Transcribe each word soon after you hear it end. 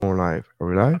live? Are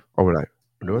we live? Are we live?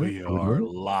 We are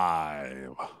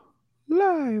live.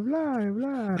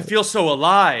 I feel so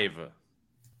alive.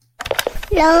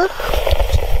 Hello.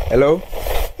 Hello?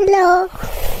 Hello.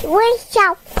 What's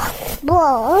up,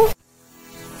 bro?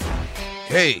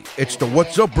 Hey, it's the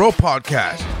What's Up Bro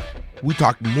podcast. We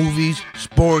talk movies,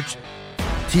 sports,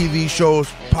 TV shows,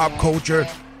 pop culture,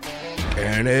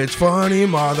 and it's funny,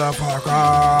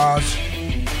 motherfuckers.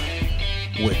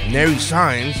 With Nary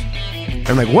Signs.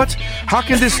 I'm like, what? How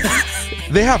can this...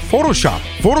 They have Photoshop.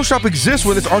 Photoshop exists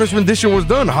when this artist rendition was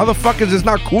done. How the fuck is this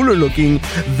not cooler looking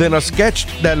than a sketch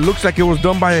that looks like it was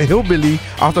done by a hillbilly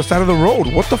off the side of the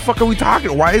road? What the fuck are we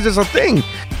talking? Why is this a thing?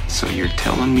 So you're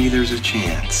telling me there's a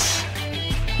chance?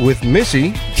 With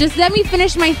Missy. Just let me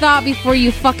finish my thought before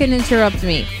you fucking interrupt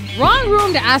me. Wrong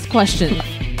room to ask questions.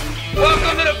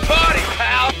 Welcome to the party,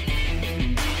 pal.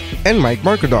 And Mike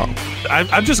Markadal.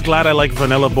 I'm just glad I like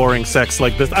vanilla, boring sex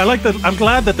like this. I'm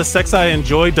glad that the sex I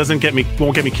enjoy won't get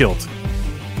me killed.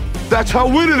 That's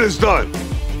how winning is done.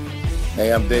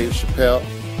 Hey, I'm Dave Chappelle,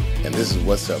 and this is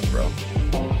What's Up, Bro.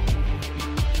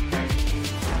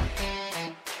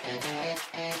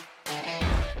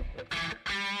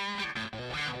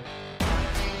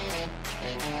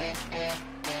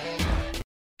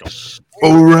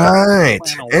 All right.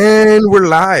 And we're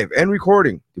live and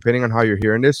recording, depending on how you're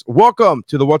hearing this. Welcome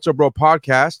to the What's Up Bro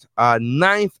podcast,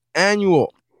 ninth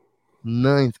annual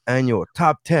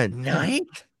top 10.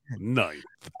 Ninth.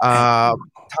 Top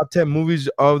 10 movies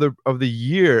of the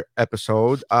year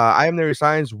episode. I am Nary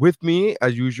Signs. With me,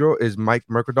 as usual, is Mike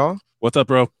Mercadal. What's up,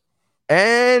 bro?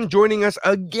 And joining us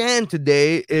again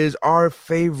today is our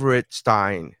favorite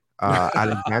Stein.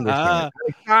 Alexander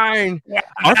Stein.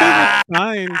 Our favorite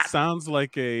Stein sounds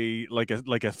like a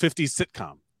 50s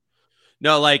sitcom.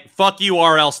 No, like fuck you,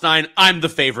 R.L. Stein. I'm the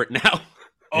favorite now.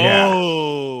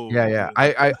 Yeah.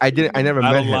 I never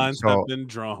met him. Lines So have been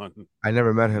drawn. I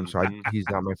never met him, so he's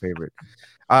not my favorite.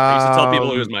 I used to tell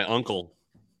people he was my uncle.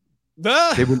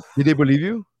 Did they believe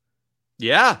you?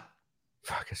 Yeah.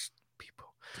 Fuck us, people.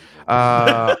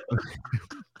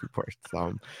 Poor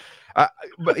Tom.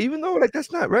 But even though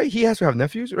that's not right, he has to have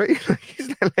nephews, right?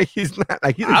 He's not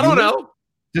I don't know.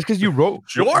 Just because you wrote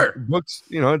books,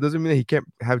 it doesn't mean that he can't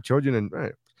have children. And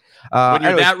right. When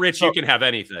you're that rich, you can have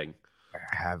anything.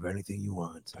 Have anything you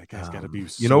want. That guy's got to be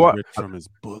you know what? Rich from his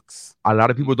books. A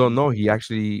lot of people don't know he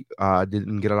actually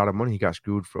didn't get a lot of money. He got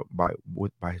screwed by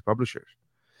his publishers.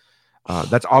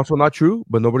 That's also not true,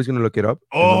 but nobody's gonna look it up.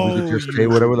 Just say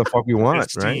whatever the fuck we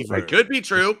want, right? It could be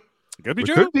true. Could be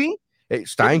true. Could be. Hey,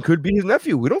 Stein could be his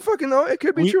nephew. We don't fucking know. It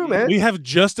could be true, man. We have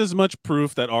just as much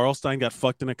proof that R.L. Stein got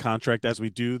fucked in a contract as we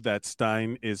do that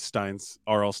Stein is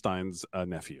R.L. Stein's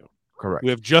nephew. Correct.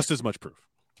 We have just as much proof.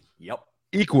 Yep.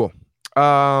 Equal.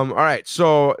 All right.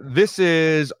 So this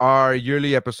is our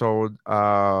yearly episode.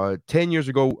 10 years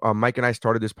ago, Mike and I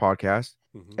started this podcast.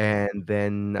 Mm-hmm. And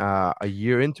then a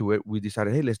year into it, we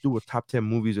decided, hey, let's do a top 10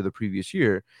 movies of the previous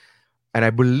year. And I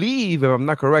believe, if I'm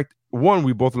not correct, one,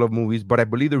 we both love movies, but I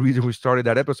believe the reason we started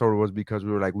that episode was because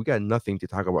we were like, we got nothing to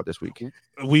talk about this week.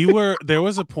 There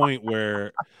was a point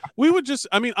where we would just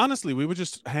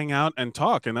hang out and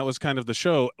talk. And that was kind of the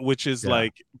show, which is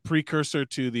like precursor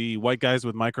to the white guys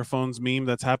with microphones meme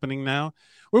that's happening now,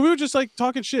 where we were just like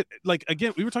talking shit. Like,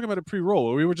 again, we were talking about a pre-roll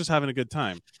where we were just having a good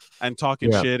time and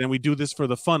talking shit. And we do this for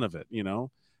the fun of it,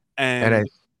 And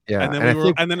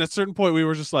then at a certain point we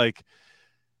were just like,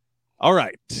 all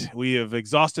right, we have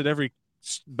exhausted every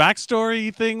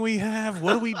backstory thing we have.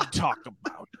 What do we talk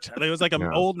about? And it was like an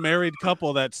old married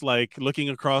couple that's like looking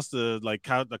across the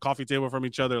coffee table from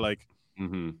each other, like,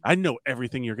 I know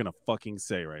everything you're gonna fucking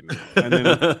say right now, and then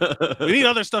we need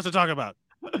other stuff to talk about.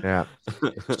 Yeah.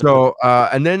 So,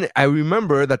 and then I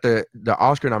remember that the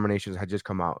Oscar nominations had just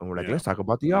come out, and we're like, let's talk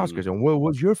about the Oscars and what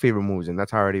was your favorite movies, and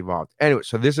that's how it evolved. Anyway,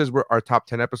 so this is our top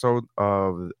 10 episode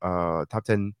of top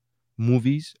 10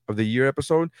 movies of the year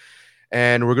episode,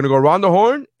 and we're gonna go around the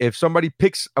horn. If somebody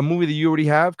picks a movie that you already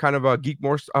have, kind of a Geek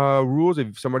Morse rules,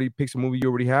 if somebody picks a movie you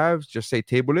already have, just say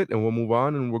table it and we'll move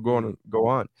on, and we're going to go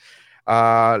on.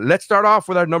 Let's start off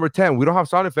with our number 10. We don't have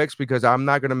sound effects because I'm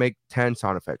not gonna make 10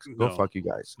 sound effects. Go fuck you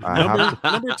guys.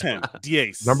 Number 10.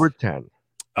 Diez. Number 10.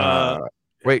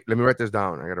 Wait, let me write this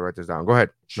down. I gotta write this down. Go ahead.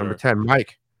 Sure. Number 10,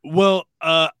 Mike. Well,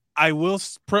 I will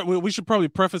we should probably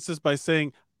preface this by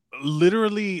saying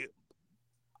literally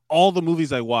all the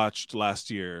movies I watched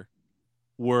last year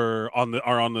are on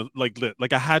the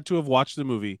like I had to have watched the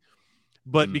movie,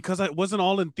 but because I wasn't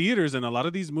all in theaters, and a lot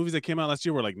of these movies that came out last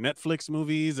year were like Netflix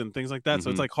movies and things like that, so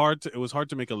it's like it was hard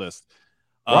to make a list.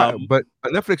 But a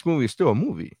Netflix movie is still a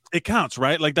movie. It counts,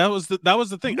 right? Like that was the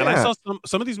thing. And I Yeah. saw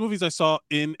some of these movies I saw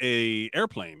in a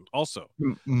airplane also.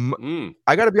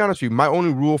 I got to be honest with you. My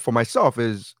only rule for myself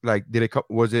is like,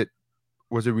 was it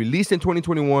released in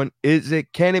 2021?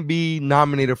 Can it be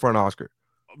nominated for an Oscar?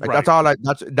 Like Right. that's all.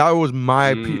 That was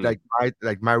my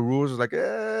my rules. Is like,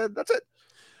 that's it.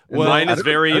 Well, mine is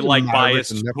very like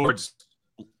Mavericks biased towards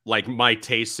like my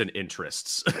tastes and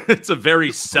interests. It's a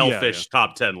very selfish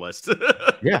top 10 list.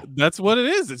 Yeah, that's what it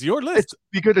is. It's your list. It's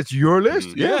because it's your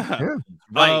list. Yeah.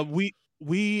 Right.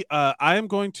 I am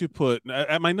going to put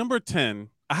at my number 10.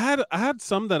 I had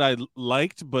some that I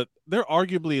liked, but they're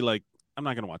arguably like I'm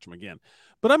not going to watch them again.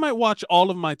 But I might watch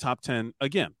all of my top 10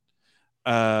 again.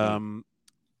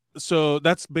 So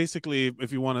that's basically,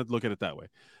 if you want to look at it that way.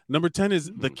 Number 10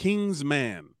 is The King's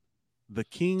Man. The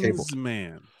King's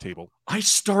Man table. I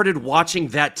started watching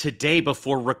that today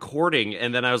before recording,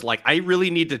 and then I was like, I really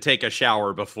need to take a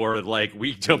shower before like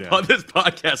we jump on this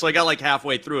podcast. So I got like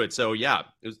halfway through it. So yeah,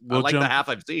 I like the half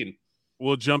I've seen.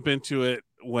 We'll jump into it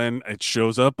when it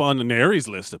shows up on Neri's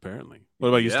list, apparently. What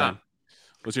about you, Stan?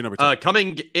 What's your number 10?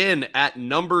 Coming in at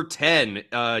number 10,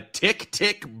 Tick,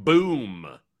 Tick, Boom.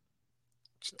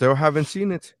 Still haven't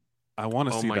seen it. I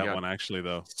want to see that one, actually,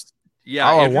 though. Yeah,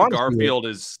 Andrew Garfield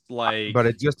is like... But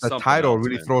it's just the title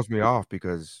really throws me off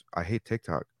because I hate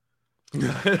TikTok.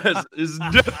 It's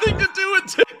nothing to do with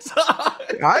TikTok.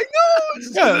 I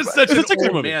know. It's such an TikTok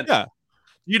old movie. man. Yeah.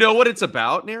 You know what it's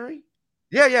about, Neri?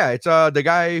 Yeah. It's the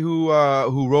guy who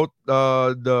wrote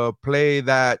the play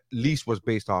that Lease was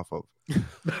based off of.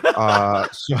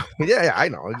 So yeah, I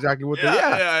know exactly what.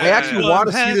 I actually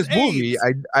want to see this movie.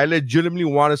 I legitimately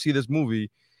want to see this movie,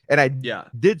 and I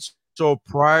did so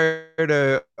prior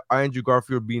to Andrew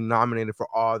Garfield being nominated for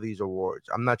all these awards.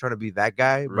 I'm not trying to be that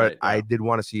guy, but I did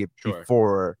want to see it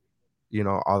before,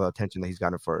 all the attention that he's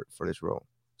gotten for this role.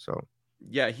 So.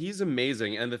 Yeah, he's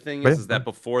amazing. And the thing is that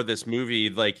before this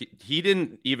movie, like he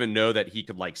didn't even know that he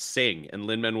could like sing. And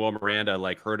Lin-Manuel Miranda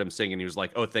like heard him sing and he was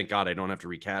like, "Oh, thank God I don't have to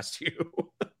recast you."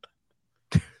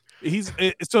 He's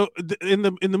so in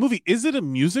the movie, is it a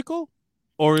musical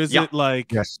or is it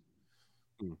like Yes.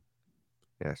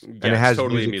 And it has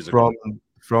totally music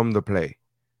from the play.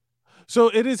 So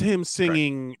it is him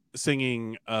singing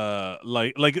like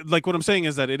what I'm saying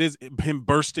is that it is him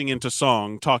bursting into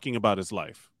song talking about his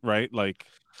life, right? Like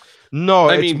no,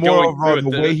 it's more of the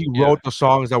way he wrote the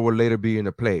songs that will later be in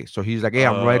the play. So he's like, "Hey,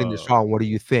 I'm writing the song. What do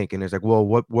you think?" And it's like, "Well,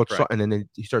 what song?" And then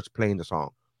he starts playing the song.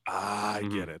 I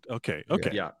get it. Okay.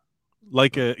 Yeah.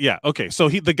 Like okay. So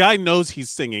the guy knows he's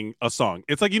singing a song.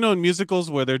 It's like in musicals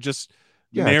where they're just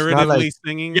narratively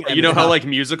singing. Yeah, you know how like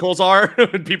musicals are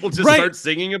when people just start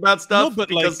singing about stuff. No, but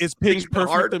like, is Pitch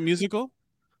Perfect a musical?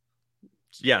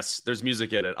 Yes, there's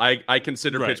music in it. I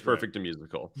consider Pitch Perfect a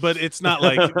musical, but it's not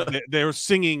like they're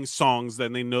singing songs.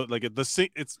 Then they know like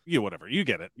it's whatever. You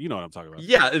get it. You know what I'm talking about.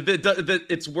 Yeah,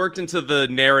 it's worked into the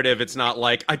narrative. It's not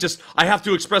like I have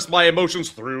to express my emotions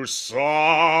through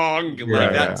song.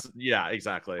 Like that's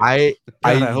exactly. I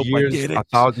years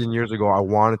 1,000 years ago I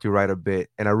wanted to write a bit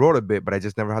and I wrote a bit, but I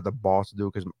just never had the balls to do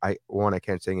it because I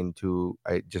can't sing, and two,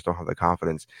 I just don't have the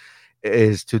confidence.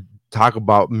 Is to talk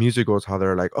about musicals, how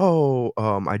they're like,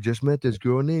 I just met this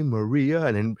girl named Maria,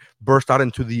 and then burst out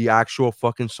into the actual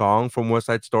fucking song from West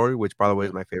Side Story, which by the way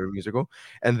is my favorite musical.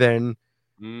 And then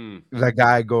that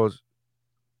guy goes,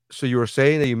 "So you were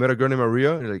saying that you met a girl named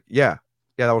Maria?" And you're like, yeah,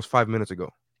 that was 5 minutes ago.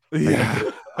 Yeah.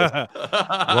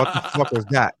 What the fuck was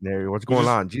that, Neri? What's going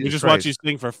on? Jesus we just Christ. Watch you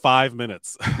sing for 5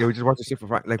 minutes. Yeah, we just watch you sing for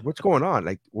 5. Like, what's going on?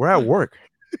 Like, we're at work.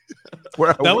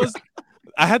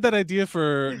 I had that idea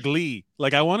for Glee.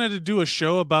 Like, I wanted to do a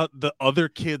show about the other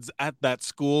kids at that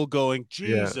school going,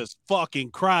 Jesus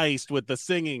fucking Christ, with the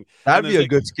singing. That'd be a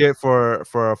good skit for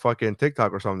a fucking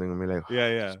TikTok or something. I mean,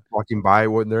 like, walking by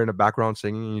when they're in the background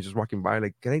singing, and you're just walking by,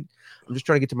 like, I'm just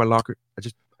trying to get to my locker. I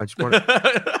just want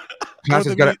to. Class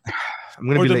has got to. I'm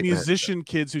gonna or be the late, musician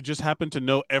kids who just happen to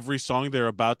know every song they're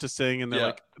about to sing, and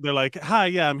they're like, "Hi,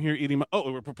 I'm here eating my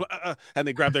and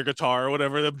they grab their guitar or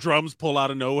whatever. The drums pull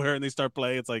out of nowhere and they start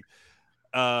playing. It's like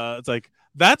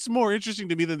that's more interesting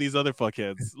to me than these other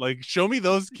fuckheads. Like, show me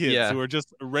those kids who are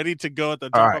just ready to go at the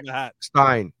drop of the hat.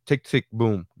 Stein, Tick Tick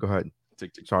Boom. Go ahead.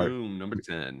 Tick Tick Boom, number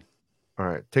 10. All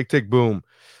right, Tick Tick Boom.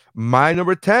 My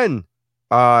number 10.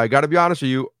 I got to be honest with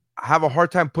you. I have a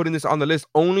hard time putting this on the list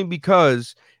only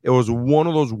because it was one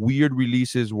of those weird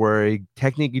releases where it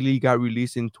technically got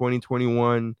released in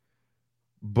 2021,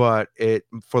 but it,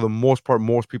 for the most part,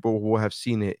 most people will have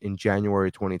seen it in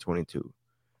January 2022.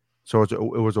 So it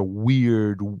was a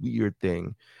weird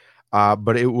thing.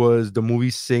 But it was the movie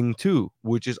Sing 2,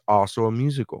 which is also a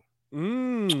musical.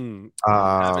 Haven't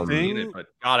seen it, but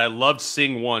God, I loved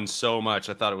Sing 1 so much.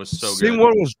 I thought it was so good. Sing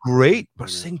 1 was great, but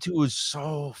Sing 2 is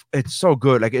so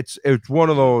good. Like it's one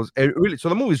of those. It really. So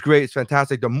the movie's great. It's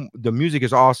fantastic. The music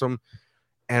is awesome.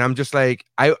 And I'm just like,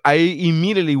 I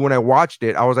immediately, when I watched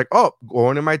it, I was like, oh,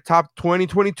 going in my top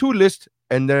 2022 list.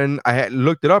 And then I had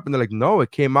looked it up and they're like, no,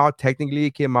 it came out. Technically,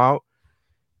 it came out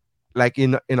like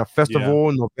in a festival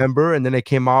in November. And then it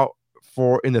came out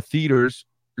in the theaters,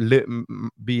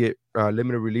 be it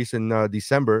limited release in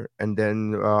December. And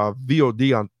then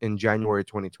VOD in January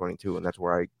 2022. And that's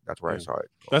where I saw it.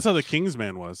 That's how the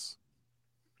Kingsman was.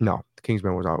 No, the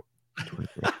Kingsman was out.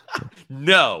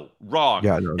 No, wrong.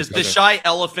 Yeah, no, is the shy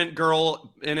elephant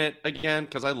girl in it again?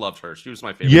 Because I loved her. She was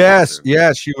my favorite.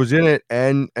 Yes, she was in it,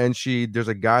 and there's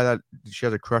a guy that she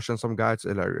has a crush on some guy. It's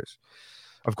hilarious.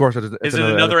 Of course, is it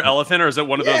another elephant, or is it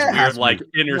one of those weird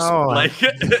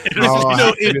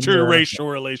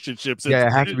interracial relationships? Yeah,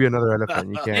 it has to be another elephant.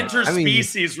 You can't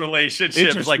interspecies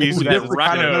relationships, like different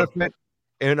kind of elephant.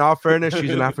 In all fairness, she's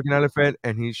an African elephant,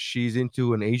 and she's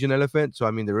into an Asian elephant. So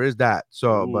I mean, there is that.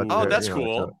 So, but that's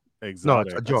cool. No,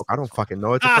 it's a joke. I don't fucking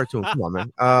know. It's a cartoon. Come on,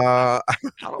 man. I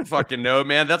don't fucking know,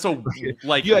 man. That's a woke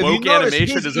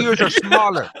animation. His ears are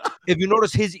smaller. If you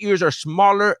notice, his ears are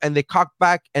smaller and they cock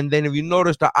back. And then if you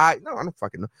notice the eye, no, I don't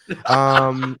fucking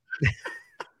know.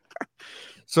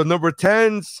 So number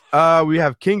 10s, we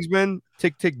have Kingsman,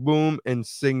 Tick Tick Boom, and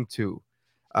Sing 2.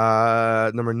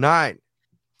 Number 9.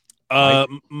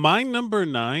 My number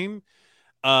 9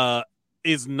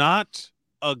 is not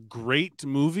a great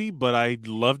movie, but I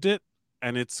loved it,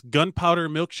 and it's Gunpowder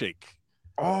Milkshake.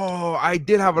 Oh, I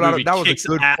did have a lot of that. Was a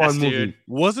good fun movie. Dude.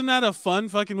 Wasn't that a fun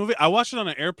fucking movie? I watched it on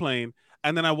an airplane,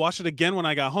 and then I watched it again when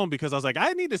I got home because I was like,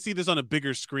 I need to see this on a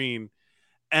bigger screen,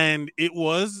 and it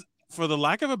was, for the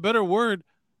lack of a better word,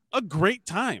 a great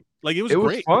time. Like it was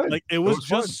great. Fun. Like it was just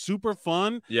fun. Super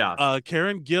fun. Yeah.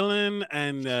 Karen Gillan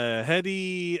and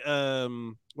Hedy.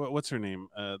 What's her name?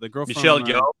 The girl Michelle from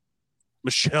Yeoh.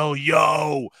 Michelle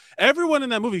Yeoh. Everyone in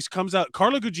that movie comes out.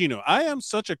 Carla Gugino. I am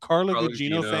such a Carla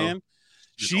Gugino fan.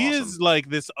 She awesome. Is like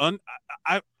this.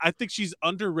 I think she's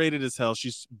underrated as hell.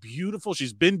 She's beautiful.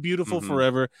 She's been beautiful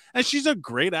forever, and she's a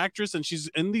great actress. And she's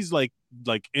in these like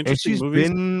interesting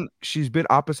movies. She's been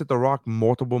opposite The Rock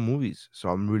multiple movies, so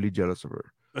I'm really jealous of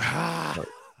her.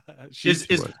 Is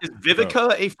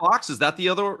Vivica A. Fox? Is that the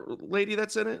other lady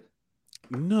that's in it?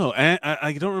 No,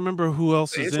 I don't remember who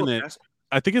else is in it.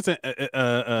 I think it's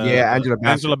Angela Bassett.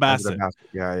 Angela Bassett.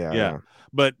 Yeah.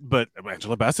 But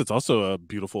Angela Bassett's also a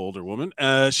beautiful older woman.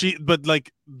 The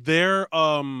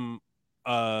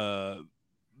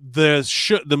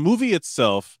movie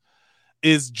itself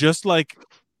is just like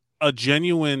a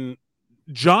genuine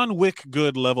John Wick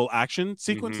good level action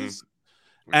sequences,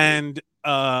 and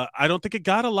I don't think it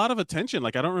got a lot of attention.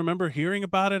 Like I don't remember hearing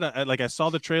about it. I saw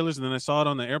the trailers and then I saw it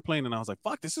on the airplane and I was like,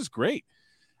 "Fuck, this is great."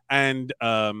 And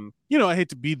I hate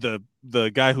to be the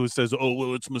guy who says, "Oh,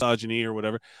 well, it's misogyny or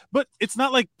whatever," but it's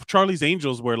not like Charlie's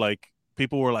Angels, where like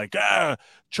people were like,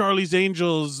 Charlie's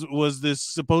Angels was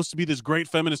supposed to be this great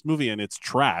feminist movie, and it's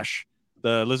trash.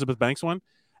 The Elizabeth Banks one,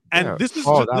 and this is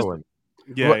that one.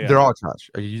 Yeah, they're all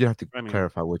trash. You didn't have to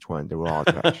clarify which one. They were all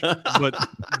trash.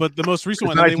 but the most recent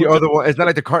one, like the other one. It's not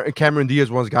like the Cameron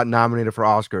Diaz ones got nominated for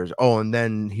Oscars. Oh, and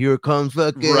then here comes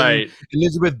fucking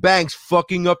Elizabeth Banks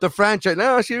fucking up the franchise.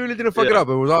 No, she really didn't fuck it up.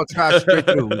 It was all trash straight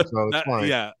through. So it's fine.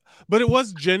 Yeah, but it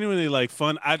was genuinely like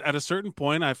fun. At a certain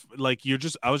point, I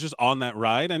was just on that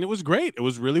ride, and it was great. It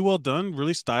was really well done,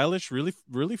 really stylish, really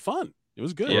really fun. It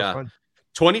was good. Yeah. It was fun.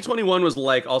 2021 was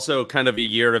like also kind of a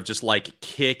year of just like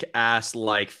kick-ass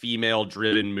like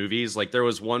female-driven movies. Like there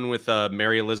was one with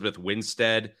Mary Elizabeth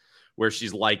Winstead where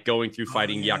she's like going through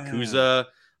fighting Yakuza.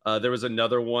 There was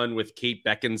another one with Kate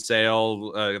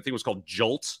Beckinsale. I think it was called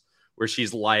Jolt, where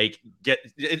she's like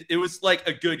it was like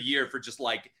a good year for just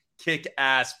like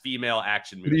kick-ass female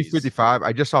action movies. 355.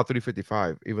 I just saw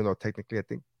 355, even though technically I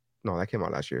think no, that came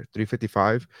out last year.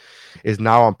 355 is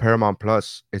now on Paramount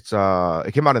Plus. It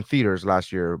came out in theaters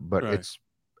last year, but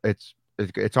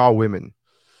it's all women,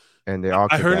 and they all.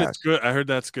 I heard it's good. I heard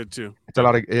that's good too. It's a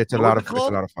lot of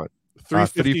fun.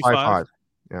 355.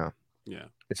 Yeah.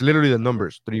 It's literally the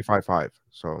numbers 355.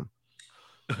 So.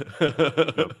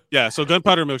 Yeah. So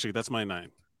Gunpowder Milkshake. That's my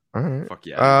 9. All right. Fuck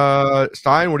yeah.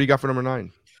 Stein, what do you got for number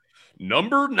 9?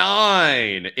 Number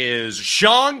 9 is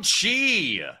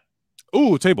Shang-Chi.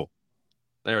 Ooh, table.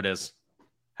 There it is.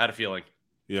 Had a feeling.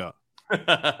 Yeah.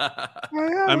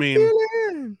 I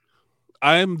mean,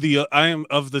 I am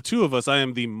of the two of us, I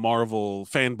am the Marvel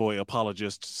fanboy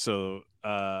apologist. So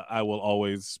I will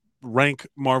always rank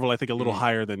Marvel, I think, a little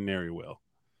higher than Neri will.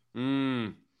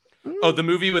 Oh, the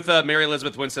movie with Mary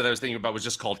Elizabeth Winstead I was thinking about was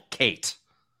just called Kate.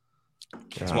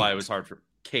 That's why it was hard for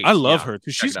Kate. I love her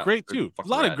too. She's great too. A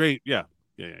lot rad. of great, yeah.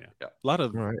 A lot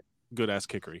of Right. good ass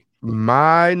kickery.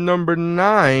 My number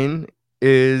 9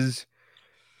 is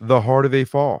The Harder They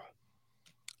Fall.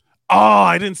 Oh,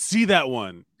 I didn't see that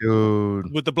one,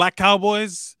 Dude. with the Black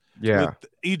Cowboys. Yeah. With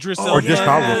Idris Oh, Elba. just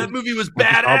Cowboys. that movie was Just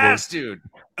Cowboys. badass, dude.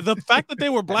 The fact that they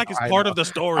were black is I part know. of the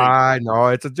story. I know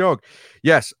it's a joke.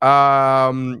 Yes.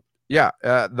 The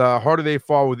Harder They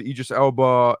Fall with Idris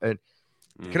Elba. And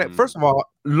first of all,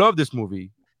 love this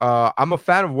movie. I'm a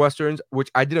fan of Westerns, which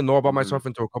I didn't know about myself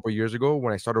until a couple of years ago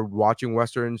when I started watching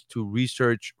Westerns to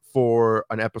research for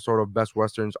an episode of Best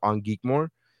Westerns on Geekmore.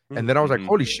 And then I was like,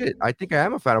 holy shit, I think I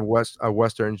am a fan of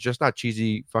Westerns, just not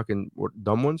cheesy fucking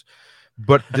dumb ones.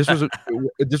 But this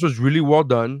was really well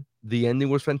done. The ending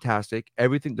was fantastic.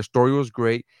 Everything, the story was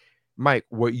great. Mike,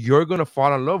 what you're gonna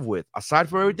fall in love with, aside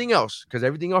from everything else, because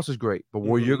everything else is great, but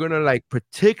what you're gonna like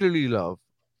particularly love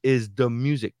is the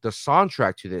music. The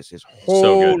soundtrack to this is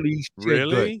holy shit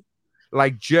Really? good.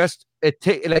 Like just it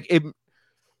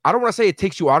I don't want to say it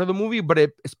takes you out of the movie, but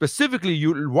it specifically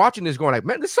you watching this going like,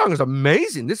 man, this song is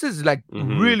amazing. This is like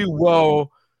really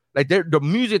well, like the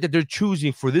music that they're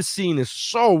choosing for this scene is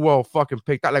so well fucking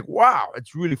picked out. Like, wow,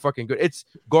 it's really fucking good. It's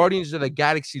Guardians of the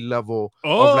Galaxy level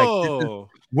of like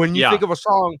when you think of a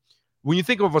song,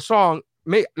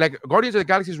 like Guardians of the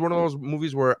Galaxy is one of those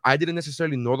movies where I didn't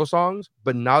necessarily know the songs,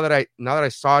 but now that I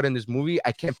saw it in this movie,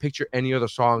 I can't picture any other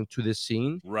song to this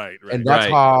scene. Right. And that's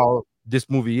how this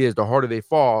movie is. The Harder They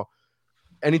Fall.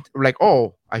 And it's like,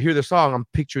 oh, I hear the song, I'm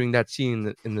picturing that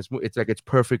scene in this movie. It's like it's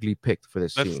perfectly picked for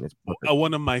this scene. It's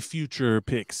one of my future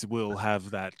picks will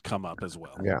have that come up as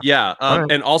well. Yeah.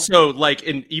 And also like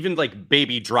even like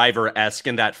Baby Driver-esque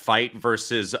in that fight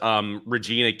versus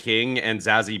Regina King and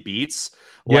Zazie Beetz.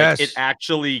 Like it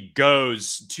actually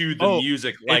goes to the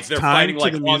music, like they're fighting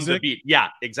like on the beat. Yeah,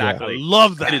 exactly. I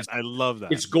love that. I love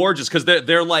that. It's gorgeous because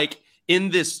they're like in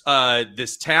this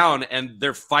this town and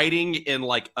they're fighting in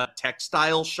like a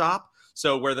textile shop.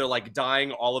 So where they're like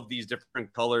dyeing all of these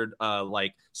different colored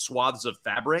like swaths of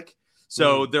fabric.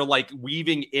 So they're like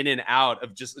weaving in and out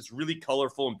of just it's really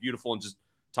colorful and beautiful, and just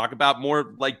talk about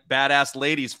more like badass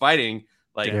ladies fighting.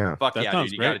 Like fuck yeah,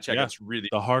 dude, you gotta check it. It's really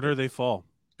The Harder They Fall.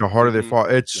 The Harder They Fall.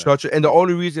 It's such a, and the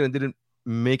only reason it didn't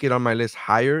make it on my list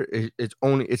higher,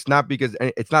 it's not because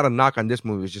it's not a knock on this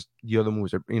movie. It's just the other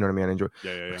movies are, you know what I mean? I enjoy.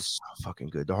 Yeah. It's so fucking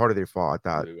good. The Harder They Fall, I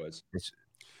thought it's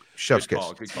chef's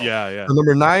kiss. Good call. Yeah. The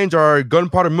number 9s are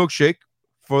Gunpowder Milkshake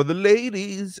for the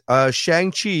ladies,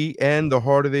 Shang-Chi, and The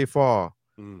Harder They Fall.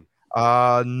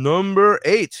 Number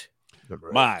 8.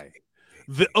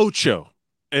 The Ocho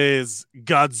is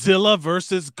Godzilla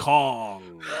versus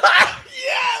Kong.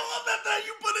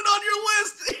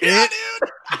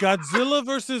 Godzilla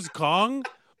versus Kong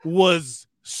was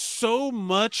so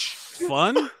much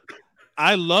fun.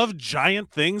 I love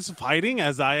giant things fighting,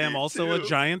 as I am also a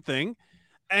giant thing.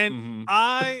 And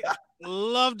I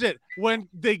loved it. When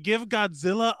they give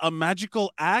Godzilla a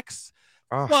magical axe,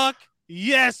 fuck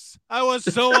yes. I was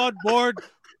so on board.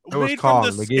 Made from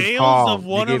the scales of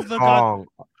one of the gods.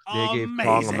 They gave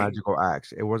Kong a magical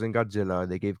axe. It wasn't Godzilla.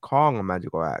 They gave Kong a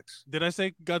magical axe. Did I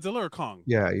say Godzilla or Kong?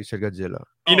 Yeah, you said Godzilla.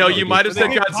 You know, you might have said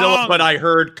Godzilla, Kong. but I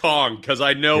heard Kong because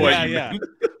I know what you meant.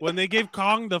 When they gave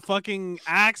Kong the fucking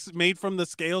axe made from the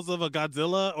scales of a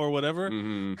Godzilla or whatever,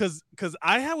 because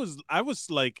I was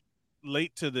like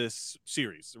late to this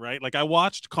series, right? Like I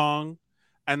watched Kong,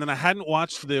 and then I hadn't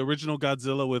watched the original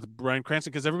Godzilla with Bryan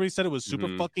Cranston because everybody said it was super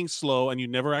fucking slow and you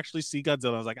never actually see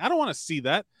Godzilla. I was like, I don't want to see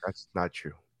that. That's not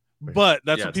true. But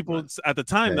that's what people at the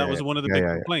time, that was one of the big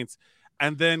complaints.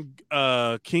 And then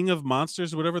King of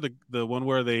Monsters, whatever, the one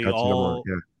where they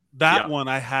one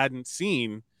I hadn't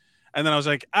seen. And then I was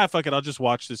like, fuck it, I'll just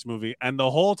watch this movie. And the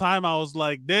whole time I was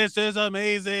like, this is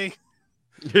amazing.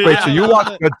 Wait, so you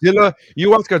watched Godzilla?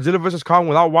 You watched Godzilla versus Kong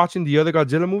without watching the other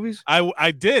Godzilla movies? I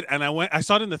did, and I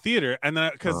saw it in the theater, and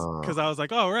then because I was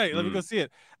like, oh right, let me go see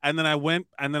it. And then I went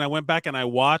back and I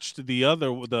watched the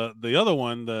other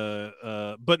one,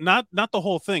 but not the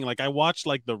whole thing. Like I watched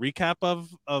like the recap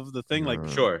of the thing, like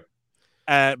sure.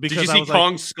 Because did you see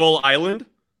Kong Skull Island?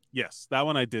 Yes, that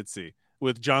one I did see.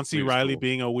 With John C. Reilly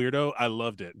being a weirdo, I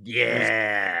loved it.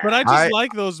 Yeah, but I just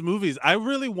like those movies. I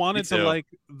really wanted to like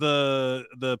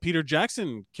the Peter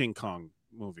Jackson King Kong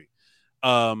movie.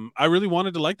 I really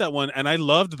wanted to like that one, and I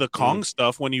loved the Kong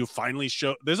stuff when you finally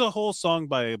show. There's a whole song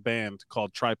by a band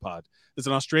called Tripod. It's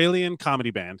an Australian comedy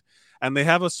band, and they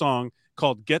have a song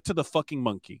called "Get to the Fucking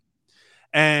Monkey,"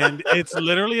 and it's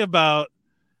literally about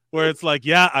where it's like,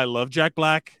 yeah, I love Jack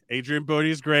Black. Adrian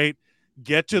Brody is great.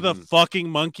 Get to the fucking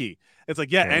monkey. It's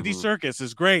like, yeah, Andy Serkis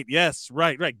is great. Yes,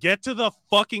 right. Get to the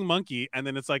fucking monkey. And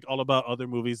then it's like all about other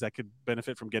movies that could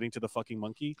benefit from getting to the fucking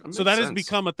monkey. So that has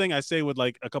become a thing I say with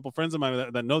like a couple friends of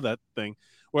mine that know that thing,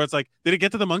 where it's like, did it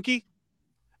get to the monkey?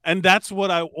 And that's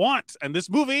what I want. And this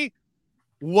movie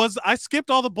I skipped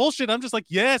all the bullshit. I'm just like,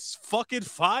 yes, fucking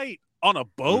fight on a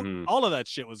boat. All of that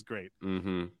shit was great.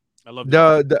 I love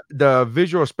the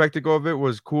visual spectacle of it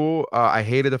was cool. I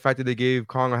hated the fact that they gave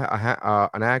Kong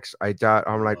an axe.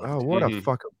 I'm like, oh, what a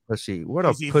fucking pussy! What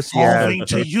a pussy ass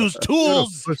to use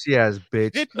tools. Pussy ass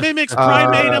bitch. It mimics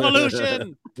primate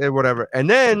evolution. Yeah, whatever. And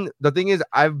then the thing is,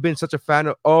 I've been such a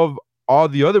fan of all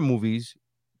the other movies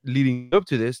leading up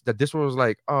to this that this one was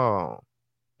like, oh,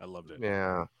 I loved it.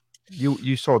 Yeah,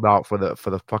 you sold out for the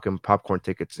fucking popcorn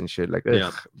tickets and shit. Like, yeah.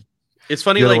 It's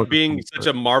funny, like being such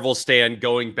a Marvel stan,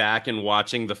 going back and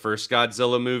watching the first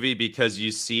Godzilla movie, because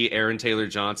you see Aaron Taylor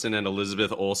Johnson and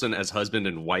Elizabeth Olsen as husband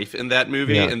and wife in that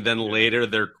movie, and then later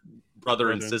they're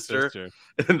brother and sister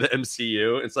in the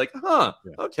MCU. It's like,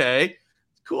 okay,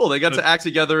 cool. They got to act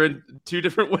together in two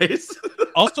different ways.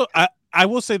 Also, I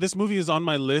will say this movie is on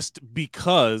my list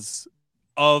because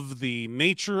of the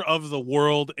nature of the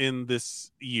world in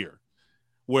this year,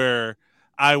 where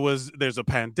there's a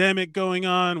pandemic going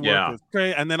on. Work was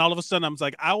great. And then all of a sudden, I'm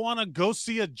like, I want to go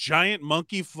see a giant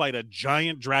monkey fight a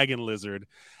giant dragon lizard.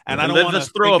 And I don't want to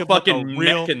throw a fucking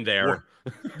mech in there.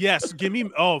 Yes, give me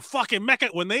fucking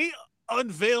mecha. When they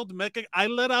unveiled mecha, I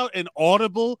let out an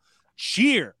audible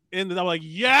cheer, and I'm like,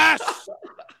 yes.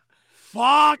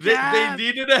 Fuck they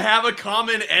needed to have a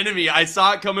common enemy. I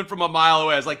saw it coming from a mile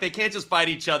away. I was like, they can't just fight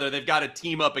each other. They've got to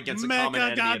team up against a common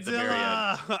enemy at the very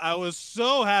end. I was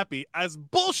so happy. As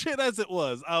bullshit as it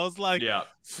was, I was like,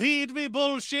 feed me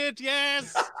bullshit,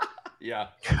 yes. Yeah.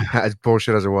 As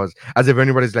bullshit as it was. As if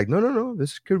anybody's like, no,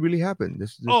 this could really happen.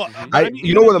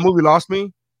 You know what the movie lost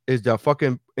me? Is the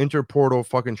fucking interportal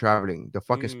fucking traveling, the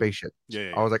fucking spaceship.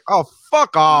 Yeah. I was like, oh,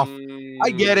 fuck off. I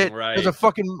get it. Right. There's a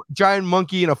fucking giant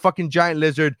monkey and a fucking giant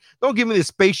lizard. Don't give me this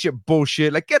spaceship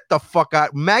bullshit. Like, get the fuck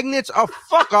out. Magnets, oh,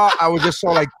 fuck off. I was just so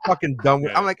like fucking done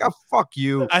with. I'm like, oh, fuck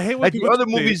you. I hate like the other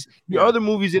movies. The other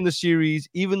movies in the series,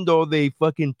 even though they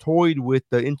fucking toyed with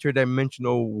the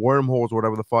interdimensional wormholes or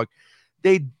whatever the fuck,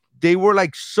 they were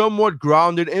like somewhat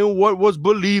grounded in what was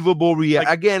believable.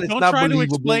 Again, it's not believable. Don't try to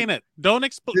explain it. Don't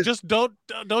explain. Just don't.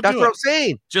 That's do what it. I'm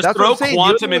saying. Just throw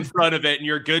quantum in front of it, and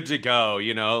you're good to go.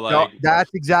 You know, like no,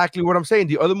 that's exactly what I'm saying.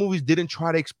 The other movies didn't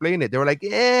try to explain it. They were like,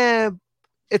 "Yeah,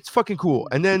 it's fucking cool."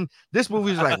 And then this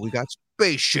movie is like, "We got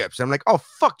spaceships." I'm like, "Oh,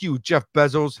 fuck you, Jeff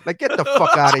Bezos! Like, get the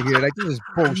fuck out of here! Like, this is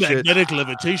bullshit." Magnetic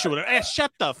levitation.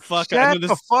 Shut the fuck up! Shut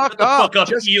the fuck up,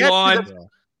 Elon.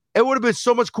 It would have been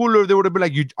so much cooler if they would have been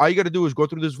like, all you got to do is go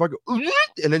through this fucking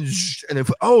and then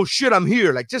oh shit, I'm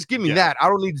here. Like, just give me that. I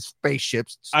don't need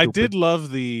spaceships. I did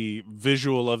love the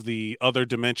visual of the other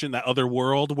dimension, that other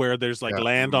world where there's like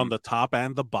land on the top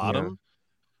and the bottom.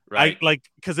 Right.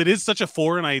 Because it is such a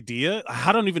foreign idea.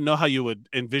 I don't even know how you would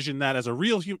envision that as a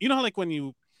real human. You know how like when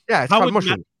you it's called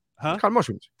mushrooms. Huh? It's called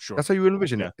mushrooms. Sure. That's how you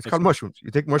envision it. It's called mushrooms. You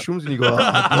take mushrooms and you go,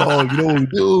 oh, you know what we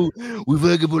do? We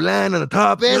fucking put land on the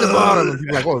top and the bottom. And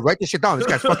people are like, oh, write this shit down. This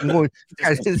guy's fucking going.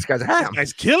 This guy's ham. This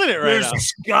guy's killing it right now.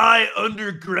 There's sky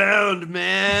underground,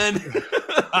 man.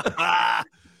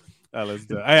 Let's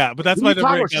do it. Yeah, but that's my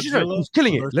number 8. He's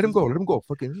killing it. Let him go. Let him go.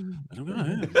 Fucking.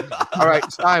 All right,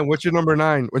 Stein. What's your number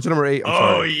 9? What's your number 8?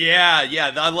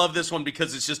 Yeah. I love this one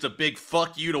because it's just a big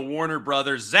fuck you to Warner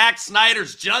Brothers. Zack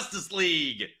Snyder's Justice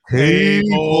League. Hey,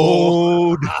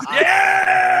 mode.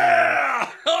 Yeah.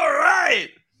 All right.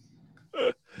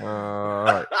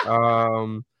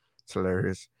 It's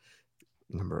hilarious.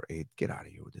 Number 8. Get out of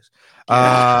here with this.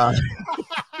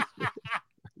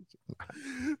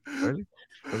 Really?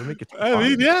 Doesn't make it I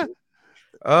mean, yeah.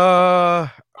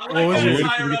 What was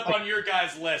higher up on your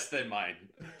guys' list than mine?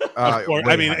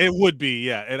 I mean, it would be.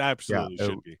 Yeah, it absolutely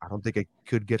should be. I don't think it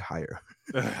could get higher.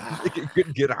 I think it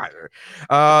could get higher.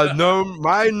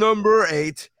 My number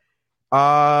 8.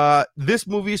 This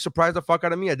movie surprised the fuck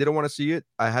out of me. I didn't want to see it.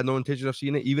 I had no intention of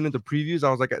seeing it. Even in the previews, I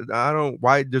was like, I don't.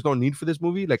 Why? There's no need for this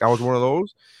movie. Like, I was one of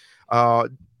those.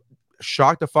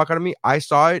 Shocked the fuck out of me. I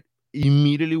saw it.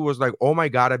 Immediately was like, oh my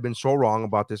god, I've been so wrong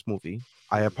about this movie.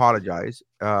 I apologize.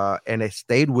 And it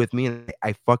stayed with me, and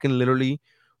I fucking literally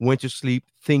went to sleep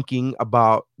thinking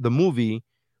about the movie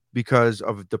because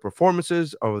of the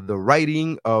performances, of the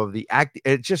writing, of the acting.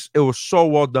 It was so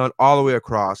well done all the way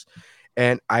across.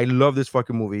 And I love this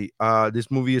fucking movie. This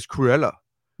movie is Cruella.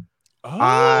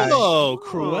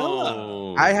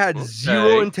 Cruella. I had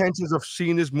zero intentions of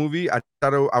seeing this movie. I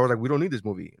was like, we don't need this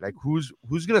movie. Like, who's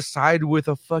gonna side with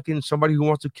a fucking somebody who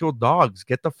wants to kill dogs?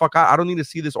 Get the fuck out! I don't need to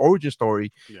see this origin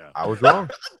story. Yeah, I was wrong.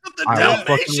 The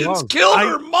Dalmatians killed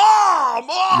her mom.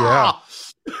 Yeah.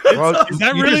 Well, is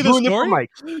that really the story?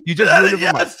 Mike? You just ruined it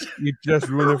for Mike. You just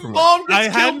ruined it for Mike. Mom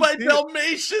gets killed by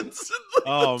Dalmatians.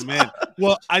 Oh man.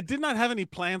 Well, I did not have any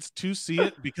plans to see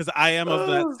it because I am of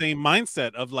that same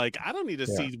mindset of like, I don't need to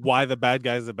see why the bad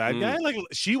guy is the bad guy. Like,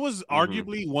 she was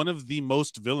arguably one of the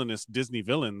most villainous Disney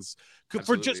villains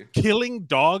for just killing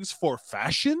dogs for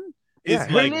fashion. Her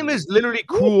name is literally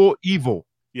Cruel Evil.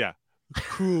 Yeah.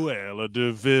 Cruella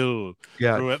de Vil.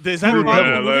 Yeah. Is that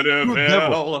Cruella de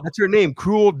Vil? That's her name,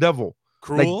 Cruel Devil.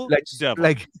 Cruel Devil.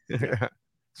 Like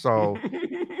so,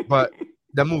 but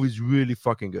that movie's really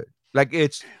fucking good. Like,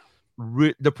 it's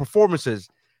the performances.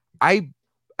 And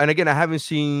again, I haven't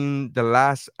seen the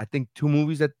last, I think, 2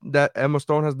 movies that Emma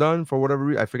Stone has done for whatever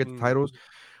reason. I forget the titles.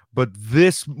 But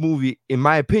this movie, in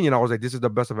my opinion, I was like, this is the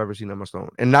best I've ever seen Emma Stone.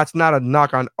 And that's not a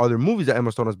knock on other movies that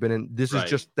Emma Stone has been in. This is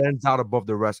just stands out above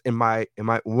the rest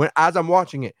as I'm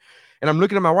watching it. And I'm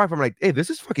looking at my wife, I'm like, hey, this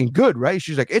is fucking good, right?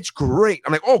 She's like, it's great.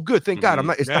 I'm like, oh, good, thank God. I'm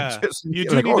not, it's not just you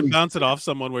do need to bounce it off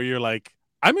someone where you're like,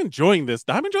 I'm enjoying this.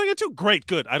 I'm enjoying it too. Great,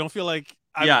 good. I don't feel like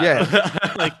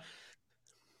like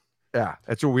yeah,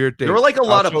 that's a weird thing. There were like a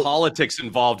lot of politics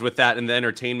involved with that in the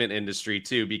entertainment industry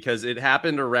too, because it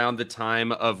happened around the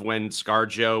time of when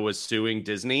ScarJo was suing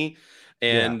Disney.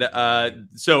 And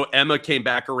so Emma came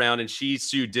back around and she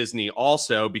sued Disney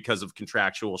also because of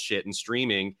contractual shit and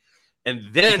streaming. And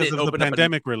then because it of opened the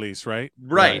pandemic release, right?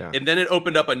 Right. And then it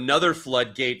opened up another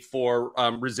floodgate for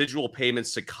residual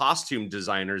payments to costume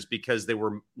designers because they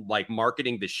were like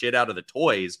marketing the shit out of the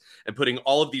toys and putting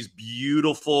all of these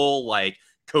beautiful like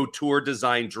couture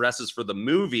design dresses for the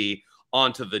movie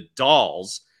onto the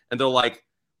dolls. And they're like,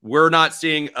 we're not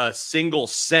seeing a single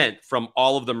cent from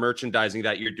all of the merchandising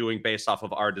that you're doing based off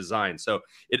of our design. So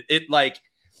it like,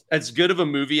 as good of a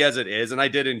movie as it is, and I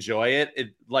did enjoy it,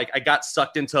 I got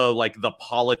sucked into like the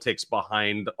politics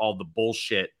behind all the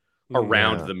bullshit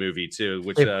around the movie too.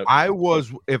 Which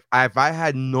if I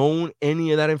had known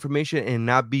any of that information and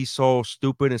not be so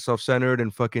stupid and self-centered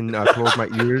and fucking close my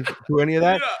ears to any of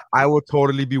that, I would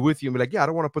totally be with you and be like, yeah, I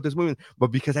don't want to put this movie in. But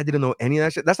because I didn't know any of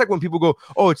that shit, that's like when people go,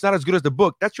 oh, it's not as good as the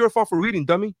book. That's your fault for reading,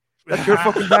 dummy. That's your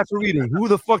fucking bad for reading. Who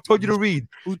the fuck told you to read?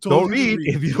 Don't read.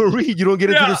 If you don't read, you don't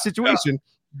get into this situation.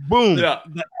 Boom. Yeah.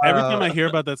 Every time I hear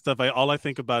about that stuff, all I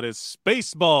think about is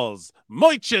Spaceballs,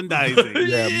 merchandising.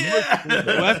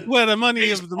 That's where the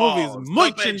money of the movie is.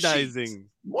 Merchandising.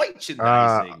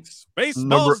 Spaceballs,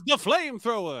 the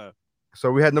flamethrower. So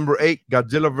we had number 8,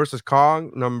 Godzilla versus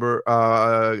Kong. Number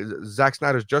Zack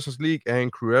Snyder's Justice League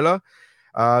and Cruella.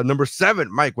 Number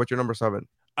 7, Mike. What's your number 7?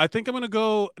 I think I'm gonna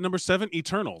go number 7,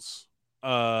 Eternals.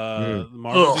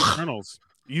 Marvel's Eternals.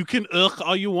 You can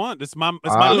all you want. It's my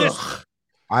list.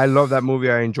 I love that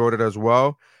movie. I enjoyed it as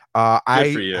well.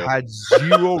 I had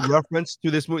zero reference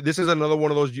to this movie. This is another one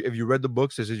of those. If you read the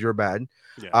books, this is your bad.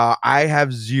 Yeah. I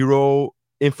have zero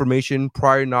information,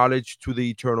 prior knowledge to the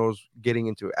Eternals getting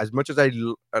into it. As much as I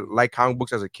like comic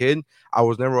books as a kid, I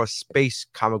was never a space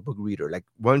comic book reader. Like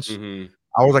once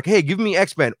I was like, hey, give me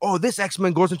X-Men. Oh, this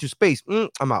X-Men goes into space.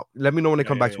 I'm out. Let me know when they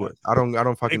come back to it. I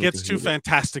don't fucking. It gets too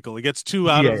fantastical. It gets too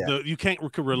out of the. You can't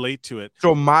relate to it.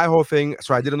 So my whole thing.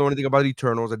 So I didn't know anything about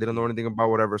Eternals. I didn't know anything about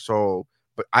whatever. So,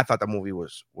 but I thought that movie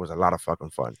was a lot of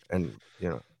fucking fun. And you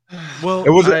know, well, it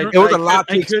was a lot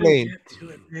to explain.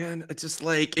 To it, man. It's just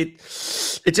like it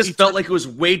just felt like it was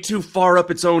way too far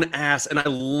up its own ass. And I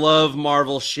love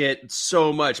Marvel shit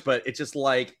so much, but it's just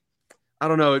like, I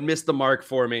don't know. It missed the mark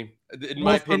for me. In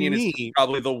my opinion, it's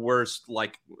probably the worst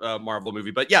Marvel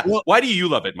movie. But yeah, why do you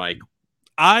love it, Mike?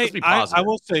 I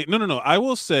will say no. I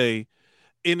will say,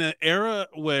 in an era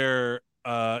where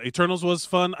Eternals was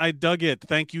fun, I dug it.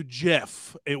 Thank you,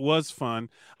 Jeff. It was fun.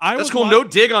 That's cool. No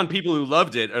dig on people who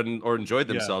loved it or enjoyed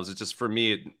themselves. It's just for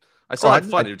me. I still had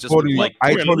fun. It just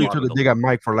I totally took a dig at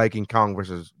Mike for liking Kong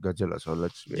versus Godzilla. So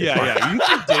let's. Yeah. You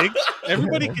can dig.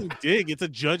 Everybody can dig. It's a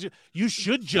judge. You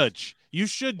should judge. You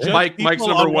should judge. Mike's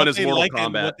number 1 is Mortal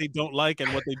Kombat. What they don't like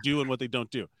and what they do and what they don't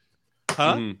do.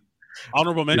 Huh?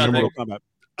 Honorable mention. Mortal Kombat.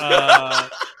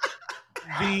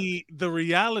 The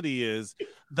reality is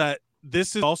that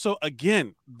this is also,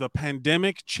 again, the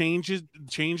pandemic changed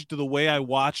the way I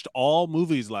watched all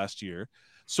movies last year.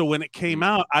 So when it came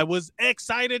out, I was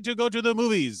excited to go to the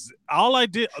movies.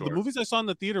 The movies I saw in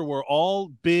the theater were all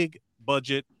big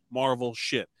budget Marvel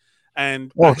shit.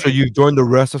 And so you've joined the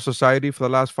rest of society for the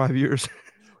last 5 years?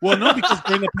 Well, no, because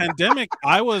during the pandemic,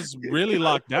 I was really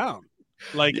locked down.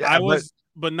 Like Yeah, I was,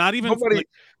 but not even nobody. like,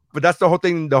 But that's the whole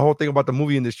thing. The whole thing about the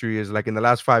movie industry is like in the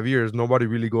last 5 years, nobody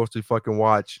really goes to fucking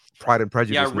watch Pride and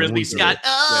Prejudice. Yeah, in the Ridley movie Scott. theater.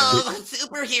 Oh,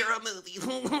 superhero movie.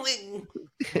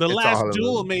 The It's Last all of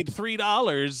Duel it. made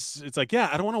 $3. It's like, yeah,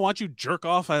 I don't want to watch you jerk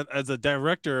off as a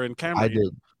director and camera. I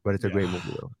did, but it's a Yeah. great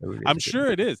movie though. It really is I'm a good sure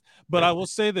movie. it is, but I will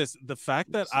say this: the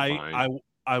fact that It's fine.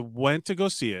 I went to go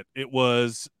see it, it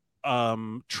was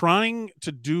trying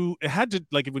to do. It had to,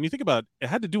 like, when you think about it, it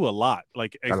had to do a lot,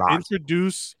 like A lot.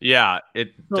 introduce. Yeah,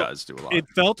 it So, does do a lot. It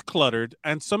felt cluttered,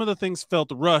 and some of the things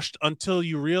felt rushed until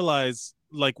you realize,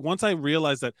 like, once I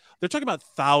realized that they're talking about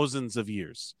thousands of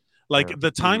years. Like Yeah.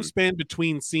 the time span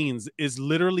between scenes is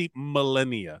literally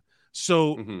millennia.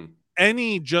 So Mhm.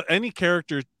 any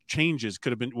character changes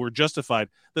were justified.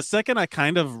 The second I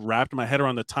kind of wrapped my head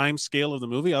around the time scale of the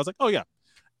movie, I was like, oh yeah,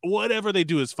 whatever they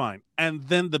do is fine. And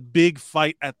then the big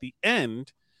fight at the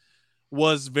end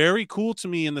was very cool to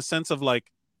me in the sense of like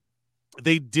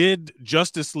they did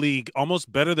Justice League almost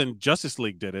better than Justice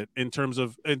League did it in terms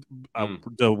of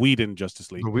the Whedon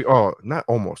Justice League. Not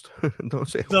almost. Don't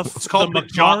say almost. It's called the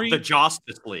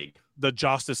Justice League. The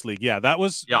Justice League. Yeah, that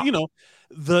was Yeah.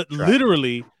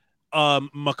 literally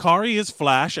Makari is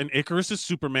Flash and Icarus is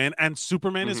Superman, and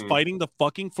Superman is fighting the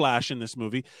fucking Flash in this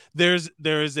movie. There is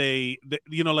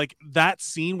like that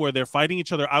scene where they're fighting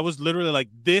each other. I was literally like,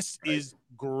 this is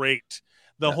great.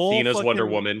 The whole Athena's Wonder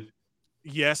Woman.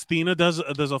 Yes, Thena does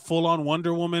a full-on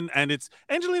Wonder Woman, and it's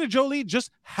Angelina Jolie just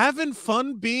having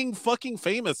fun being fucking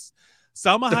famous.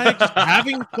 Salma Hayek just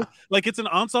having like it's an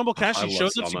ensemble cast. She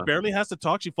shows up. She barely has to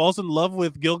talk. She falls in love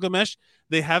with Gilgamesh.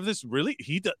 They have this really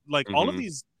all of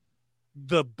these.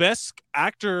 The best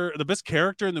actor, the best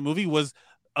character in the movie was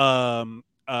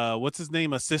what's his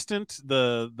name? Assistant,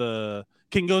 the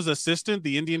Kingo's assistant,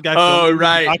 the Indian guy. Oh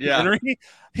right, yeah.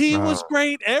 He was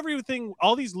great. Everything,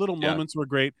 all these little moments were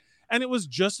great. And it was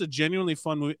just a genuinely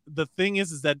fun movie. The thing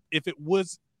is that if it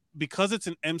was, because it's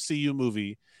an MCU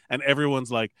movie and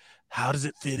everyone's like, how does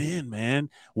it fit in, man?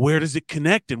 Where does it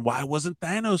connect? And why wasn't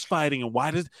Thanos fighting? And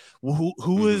why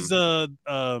who is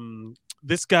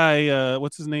this guy?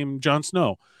 What's his name? Jon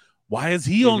Snow. Why is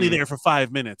he only there for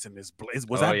 5 minutes? And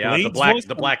was that Blade's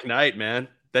the Black Knight, man?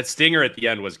 That stinger at the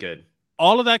end was good.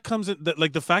 All of that comes in,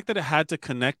 like the fact that it had to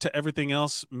connect to everything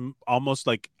else almost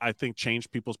like I think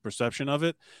changed people's perception of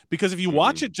it, because if you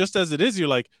watch it just as it is, you're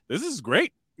like, this is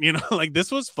great, like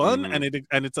this was fun. And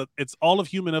it's all of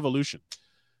human evolution.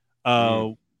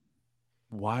 Why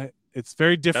it's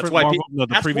very different. That's why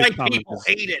Marvel, people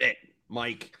hated it,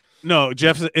 Mike. No,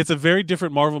 Jeff, it's a very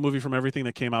different Marvel movie from everything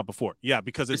that came out before. Yeah,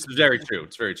 because it's very true.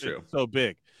 It's very true. It's so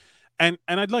big, and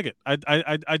I dug it.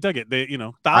 I dug it. They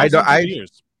thousands of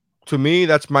years. To me,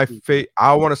 that's my favorite.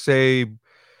 I want to say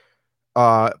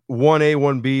 1A,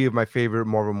 1B of my favorite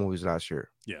Marvel movies last year.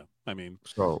 Yeah, I mean,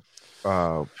 so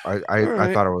I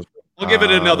thought it was. I'll give it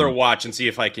another watch and see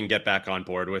if I can get back on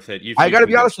board with it. I got to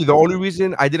be honest with you. The only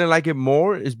reason I didn't like it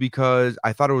more is because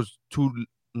I thought it was too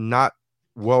not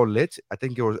well lit. I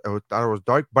thought it was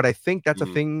dark, but I think that's a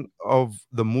thing of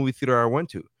the movie theater I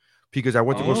went to, because I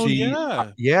went to go see.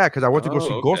 Because I went to go see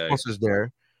Ghostbusters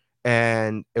there.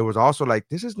 And it was also like,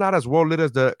 this is not as well lit as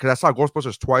because I saw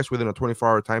Ghostbusters twice within a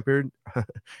 24-hour time period. It's gonna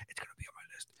be on my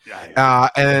list.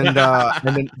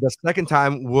 And then the second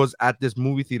time was at this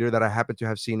movie theater that I happened to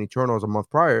have seen Eternals a month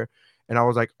prior, and I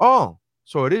was like, oh,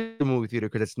 so it is a movie theater,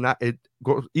 because it's not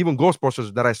even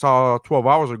Ghostbusters that I saw 12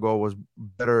 hours ago was a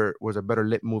better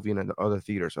lit movie in the other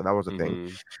theater. So that was the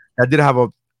thing. I did have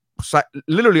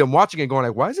literally I'm watching it going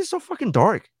like, why is it so fucking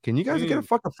dark? Can you guys get a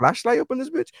fucking flashlight up in this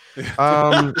bitch?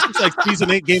 It's like season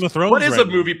 8 Game of Thrones. What is a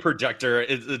movie projector?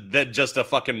 Is that just a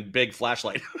fucking big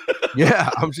flashlight?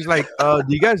 Yeah, I'm just like, do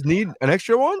you guys need an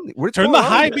extra one? Turn the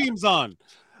high beams on.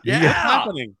 Yeah, what's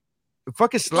happening?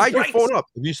 Fucking slide your phone up.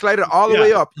 If you slide it all the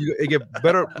way up, you get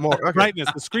better, more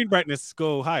brightness. The screen brightness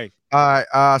go high.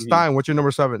 Stein, what's your number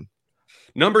 7?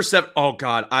 Number 7. Oh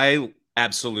God, I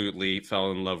absolutely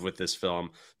fell in love with this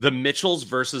film. The Mitchells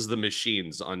versus the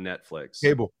Machines on Netflix.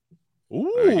 Cable.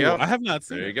 Ooh, I have not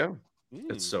seen it. There you go.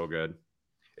 It's so good.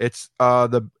 It's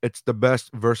the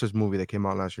best versus movie that came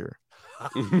out last year.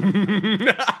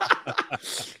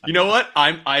 You know what?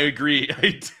 I agree.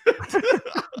 I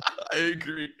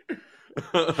agree.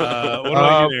 What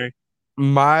about you, Larry?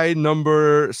 My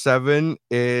number 7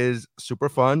 is super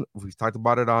fun. We talked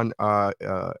about it on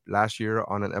last year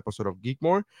on an episode of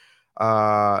Geekmore.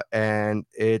 And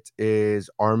it is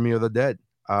Army of the Dead.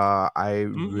 I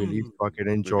really fucking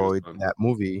enjoyed that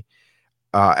movie.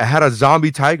 It had a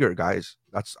zombie tiger, guys.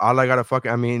 That's all I gotta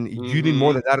I mean, you need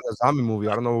more than that in a zombie movie.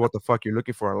 I don't know what the fuck you're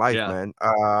looking for in life, man.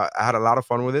 I had a lot of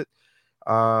fun with it.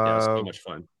 Yeah, it was so much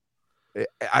fun.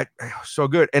 So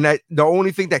good. And the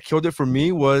only thing that killed it for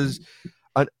me was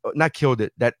not killed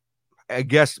it, that I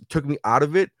guess took me out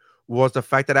of it, was the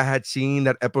fact that I had seen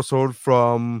that episode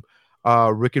from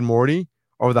Rick and Morty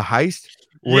or the heist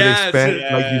where they spent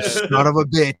like, you son of a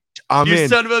bitch, you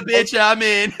son of a bitch, I'm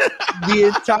in. The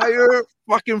entire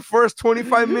fucking first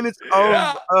 25 minutes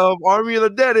of Army of the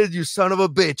Dead is you son of a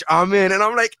bitch, I'm in. And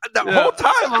I'm like, the whole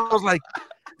time I was like,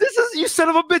 this is you son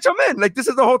of a bitch, I'm in. Like, this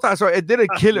is the whole time. So it didn't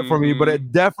kill it for me, but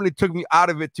it definitely took me out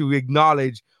of it to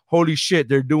acknowledge, holy shit,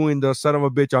 they're doing the son of a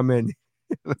bitch, I'm in.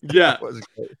 Yeah.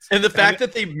 And the fact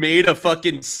that they made a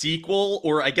fucking sequel,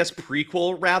 or I guess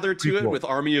prequel rather, to it with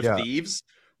Army of Thieves,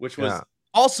 which was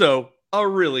also a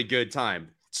really good time.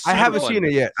 I haven't seen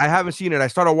it yet. I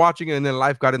started watching it and then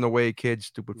life got in the way, kids,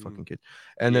 stupid fucking kids.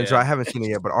 And then so I haven't seen it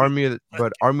yet. But Army of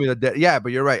the Dead, yeah,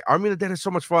 but you're right. Army of the Dead is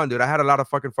so much fun, dude. I had a lot of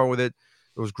fucking fun with it.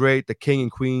 It was great. The king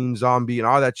and queen zombie and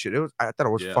all that shit. I thought it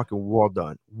was fucking well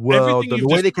done. Well done. The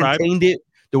way they contained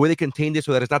it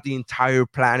so that it's not the entire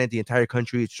planet, the entire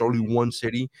country, it's only one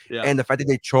city. Yeah. And the fact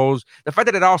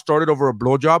that it all started over a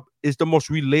blowjob is the most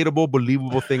relatable,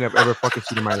 believable thing I've ever fucking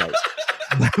seen in my life.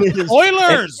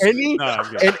 Oilers! In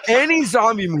any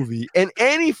zombie movie, in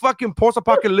any fucking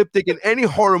post-apocalyptic, in any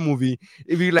horror movie,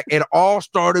 if you like, it all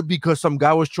started because some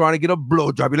guy was trying to get a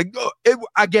blowjob. You're like, oh,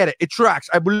 I get it. It tracks.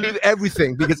 I believe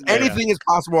everything because anything is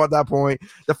possible at that point.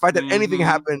 The fact that anything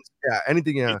happens,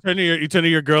 anything. Yeah. You turn to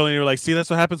your girl and you're like, see, that's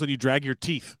what happens when you drag your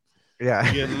teeth. Yeah.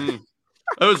 It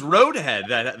was Roadhead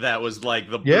that was like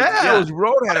the it was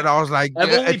Roadhead, and I was like,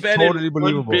 I've only been totally in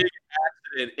believable. One big accident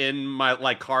in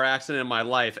my car accident in my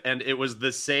life, and it was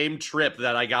the same trip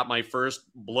that I got my first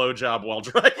blowjob while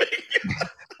driving.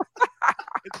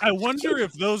 I wonder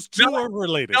if those two are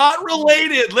related. Not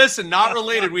related. Listen, not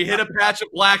related. We hit a patch of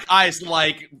black ice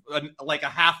like a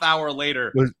half hour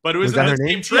later, but it was in the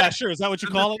same trip. Yeah, sure. Is that what you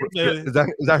call it? Is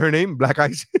that her name? Black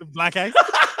Ice. Black Ice.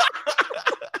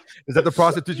 Is that the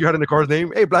prostitute you had in the car's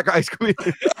name? Hey, Black Ice, come here.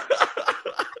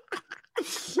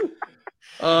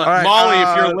 Right, Molly,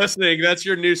 if you're listening, that's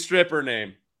your new stripper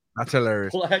name. That's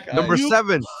hilarious. Black Number Ice.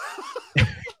 7.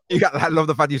 I love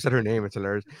the fact you said her name. It's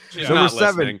hilarious. She's Number not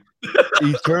 7,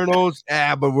 Eternals.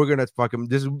 But we're gonna fucking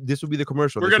this will be the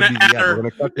commercial. We're gonna add her. We're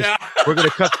gonna cut this. We're gonna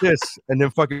cut this and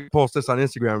then fucking post this on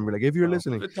Instagram and be like, if you're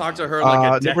listening, talk to her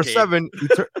like a number decade.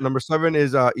 Number 7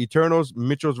 is Eternals,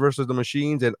 Mitchells versus the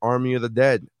Machines, and Army of the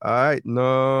Dead. All right,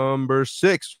 number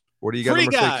 6. What do you got? Free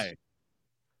number Guy. 6?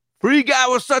 Free Guy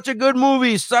was such a good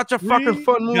movie. Such a fucking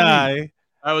fun movie.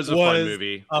 That was a fun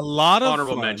movie. A lot of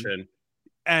honorable fun. mention.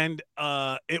 And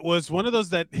it was one of those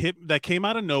that came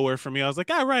out of nowhere for me. I was like,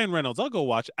 Ryan Reynolds, I'll go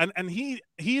watch. And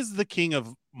he's the king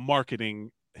of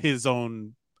marketing his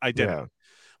own identity. Yeah.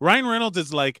 Ryan Reynolds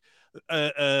is like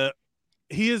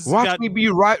he is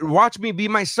watch me be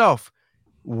myself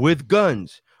with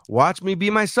guns. Watch me be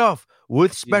myself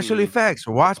with special effects.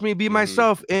 Watch me be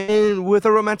myself with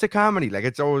a romantic comedy. Like,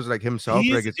 it's always like himself.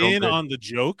 He's like, it's in on the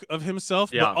joke of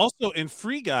himself, Yeah. but also in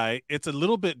Free Guy, it's a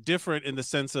little bit different in the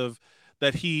sense of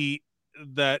that he's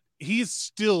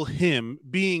still him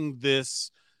being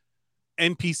this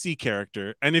NPC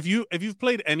character. And if you've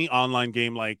played any online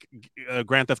game like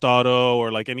Grand Theft Auto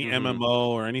or like any MMO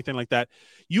or anything like that,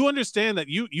 you understand that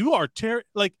you are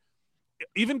like,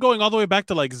 even going all the way back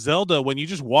to like Zelda, when you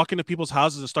just walk into people's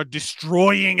houses and start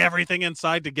destroying everything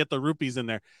inside to get the rupees in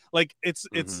there. Like it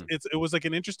was like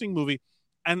an interesting movie.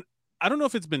 And I don't know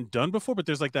if it's been done before, but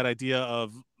there's like that idea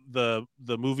of the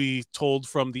movie told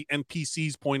from the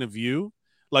NPC's point of view,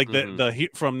 like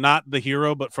from not the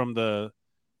hero, but from the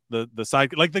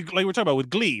side, like we're talking about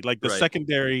with Glee, like the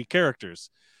secondary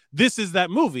characters. This is that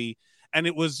movie, and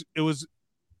it was Taika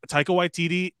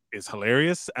Waititi is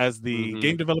hilarious as the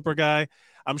game developer guy.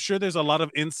 I'm sure there's a lot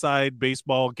of inside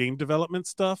baseball game development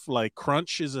stuff. Like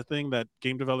crunch is a thing that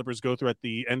game developers go through at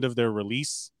the end of their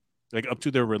release, like up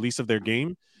to their release of their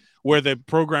game, where the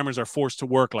programmers are forced to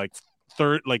work like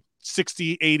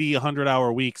 60, 80,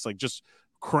 100-hour weeks, like just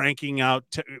cranking out,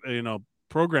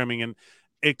 programming, and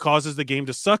it causes the game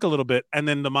to suck a little bit. And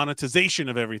then the monetization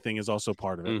of everything is also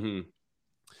part of it.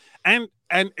 And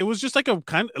it was just like a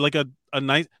kind of like a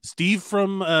nice Steve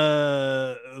from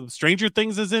Stranger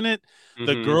Things is in it.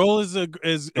 The girl is The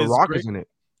Rock great. is in it.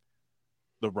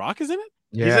 The Rock is in it?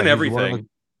 Yeah, he's in everything.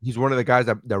 He's one of the guys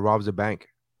that robs a bank.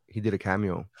 He did a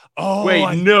cameo. Oh,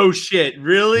 wait, no shit,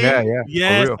 really? Yeah.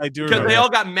 Yes, I do. Because they all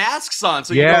got masks on,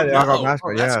 so they all got masks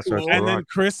on. Yeah, cool. And then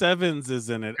Chris Evans is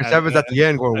in it. Chris Evans at the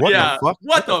end going, "What the fuck?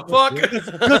 What the fuck?"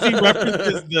 Because he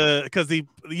references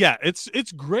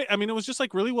it's great. I mean, it was just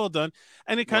like really well done,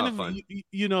 and it kind of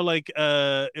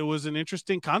it was an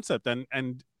interesting concept,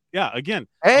 and Yeah, again,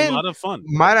 And a lot of fun.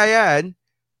 Might I add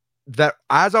that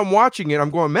as I'm watching it,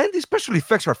 I'm going, man, these special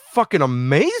effects are fucking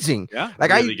amazing. Yeah,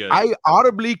 like really good. I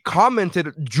audibly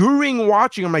commented during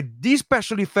watching. I'm like, these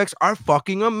special effects are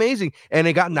fucking amazing, and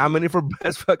it got nominated for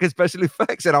best fucking special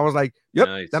effects. And I was like, yep,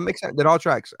 Nice. that makes sense. That all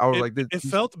tracks. I was like, It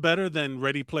felt better than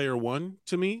Ready Player One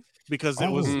to me because it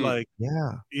was like,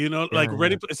 yeah, you know, Yeah, like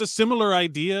yeah. it's a similar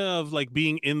idea of like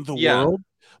being in the Yeah. world,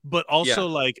 but also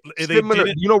Yeah. like they similar. did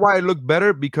it. You know why it looked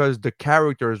better? Because the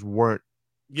characters weren't.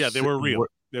 Yeah, they were real.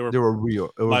 They were They were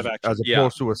real. It was live action. as Yeah.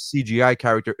 opposed to a CGI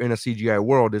character in a CGI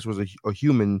world. This was a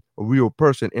human, a real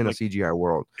person in Like, a CGI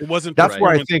world. It wasn't. That's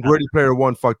where I performance think art. Ready Player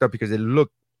One fucked up because it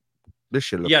looked. This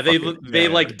shit looked. Yeah, they Yeah.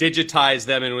 like digitized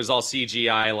them and it was all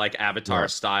CGI like Avatar Yeah.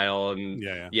 style and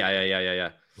Yeah. yeah.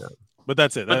 But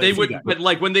that's it. But they That's would, that. but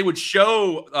like when they would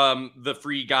show the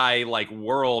Free Guy like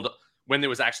world when it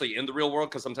was actually in the real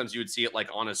world, because sometimes you would see it like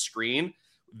on a screen,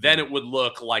 then it would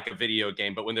look like a video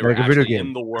game. But when they were Like a video actually game.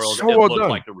 in the world, So it well looked done.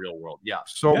 like the real world. Yeah,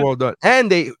 So Yeah. well done. And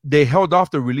they held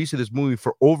off the release of this movie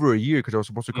for over a year because it was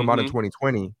supposed to come out in Mhm.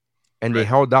 2020. And they Right.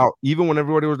 held out even when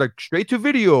everybody was like straight to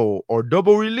video or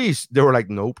double release. They were like,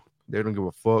 nope, they don't give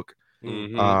a fuck.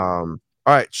 Mhm. All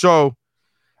right, so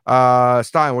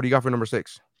Stein, what do you got for number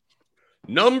 6?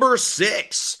 Number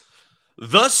 6,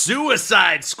 The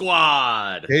Suicide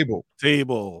Squad.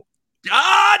 Table.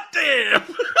 God damn.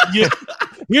 Yeah.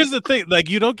 Here's the thing, like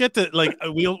you don't get to like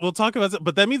we'll talk about it,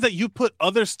 but that means that you put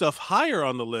other stuff higher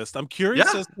on the list. I'm curious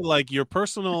Yeah. as to like your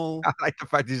personal. I like the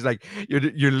fact he's like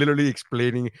you're literally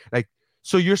explaining like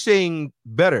so you're saying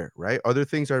better, right? Other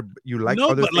things are you like No,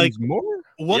 other but, like, things more?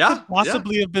 What Yeah, could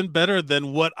possibly have been better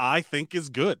than what I think is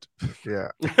good? Yeah.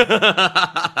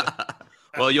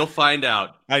 Well, you'll find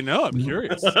out. I know. I'm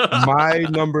curious. My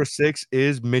number 6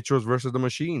 is Mitchell's versus the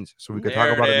Machines. So we could talk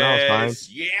about it now, Stein.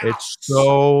 Yeah. It's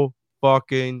so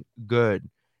fucking good.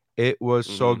 It was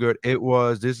so good.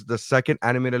 This is the second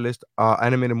animated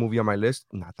movie on my list,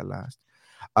 not the last.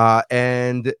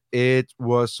 And it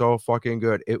was so fucking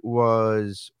good. It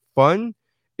was fun.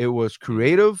 It was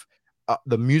creative.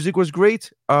 The music was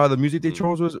great. The music they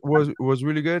chose was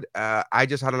really good. I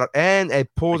just had a lot, and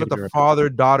it pulls at the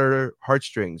father-daughter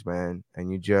heartstrings, man. And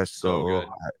you just So good.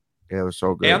 It was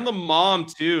so good. And the mom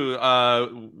too,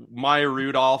 Maya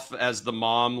Rudolph as the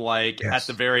mom, like at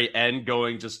the very end,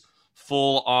 going just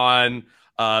full on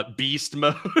beast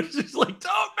mode. She's like,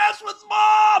 "Don't mess with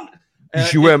mom."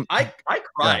 And I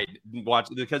cried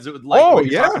watching it because it was like when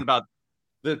you're talking about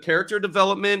the character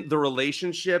development, the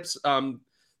relationships,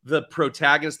 the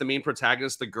protagonist, the main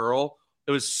protagonist, the girl.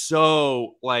 It was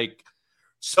so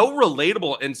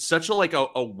relatable and such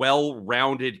a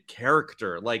well-rounded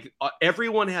character. Like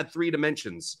everyone had 3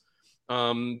 dimensions.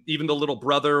 Even the little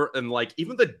brother and like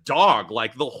even the dog,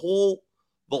 like the whole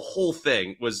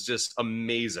thing was just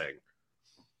amazing.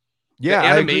 Yeah, the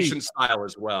animation style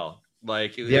as well.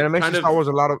 Like the animation style was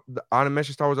a lot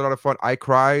of fun. I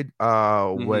cried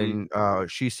when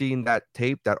she seen that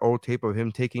old tape of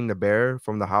him taking the bear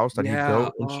from the house that he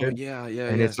built and shit.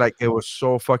 And it's like it was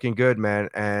so fucking good, man.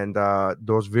 And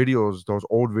those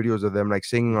old videos of them like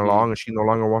singing along, and she no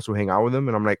longer wants to hang out with him.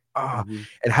 And I'm like, and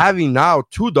having now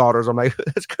 2 daughters, I'm like,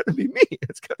 that's gonna be me.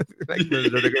 It's gonna be like, they're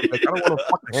gonna be like, I don't want to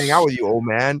fucking hang out with you, old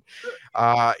man.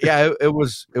 It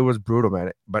was brutal,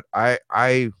 man. But I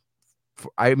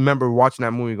remember watching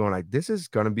that movie going like, this is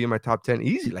going to be in my top 10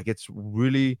 easy. Like it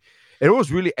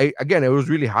was really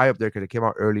high up there because it came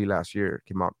out early last year.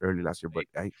 But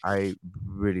I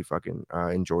really fucking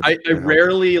enjoyed it. I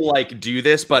rarely do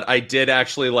this, but I did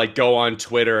actually go on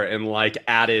Twitter and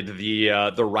added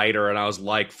the writer, and I was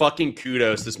like, fucking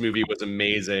kudos. This movie was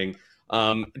amazing.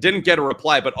 Didn't get a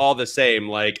reply, but all the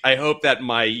same, I hope that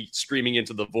my screaming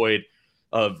into the void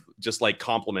of just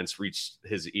compliments reached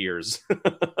his ears.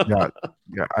 yeah,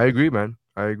 I agree, man.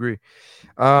 I agree.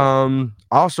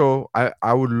 Also,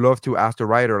 I would love to ask the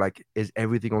writer, is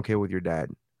everything okay with your dad?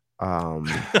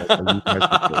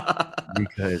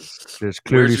 Because there's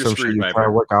clearly some shit you're trying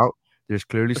to work out. There's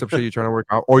clearly some shit you're trying to work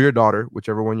out, or your daughter,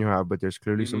 whichever one you have. But there's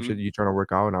clearly some shit you're trying to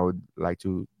work out, and I would like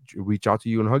to reach out to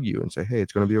you and hug you and say, "Hey,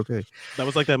 it's gonna be okay." That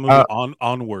was like that movie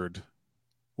Onward,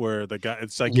 where the guy,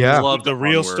 it's like the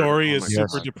real story is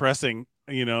super depressing,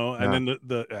 and then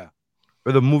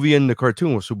But the movie and the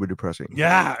cartoon was super depressing.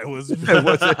 Yeah, it was. It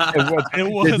was.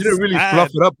 They didn't really fluff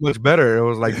it up much better. It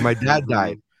was like my dad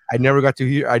died. I never got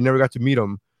to meet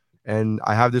him, and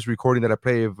I have this recording that I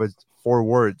play of 4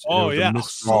 words. Oh yeah,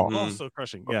 so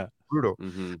crushing. Yeah, brutal.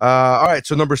 All right,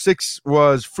 so number 6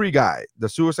 was Free Guy, The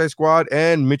Suicide Squad,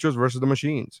 and Mitchell's versus the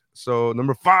Machines. So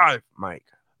number 5, Mike.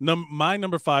 My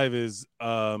number 5 is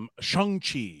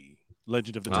Shang-Chi,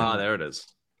 Legend of the Ten. There it is.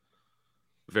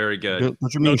 Very good.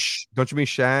 Don't you mean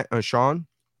Sean?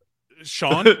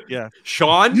 Sean? Yeah.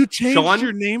 Sean? You changed Sean?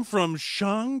 your name from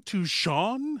Shang to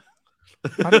Sean?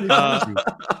 How did they find you?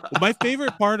 My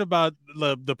favorite part about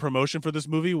the promotion for this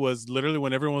movie was literally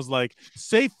when everyone was like,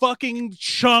 "Say fucking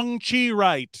Shang-Chi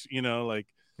right," you know, like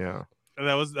Yeah.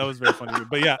 that was very funny.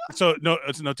 But yeah, so no,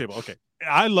 it's no table. Okay,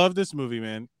 I love this movie,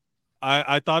 man.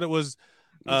 I thought it was,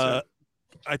 I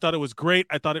thought it was great.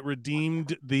 I thought it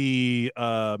redeemed the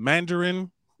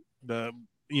Mandarin, the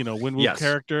Wenwu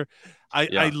character.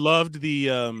 I loved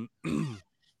the oh,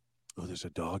 there's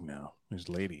a dog now. There's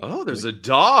Lady. Oh, there's a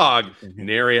dog.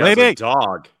 Neri has a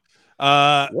dog.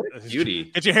 What a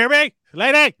beauty. Did you hear me,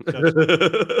 Lady?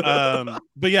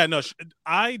 But yeah, no,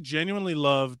 I genuinely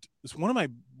loved this. One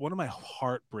of my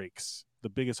heartbreaks, the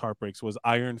biggest heartbreaks, was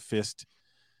Iron Fist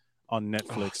on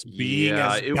Netflix being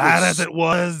as bad as it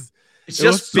was. It's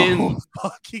just so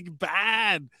fucking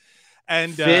bad.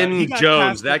 And Finn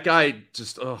Jones, that guy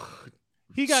just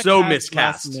he got so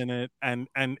miscast miscast last minute,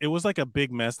 and it was like a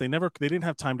big mess. They didn't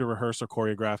have time to rehearse or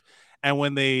choreograph. And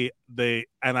when they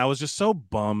I was just so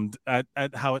bummed at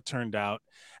how it turned out.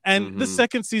 And the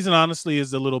second season honestly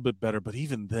is a little bit better, but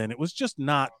even then it was just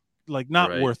not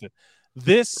worth it.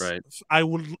 This I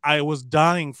was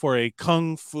dying for a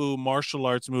kung fu martial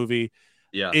arts movie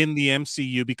in the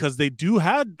MCU because they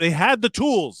had the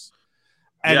tools.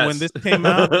 And when this came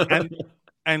out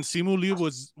and Simu Liu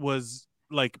was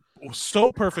like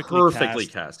so perfectly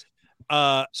cast.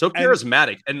 So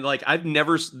charismatic, and like I've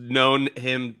never known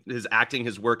his acting,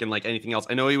 his work, and like anything else.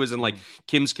 I know he was in like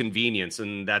Kim's Convenience,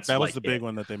 and that was the big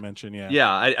one that they mentioned.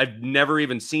 Yeah. I've never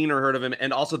even seen or heard of him,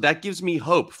 and also that gives me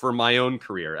hope for my own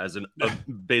career as a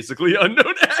basically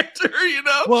unknown actor. You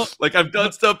know, well, like I've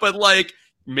done stuff, but like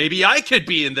maybe I could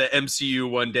be in the MCU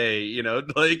one day. You know,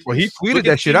 like he tweeted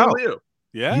that shit out.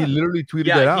 Yeah, he literally tweeted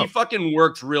that out. He fucking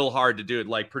worked real hard to do it,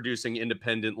 like producing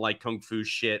independent like kung fu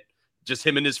shit. Just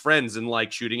him and his friends, and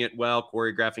like shooting it well,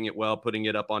 choreographing it well, putting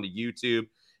it up onto YouTube,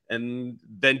 and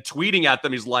then tweeting at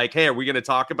them. He's like, "Hey, are we going to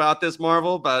talk about this,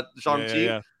 Marvel, about Shang-Chi?"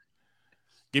 Yeah.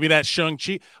 Give me that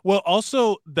Shang-Chi. Well,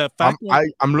 also the fact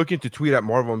I'm looking to tweet at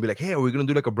Marvel and be like, "Hey, are we going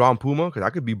to do like a Brown Puma? Because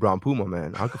I could be Brown Puma,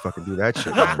 man. I could fucking do that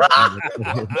shit."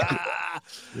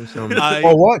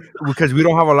 Oh, what? Because we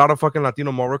don't have a lot of fucking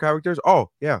Latino Marvel characters.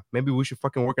 Oh, yeah, maybe we should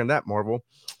fucking work on that, Marvel.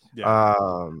 Yeah.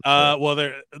 Well,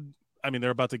 they're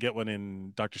about to get one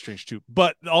in Doctor Strange 2.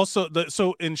 But also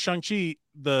so in Shang-Chi,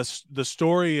 the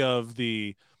story of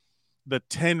the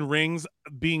 10 rings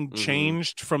being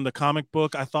changed from the comic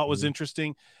book, I thought was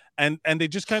interesting. And they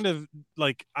just kind of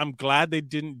like, I'm glad they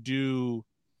didn't do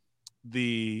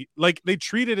they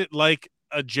treated it like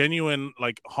a genuine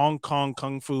like Hong Kong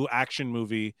kung fu action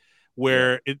movie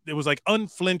where it was like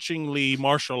unflinchingly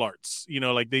martial arts,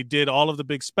 like they did all of the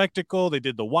big spectacle, they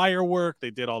did the wire work,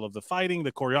 they did all of the fighting,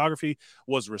 the choreography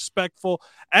was respectful,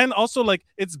 and also like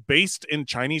it's based in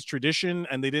Chinese tradition,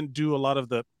 and they didn't do a lot of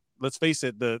the, let's face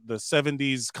it, the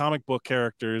 70s comic book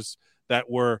characters that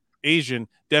were Asian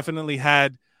definitely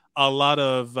had a lot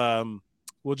of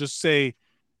we'll just say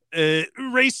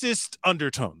racist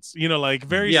undertones, like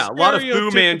very a lot of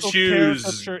Fu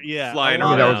Manchus flying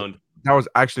around. That was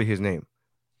actually his name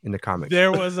in the comics.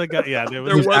 There was a guy. Yeah, there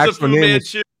was a Fu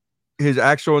Manchu. His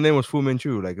actual name was Fu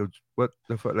Manchu. Like, what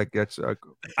the fuck? Like, that's.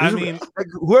 I mean, like,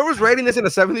 whoever's writing this in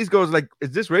the 70s goes like, "Is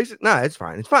this racist?" Nah, it's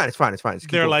fine. It's fine.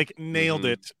 They're like nailed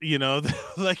it.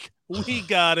 Like we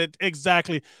got it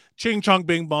exactly. Ching chong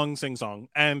bing bong sing song,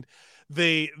 and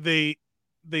they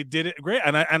did it great,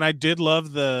 and I did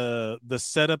love the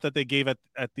setup that they gave at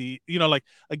the like,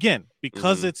 again,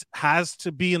 because it has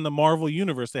to be in the Marvel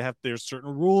universe, there's certain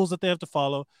rules that they have to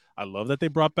follow. I love that they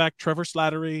brought back Trevor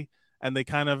Slattery and they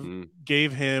kind of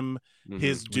gave him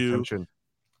his due. Attention.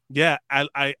 Yeah,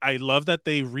 I love that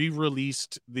they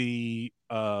re-released the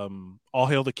All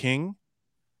Hail the King,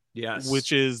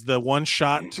 which is the one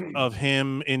shot of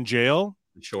him in jail,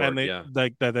 and they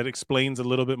like that explains a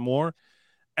little bit more.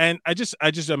 And I just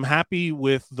am happy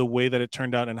with the way that it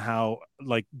turned out and how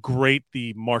like great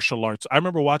the martial arts. I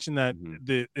remember watching that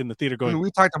in the theater going. I mean,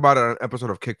 we talked about it on an episode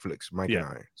of Kickflix, Mike and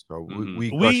I. So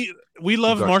we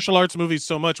love martial arts movies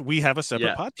so much. We have a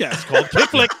separate podcast called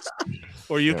Kickflix,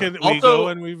 where we go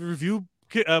and we review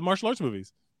martial arts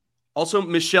movies. Also,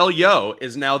 Michelle Yeoh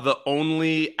is now the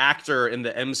only actor in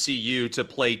the MCU to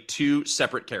play two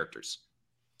separate characters,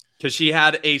 because she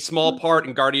had a small part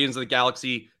in Guardians of the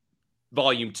Galaxy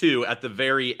Volume 2 at the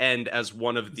very end as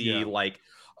one of the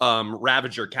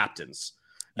Ravager captains,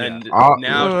 and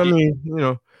now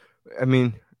I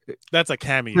mean, that's a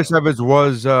cameo. Chris Evans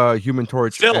was Human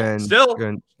Torch, still.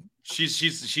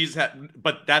 She's had,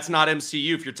 but that's not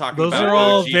MCU. If you're talking Those about are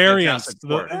all OG variants.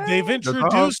 Fantastic Four. They've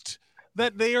introduced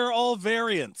that they are all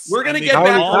variants. We're gonna And get they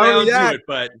back all- around that. to it,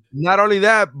 but Not only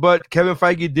that, but Kevin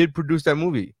Feige did produce that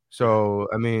movie. So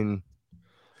I mean,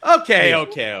 okay.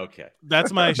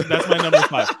 That's my number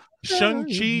 5.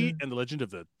 Shang-Chi and the Legend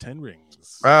of the Ten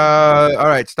Rings. all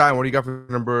right, Stein, what do you got for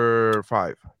number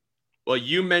 5? Well,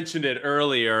 you mentioned it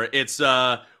earlier. It's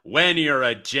when you're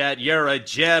a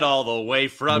jet all the way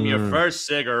from your first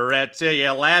cigarette to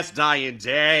your last dying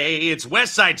day. It's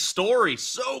West Side Story.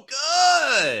 So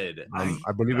good. I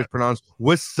believe it's pronounced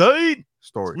West Side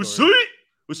Story. West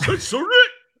Side Story.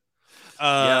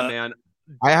 Yeah, man.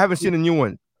 I haven't seen a new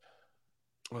one.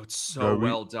 Oh, it's so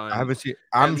well done. I haven't seen.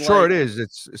 I'm And, sure like, it is.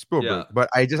 It's Spielberg, yeah. but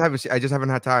I just haven't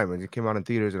had time. It came out in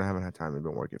theaters, and I haven't had time. I've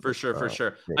been working. For sure.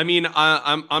 yeah. I mean,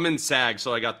 I'm in SAG,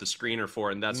 so I got the screener for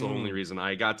it, and that's the only reason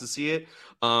I got to see it.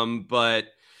 But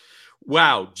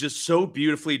wow, just so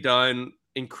beautifully done,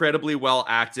 incredibly well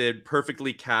acted,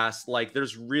 perfectly cast. Like,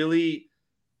 there's really,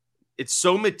 it's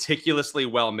so meticulously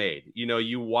well made. You know,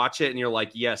 you watch it and you're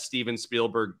like, yes, Steven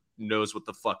Spielberg knows what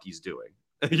the fuck he's doing.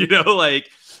 You know, like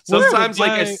sometimes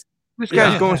this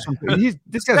guy's going somewhere.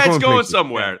 This guy's going places.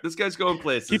 somewhere. This guy's going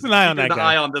places. Keep an eye on that Keep an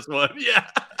guy. eye on this one. Yeah.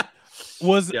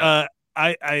 Was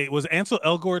was Ansel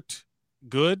Elgort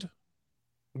good?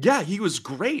 Yeah, he was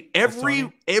great.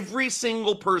 Every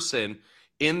single person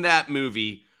in that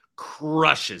movie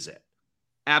crushes it.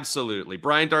 Absolutely.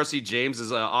 Brian Darcy James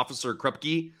is Officer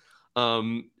Krupke.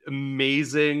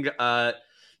 Amazing.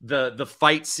 The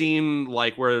fight scene,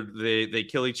 like where they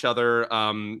kill each other.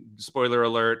 Spoiler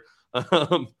alert.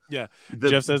 Yeah.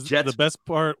 Jeff says the best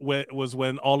part was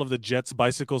when all of the Jets'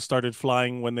 bicycles started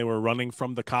flying when they were running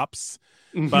from the cops.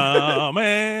 Yeah. Yeah,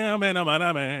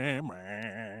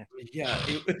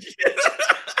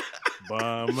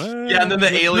 and then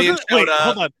the alien showed up.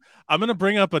 Hold on. I'm gonna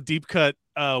bring up a deep cut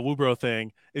Woobro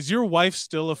thing. Is your wife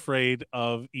still afraid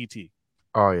of E.T.?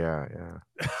 Oh yeah.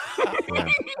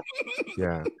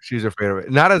 Yeah, she's afraid of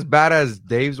it. Not as bad as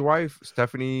Dave's wife,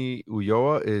 Stephanie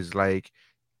Ulloa, is like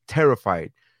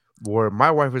terrified. Where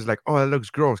my wife is like, "Oh, that looks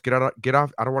gross. Get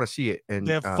off! I don't want to see it." And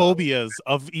they have phobias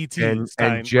of ET. And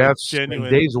Jeff's and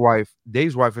Dave's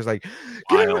wife is like,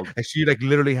 and she like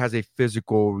literally has a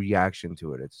physical reaction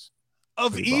to it. It's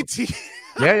of ET.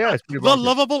 Yeah, it's the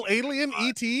lovable alien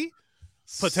ET,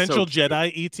 potential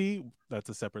Jedi ET. That's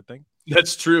a separate thing.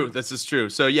 That's true. This is true.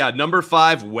 So yeah, number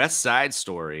 5, West Side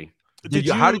Story.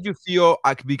 How did you feel?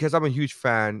 Because I'm a huge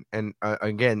fan, and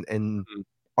again, and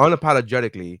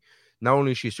unapologetically, not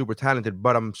only is she super talented,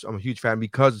 but I'm a huge fan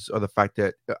because of the fact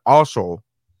that also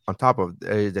on top of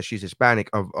that she's Hispanic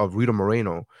of Rita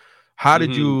Moreno. How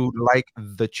did you like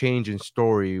the change in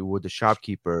story with the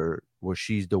shopkeeper where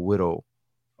she's the widow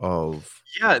of?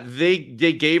 Yeah, they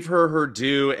gave her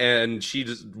due, and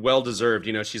she's well deserved.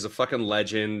 You know, she's a fucking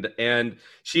legend, and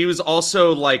she was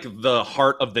also like the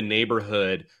heart of the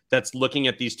neighborhood that's looking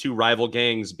at these two rival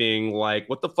gangs being like,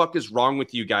 what the fuck is wrong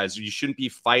with you guys? You shouldn't be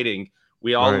fighting.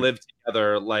 We all live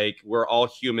together. Like, we're all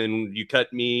human. You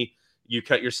cut me, you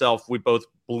cut yourself. We both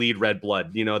bleed red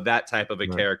blood. You know, that type of a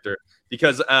character.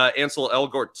 Because Ansel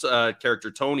Elgort's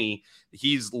character, Tony,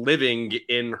 he's living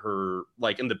in her,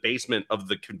 like, in the basement of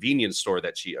the convenience store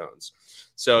that she owns.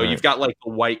 So you've got, like,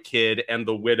 the white kid and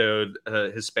the widowed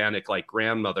Hispanic, like,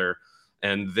 grandmother.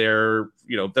 And they're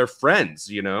friends,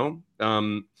 you know?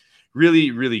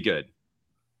 Really, really good.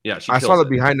 Yeah, I saw the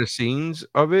behind the scenes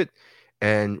of it,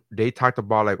 and they talked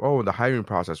about like, oh, the hiring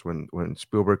process when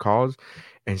Spielberg calls,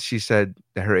 and she said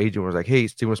that her agent was like, hey,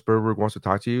 Steven Spielberg wants to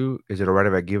talk to you. Is it all right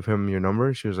if I give him your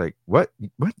number? She was like, what?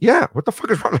 Yeah, what the fuck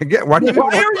is wrong again? Why are you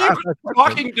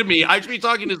talking to me? I should be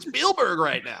talking to Spielberg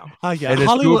right now. Yeah, a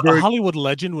Hollywood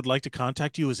legend would like to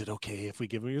contact you. Is it okay if we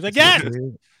give him? He was like, yes.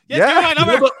 Yeah,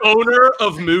 the owner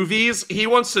of movies, he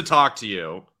wants to talk to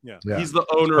you. Yeah. He's the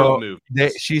owner of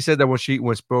movies. She said that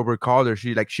when Spielberg called her,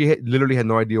 she literally had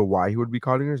no idea why he would be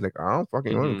calling her. She's like, I don't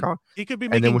fucking know. Call. He could be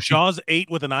making Jaws 8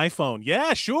 with an iPhone.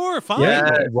 Yeah, sure, fine.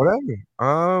 Yeah,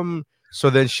 whatever. So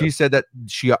then she said that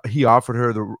he offered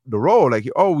her the role, like,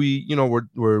 oh, we're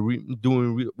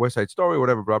doing West Side Story,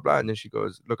 whatever, blah blah. And then she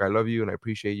goes, look, I love you and I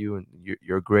appreciate you and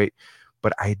you're great,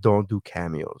 but I don't do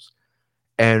cameos.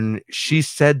 And she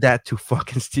said that to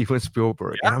fucking Steven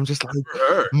Spielberg. And I'm just like,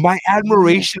 my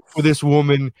admiration for this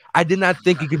woman, I did not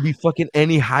think it could be fucking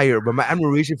any higher, but my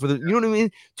admiration for you know what I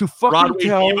mean? To fucking Broadway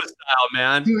tell, diva style,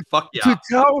 man. To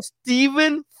tell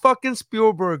Steven fucking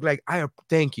Spielberg, like, I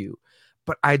thank you,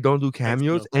 but I don't do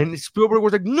cameos. And Spielberg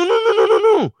was like,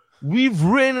 no. We've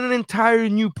written an entire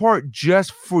new part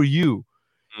just for you.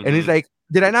 And he's like,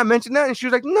 did I not mention that? And she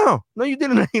was like, no, you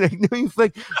didn't.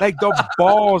 like the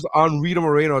balls on Rita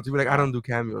Moreno to be like, I don't do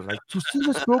cameos. Like, to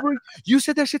Steven Spielberg? You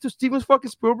said that shit to Steven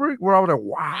fucking Spielberg? Where I was like,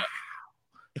 wow.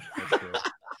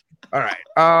 All right.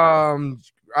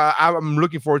 I'm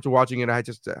looking forward to watching it. I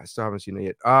still haven't seen it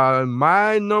yet.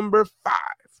 My number 5.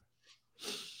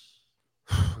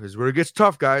 This is where it gets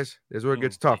tough, guys. This is where it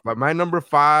gets tough. But my number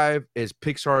 5 is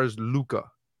Pixar's Luca.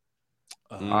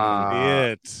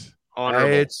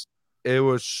 It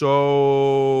was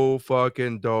so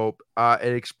fucking dope.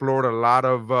 It explored a lot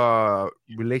of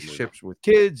relationships with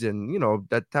kids and, you know,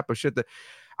 that type of shit. That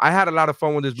I had a lot of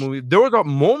fun with this movie. There was a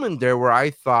moment there where I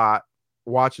thought,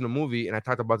 watching the movie, and I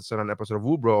talked about this on an episode of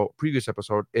Woobro, previous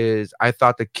episode, is I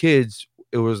thought the kids,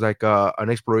 it was like an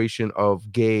exploration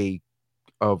of gay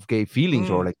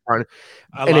feelings or like, and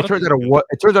it turns out it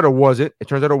wasn't.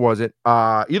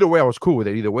 Either way, I was cool with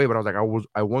it either way, but I was like,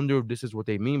 I wonder if this is what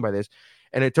they mean by this,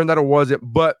 and it turned out it wasn't.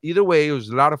 But either way, it was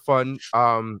a lot of fun.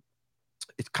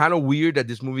 It's kind of weird that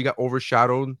this movie got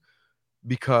overshadowed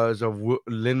because of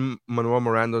Lin-Manuel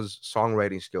Miranda's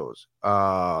songwriting skills.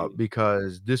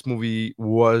 Because this movie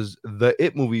was the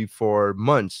it movie for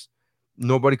months.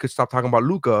 Nobody could stop talking about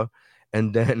Luca.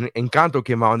 And then Encanto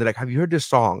came out and they're like, have you heard this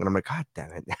song? And I'm like, God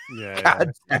damn it. Yeah.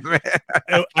 God damn it.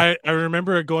 I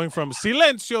remember it going from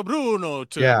Silencio Bruno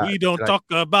to we don't talk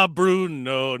about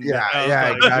Bruno. Exactly.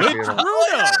 It's Bruno. Oh,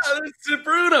 yeah, it's the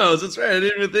Brunos. That's right. I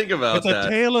didn't even think about that. It's a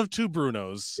tale of two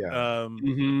Brunos. Yeah.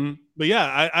 But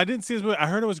yeah, I didn't see this movie. I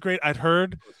heard it was great. I'd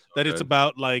heard that it's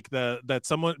about like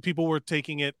people were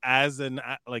taking it as an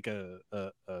like a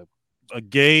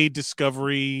gay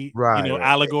discovery,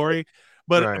 allegory.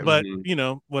 But you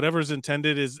know, whatever's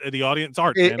intended is the audience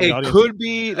art. It could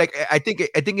be like I think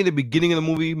in the beginning of the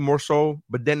movie more so,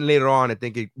 but then later on I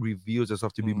think it reveals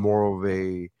itself to be more of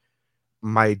a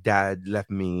my dad left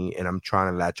me and I'm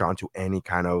trying to latch on to any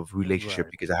kind of relationship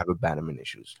because I have abandonment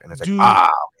issues. And it's like okay.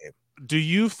 Do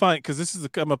you find, because this has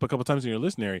come up a couple times in your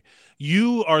listening,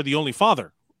 you are the only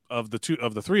father of the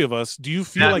three of us. Do you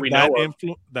feel like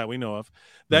that we know of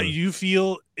that you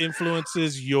feel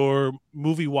influences your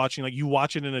movie watching, like you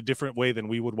watch it in a different way than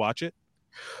we would watch it?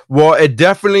 Well, I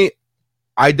definitely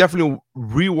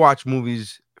rewatch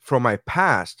movies from my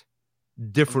past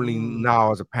differently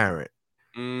now as a parent.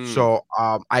 So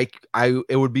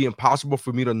it would be impossible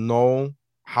for me to know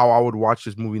how I would watch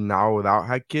this movie now without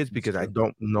having kids because I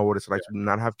don't know what it's like to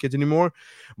not have kids anymore.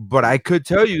 But I could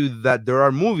tell you that there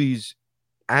are movies,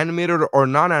 animated or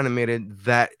non-animated,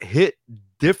 that hit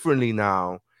differently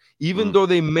now, even though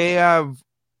they may have.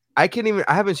 I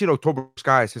haven't seen October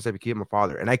Sky since I became a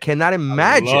father, and I cannot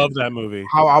imagine. I love that movie.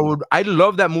 I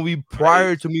love that movie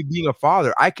prior to me being a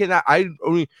father.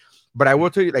 But I will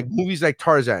tell you, like movies like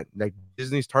Tarzan, like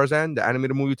Disney's Tarzan, the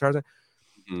animated movie Tarzan.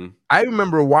 I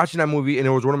remember watching that movie, and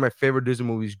it was one of my favorite Disney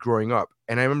movies growing up.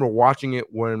 And I remember watching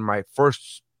it when my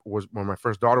first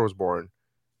daughter was born.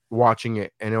 Watching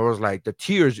it, and it was like the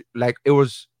tears, like it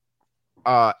was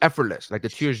effortless, like the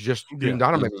tears just streamed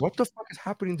down. I'm like, what the fuck is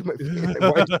happening to my face?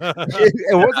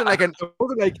 It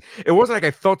wasn't like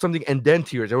I felt something and then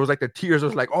tears. It was like the tears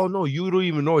was like, oh no, you don't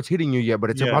even know it's hitting you yet, but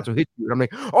it's about to hit you. And I'm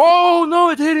like, oh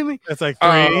no, it's hitting me. It's like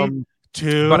 3,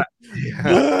 2.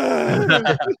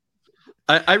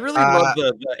 I really love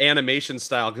the animation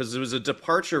style because it was a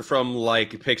departure from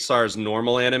like Pixar's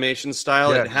normal animation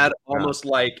style. It had almost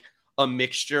like a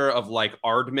mixture of like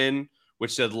Aardman,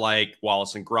 which said like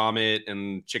Wallace and Gromit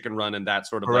and Chicken Run and that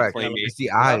sort of like claymation. It's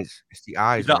the eyes. It's the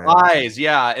eyes. The eyes,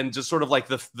 yeah, and just sort of like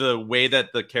the way that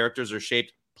the characters are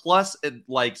shaped. Plus,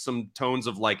 like some tones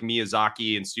of like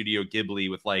Miyazaki and Studio Ghibli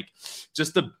with like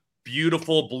just the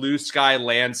beautiful blue sky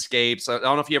landscapes. I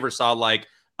don't know if you ever saw like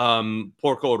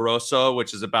Porco Rosso,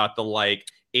 which is about the like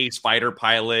ace fighter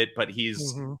pilot, but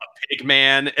he's a pig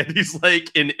man and he's like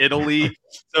in Italy.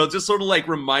 So it just sort of like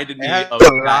reminded me of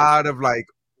a lot of the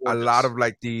it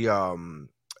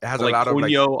has like a lot of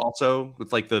like also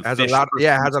with like the it has a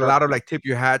lot of like tip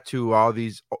your hat to all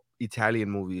these Italian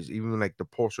movies, even like the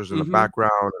posters in the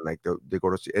background and like they go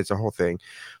to see, it's a whole thing.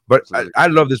 But I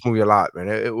love this movie a lot, man.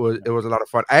 It was a lot of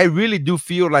fun. I really do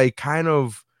feel like kind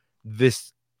of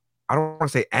this, I don't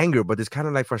want to say anger, but this kind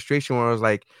of like frustration where I was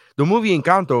like, the movie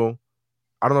Encanto,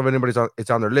 I don't know if it's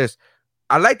on their list.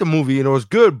 I like the movie and it was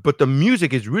good, but the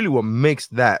music is really what makes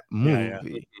that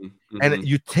movie. And if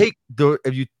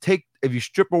you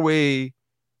strip away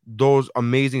those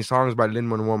amazing songs by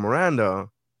Lin-Manuel Miranda,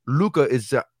 Luca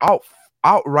is an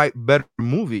outright better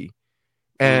movie.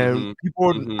 And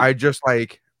people are just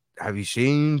like, have you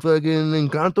seen fucking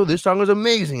Encanto? This song is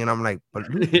amazing. And I'm like, but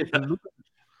Luca,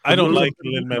 I don't like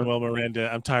Lin-Manuel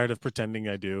Miranda. I'm tired of pretending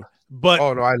I do. But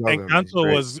oh no, I love him.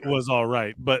 Encanto was all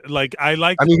right. But like I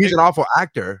like. I mean, he's an awful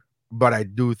actor, but I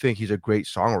do think he's a great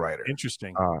songwriter.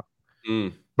 Interesting.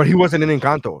 But he wasn't in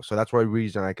Encanto, so that's why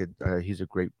reason I could. He's a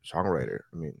great songwriter.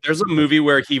 I mean, there's a movie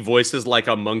where he voices like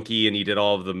a monkey, and he did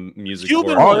all of the music.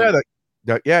 Cuban oh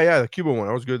yeah, the Cuban one.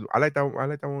 That was good. I like that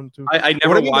one too. I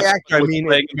never watched. Actor, I mean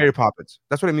Mary Poppins.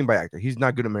 That's what I mean by actor. He's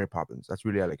not good at Mary Poppins. That's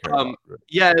really all I care about.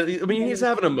 Yeah, I mean he's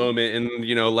having a moment, and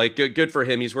you know, like good for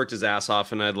him. He's worked his ass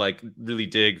off, and I'd like really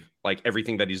dig like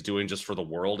everything that he's doing just for the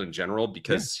world in general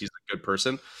because he's a good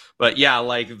person. But yeah,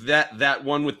 like that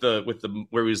one with the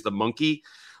where he was the monkey.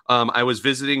 I was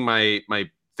visiting my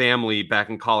family back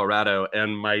in Colorado,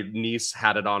 and my niece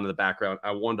had it on in the background.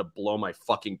 I wanted to blow my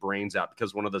fucking brains out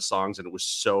because one of the songs, and it was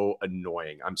so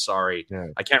annoying. I'm sorry,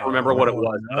 I can't remember what it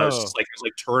was. No. I was like,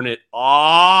 turn it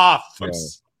off. Yeah.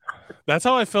 That's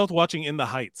how I felt watching In the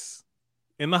Heights.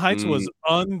 In the Heights was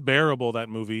unbearable, that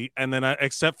movie, and then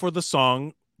except for the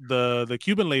song, the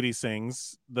Cuban lady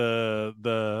sings the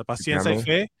Paciencia y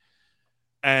Fe.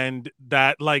 And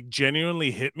that like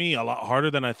genuinely hit me a lot harder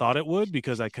than I thought it would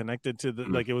because I connected to the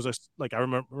like it was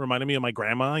I reminded me of my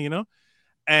grandma, you know,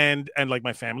 and like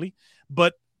my family.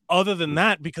 But other than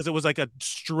that, because it was like a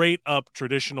straight up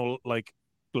traditional like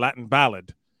Latin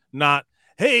ballad, not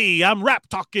hey, I'm rap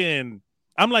talking,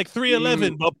 I'm like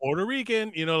 3'11", but Puerto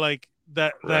Rican, you know, like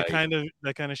that kind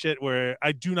of shit where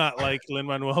I do not like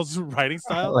Lin-Manuel's writing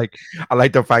style. I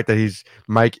like the fact that he's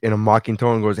Mike in a mocking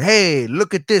tone goes, "Hey,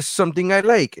 look at this, something I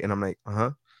like," and I'm like,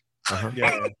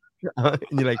 yeah. And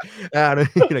you're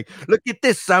like, look at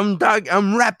this, I'm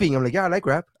rapping. I'm like, yeah, I like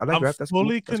rap. I'm rap. That's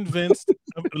fully cool. convinced.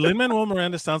 Lin-Manuel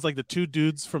Miranda sounds like the two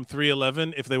dudes from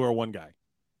 311 if they were one guy.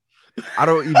 I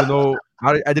don't even know.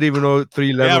 I didn't even know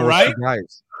 311 was two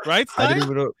guys. Right? I didn't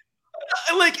even know.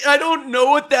 Like, I don't know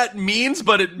what that means,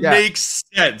 but it makes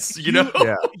sense, you know?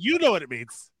 Yeah. You know what it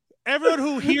means. Everyone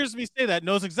who hears me say that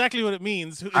knows exactly what it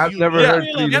means. I've never heard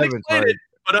 311.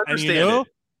 But understand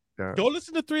it. Go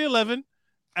listen to 311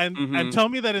 and tell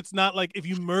me that it's not like if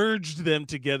you merged them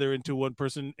together into one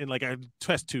person in like a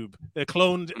test tube. They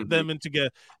cloned them and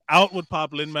together. Out would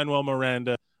pop Lin-Manuel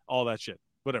Miranda, all that shit.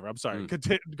 Whatever. I'm sorry.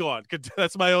 Go on.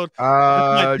 That's my own.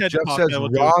 Jeff says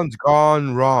Ron's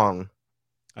gone wrong.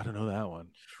 I don't know that one.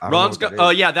 Ron's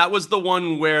yeah, that was the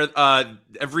one where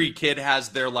every kid has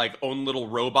their like own little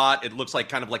robot. It looks like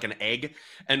kind of like an egg,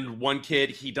 and one kid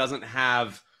he doesn't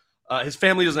have. His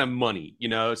family doesn't have money, you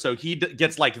know, so he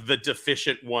gets like the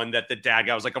deficient one that the dad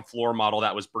got was like a floor model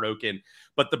that was broken.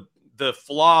 But the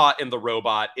flaw in the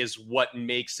robot is what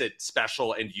makes it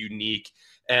special and unique,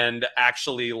 and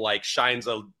actually like shines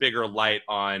a bigger light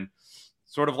on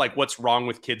sort of like what's wrong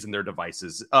with kids and their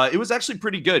devices. It was actually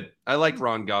pretty good. I like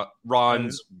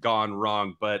Ron's Gone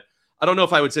Wrong, but I don't know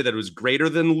if I would say that it was greater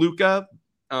than Luca.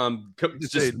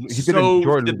 Just so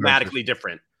thematically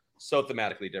different. So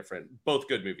thematically different. Both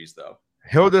good movies, though.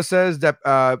 Hilda says that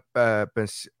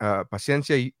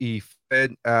Paciencia y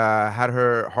Fe had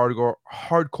her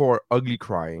hardcore ugly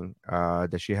crying,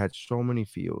 that she had so many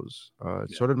feels.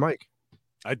 So did Mike.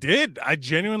 I did. I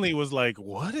genuinely was like,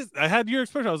 what is... I had your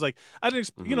expression. I was like, I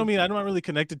didn't... You know me, I'm not really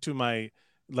connected to my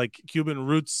like Cuban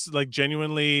roots, like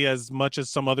genuinely as much as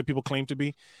some other people claim to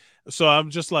be. So I'm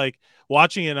just like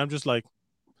watching it. I'm just like...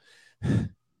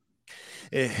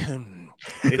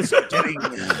 It's getting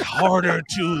harder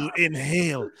to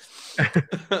inhale.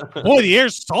 Boy, the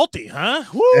air's salty, huh?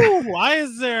 Woo! Why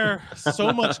is there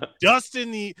so much dust in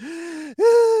the...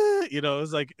 You know, it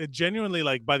was like genuinely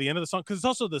like by the end of the song, because it's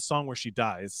also the song where she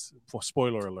dies, for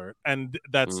spoiler alert, and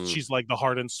that's she's like the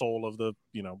heart and soul of the,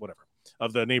 you know, whatever,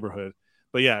 of the neighborhood.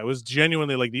 But yeah, it was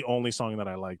genuinely like the only song that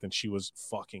I liked, and she was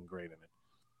fucking great in it.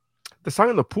 The song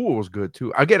in the pool was good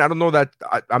too. Again, I don't know that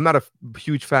I'm not a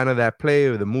huge fan of that play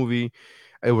or the movie.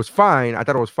 It was fine. I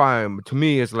thought it was fine. But to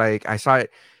me, it's like I saw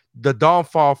it. The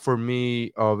downfall for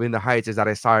me of In the Heights is that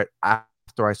I saw it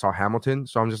after I saw Hamilton.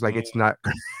 So I'm just like, it's not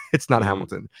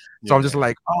Hamilton. So I'm just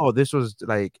like, oh, this was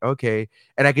like, okay.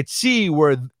 And I could see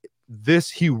where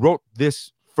he wrote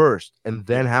this first and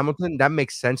then Hamilton. That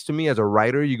makes sense to me as a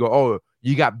writer. You go, oh,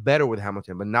 you got better with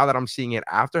Hamilton. But now that I'm seeing it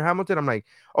after Hamilton, I'm like,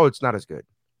 oh, it's not as good.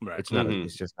 Right. It's not.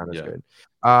 It's just not as good.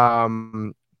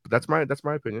 That's my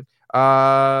opinion.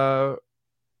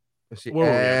 Let's see.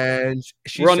 And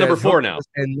we're on number 4 now.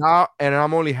 And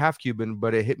I'm only half Cuban,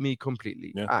 but it hit me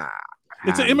completely. Yeah.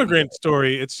 It's an immigrant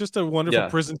story. It's just a wonderful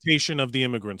presentation of the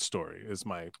immigrant story. Is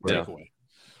my takeaway.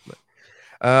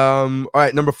 All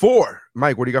right, number 4,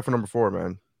 Mike. What do you got for number 4,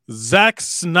 man? Zack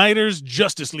Snyder's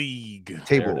Justice League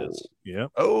table. Yeah.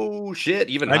 Oh shit!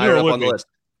 Even higher up on the list.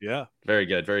 Yeah. Very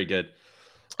good. Very good.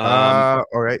 All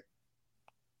right.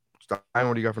 Stein,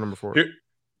 what do you got for number 4?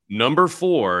 Number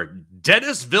 4,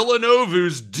 Denis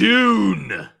Villeneuve's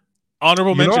Dune.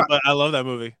 Honorable mention, but I love that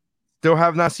movie. Still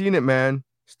have not seen it, man.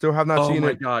 Still have not seen it. Oh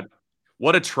my god.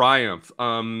 What a triumph.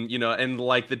 And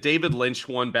like the David Lynch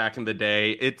one back in the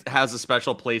day, it has a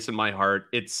special place in my heart.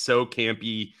 It's so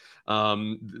campy.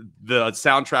 The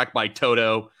soundtrack by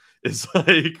Toto is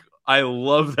like, I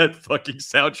love that fucking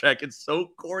soundtrack. It's so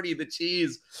corny, the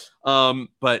cheese.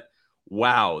 But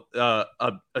wow, a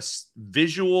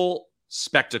visual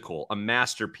spectacle, a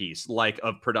masterpiece like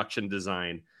of production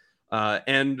design.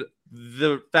 And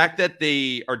the fact that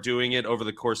they are doing it over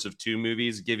the course of 2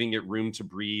 movies, giving it room to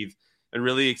breathe and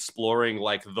really exploring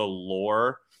like the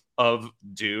lore of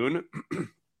Dune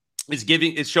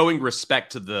is showing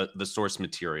respect to the source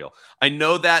material. I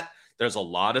know that there's a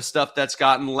lot of stuff that's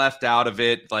gotten left out of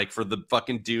it, like for the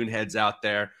fucking Dune heads out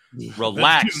there.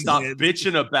 Relax, stop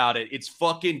bitching about it. It's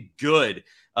fucking good.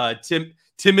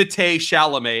 Timothée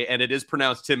Chalamet, and it is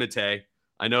pronounced Timothée.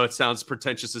 I know it sounds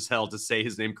pretentious as hell to say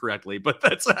his name correctly, but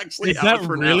that's actually how it's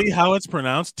pronounced. Really how it's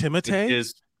pronounced?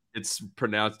 Timothée? It's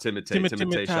pronounced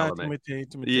Timothée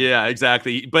Chalamet. Yeah,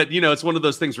 exactly. But it's one of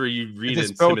those things where you read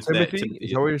it Timothy.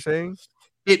 Is that what you're saying?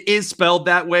 It is spelled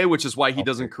that way, which is why he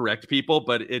doesn't correct people.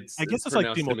 But I guess it's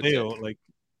like Timoteo. Like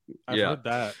I've heard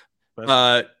that.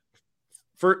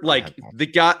 For like the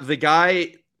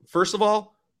guy. First of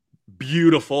all,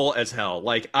 beautiful as hell.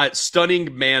 Like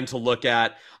stunning man to look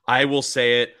at. I will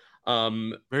say it.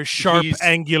 Very sharp,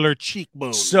 angular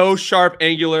cheekbones. So sharp,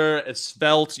 angular,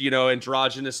 svelte,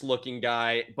 androgynous looking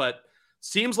guy, but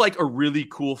seems like a really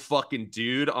cool fucking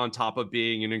dude on top of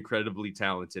being an incredibly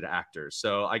talented actor.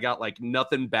 So I got like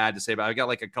nothing bad to say about it. I got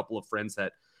like a couple of friends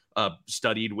that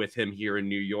studied with him here in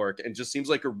New York and just seems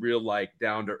like a real like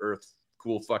down to earth,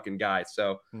 cool fucking guy.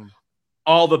 So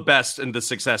all the best and the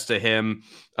success to him.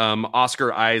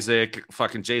 Oscar Isaac,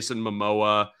 fucking Jason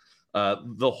Momoa.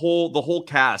 The whole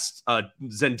cast,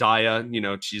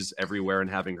 Zendaya, she's everywhere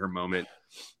and having her moment.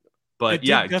 But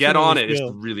yeah, get on it. It's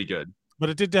really good. But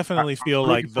it did definitely feel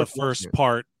like the first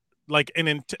part, like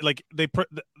I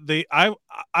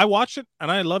watched it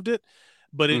and I loved it,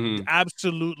 but it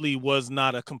absolutely was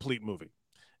not a complete movie.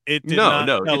 It did not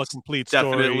tell a complete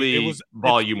story. It was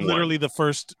volume literally 1. the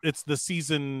first. It's the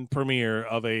season premiere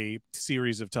of a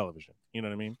series of television. You know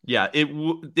what I mean? Yeah.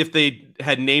 If they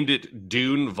had named it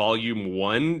Dune Volume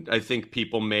 1, I think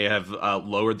people may have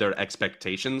lowered their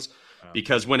expectations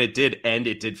because when it did end,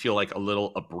 it did feel like a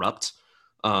little abrupt.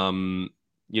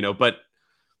 But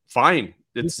fine.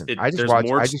 There's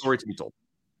more story to be told.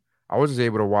 I was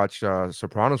able to watch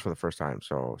Sopranos for the first time,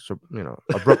 so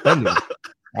abrupt ending.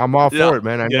 I'm all for it,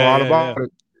 man. I know all about it.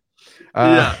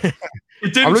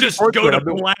 It didn't just go to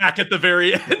black at the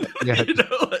very end. Yeah.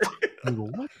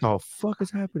 What the fuck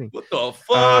is happening? What the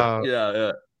fuck?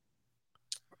 Yeah.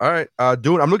 All right,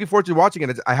 dude. I'm looking forward to watching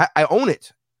it. I own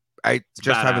it. I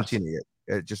just haven't seen it yet.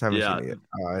 I just haven't seen it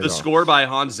yet. The score by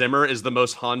Hans Zimmer is the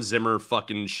most Hans Zimmer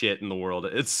fucking shit in the world.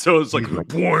 It's like he's my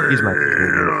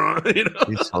favorite.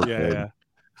 He's so good. Yeah.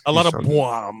 A lot of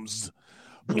bombs.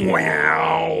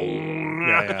 Wow.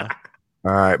 Yeah.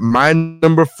 All right, my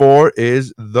number 4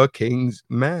 is The King's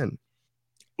Man.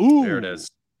 Ooh, there it is.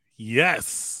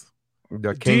 Yes,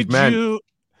 The King's Man.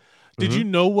 Did you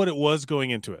know what it was going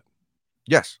into it?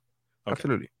 Yes,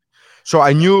 absolutely. So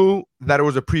I knew that it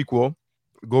was a prequel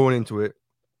going into it.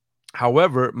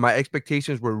 However, my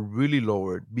expectations were really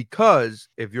lowered because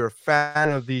if you're a fan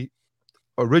of the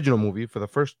original movie for the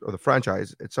first of the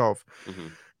franchise itself,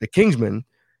 The Kingsman,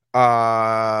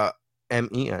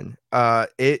 MEN,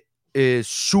 it is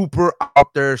super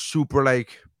out there, super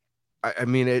like, I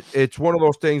mean, it's one of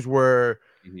those things where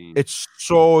it's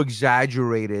so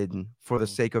exaggerated for the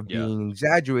sake of being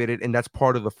exaggerated, and that's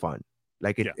part of the fun.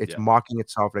 Like it's mocking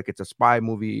itself, like it's a spy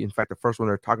movie. In fact, the first one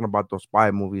they're talking about those spy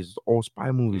movies, old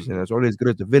spy movies, and it's only as good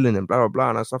as the villain and blah blah blah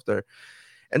and that stuff there.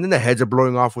 And then the heads are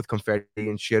blowing off with confetti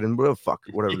and shit and whatever.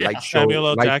 Light show, Samuel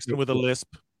L. Jackson with a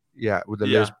lisp. Yeah, with the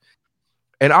lisp.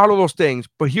 And all of those things.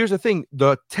 But here's the thing: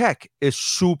 the tech is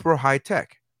super high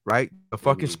tech, right? The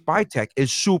fucking spy tech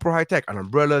is super high tech. An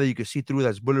umbrella that you can see through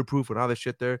that's bulletproof and all this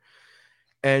shit there.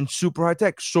 And super high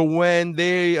tech. So when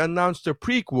they announced the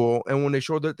prequel and when they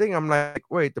showed the thing, I'm like,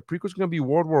 wait, the prequel's gonna be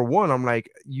World War I. I'm like,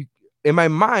 in my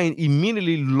mind,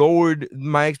 immediately lowered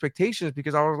my expectations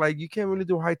because I was like, you can't really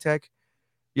do high tech.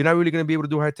 You're not really gonna be able to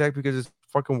do high tech because it's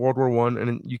fucking World War I,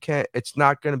 and you can't. It's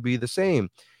not gonna be the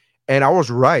same. And I was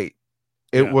right.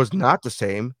 It was not the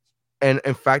same. And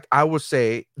in fact, I would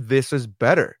say this is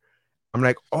better. I'm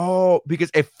like, oh,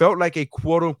 because it felt like a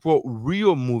quote unquote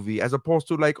real movie as opposed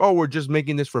to like, oh, we're just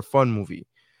making this for fun movie.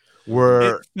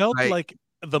 where It felt like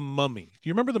The Mummy. Do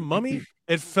you remember The Mummy?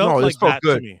 It felt like that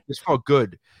good. to me. This felt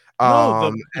good.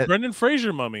 No, the Brendan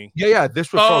Fraser Mummy. Yeah.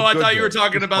 This was. Oh, I good, thought you were though.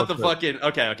 talking This about the good. fucking.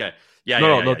 Okay. Yeah.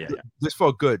 No. This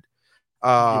felt good.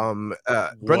 Brendan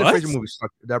Fraser movie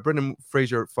sucked. That Brendan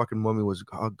Fraser fucking Mummy was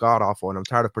god awful, and I'm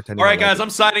tired of pretending. All right, guys, I'm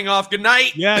signing off. Good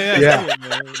night. Yeah.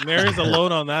 Mary's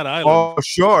alone on that island. Oh,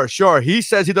 sure. He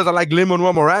says he doesn't like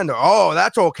Lin-Manuel Miranda. Oh,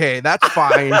 that's okay. That's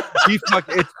fine.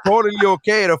 It's totally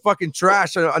okay to fucking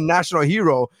trash a national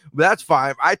hero. That's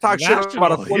fine. I talk shit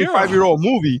about a 25-year-old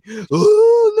movie.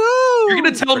 Oh no! You're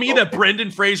gonna tell me that Brendan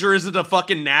Fraser isn't a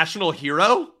fucking national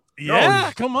hero?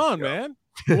 Yeah, come on, man.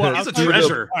 Well, he's a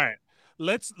treasure. All right.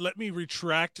 Let me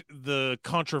retract the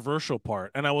controversial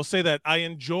part, and I will say that I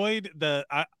enjoyed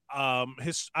I'm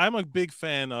a big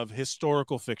fan of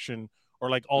historical fiction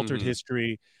or like altered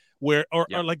history, or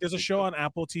like there's a show on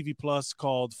Apple TV Plus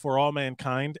called For All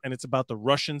Mankind, and it's about the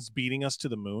Russians beating us to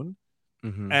the moon,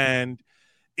 and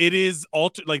it is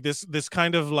like this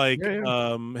kind of like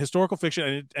historical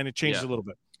fiction, and it changes a little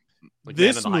bit. Like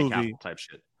this Man in the movie High Castle type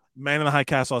shit. Man in the High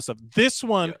Castle, all stuff. This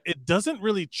one, it doesn't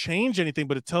really change anything,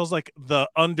 but it tells like the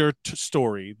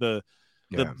story, the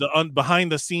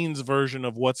behind the scenes version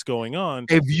of what's going on.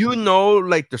 If you know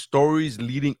like the stories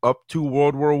leading up to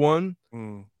World War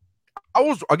I,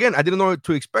 I didn't know what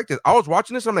to expect. I was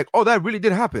watching this, I'm like, oh, that really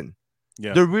did happen.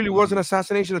 Yeah. There really was an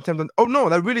assassination attempt. Oh no,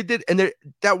 that really did, and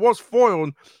that was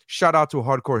foiled. Shout out to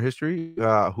Hardcore History,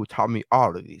 who taught me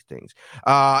all of these things.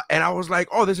 And I was like,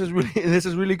 oh, this is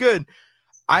really good.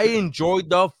 I enjoyed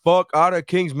the fuck out of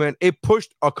Kingsman. It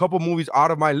pushed a couple movies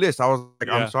out of my list. I was like,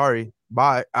 I'm sorry,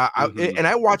 bye. And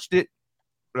I watched it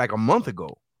like a month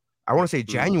ago. I want to say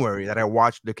January that I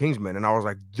watched The Kingsman, and I was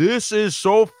like, this is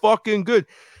so fucking good.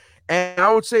 And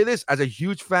I would say this as a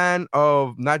huge fan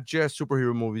of not just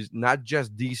superhero movies, not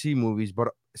just DC movies, but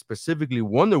specifically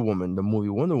Wonder Woman, the movie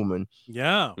Wonder Woman.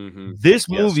 Yeah. This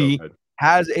movie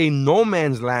has a no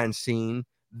man's land scene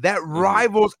that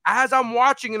rivals as I'm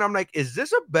watching, and I'm like, is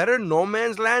this a better no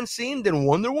man's land scene than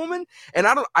Wonder Woman? And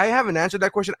I haven't answered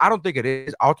that question. I don't think it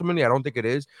is. Ultimately, I don't think it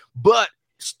is. But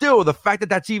still, the fact that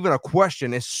that's even a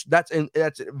question that's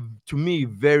to me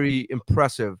very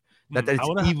impressive. That it's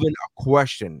even a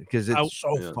question, because it's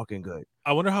so fucking good.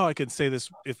 I wonder how I could say this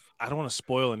if I don't want to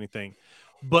spoil anything,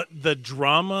 but the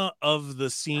drama of the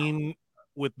scene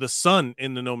with the sun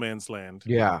in the no man's land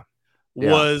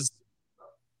was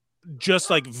just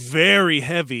like very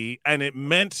heavy, and it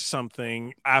meant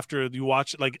something after you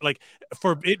watch like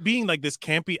for it being like this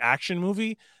campy action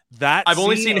movie. That I've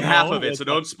only seen half of it, so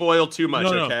don't spoil too much.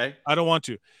 No, okay, I don't want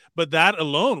to, but that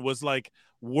alone was like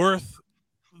worth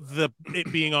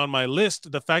it being on my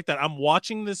list. The fact that I'm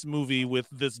watching this movie with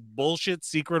this bullshit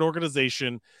secret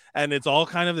organization, and it's all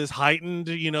kind of this heightened,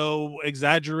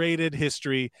 exaggerated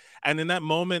history, and in that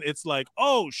moment it's like,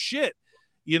 oh shit,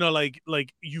 like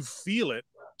you feel it.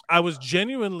 I was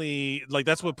genuinely like,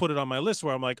 that's what put it on my list,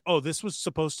 where I'm like, oh, this was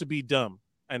supposed to be dumb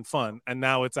and fun, and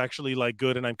now it's actually like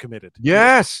good, and I'm committed.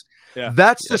 Yes. Yeah.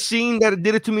 That's the scene that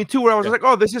did it to me too, where I was like,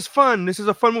 oh, this is fun. This is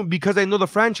a fun movie because I know the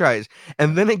franchise.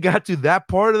 And then it got to that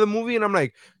part of the movie, and I'm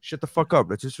like, shut the fuck up.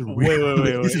 This is a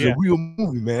real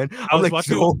movie, man. I'm like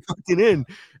so fucking in.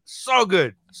 So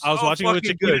good. I was watching it with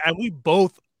Chiquita, and we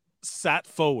both sat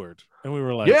forward, and we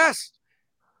were like, yes.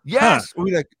 Huh.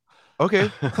 We like, okay.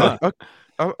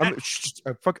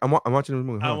 I'm watching the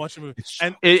movie. I'm watching the movie.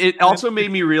 And it also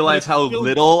made me realize how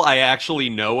little I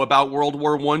actually know about World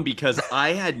War I, because I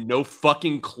had no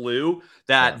fucking clue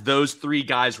that those three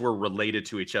guys were related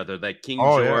to each other. That King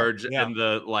George and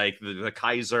the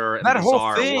Kaiser and that the whole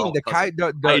Tsar. thing, I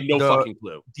had no fucking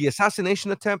clue. The assassination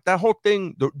attempt, that whole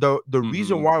thing, the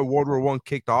reason why World War I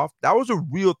kicked off, that was a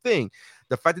real thing.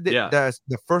 The fact that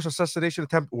the first assassination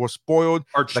attempt was spoiled,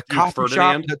 the coffee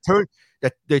shop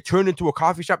that they turned into a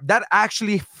coffee shop, that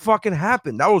actually fucking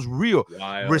happened. That was real.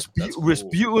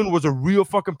 Rasputin was a real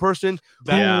fucking person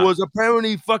who was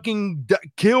apparently fucking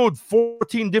killed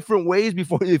 14 different ways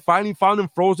before they finally found him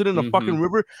frozen in the fucking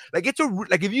river. Like,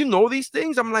 if you know these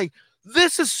things, I'm like,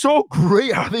 this is so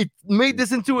great how they made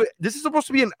this into this is supposed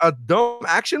to be a dumb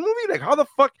action movie. Like, how the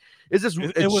fuck is this?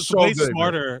 It was so way good,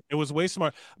 smarter. Man. It was way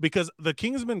smart, because the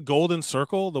Kingsman Golden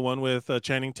Circle, the one with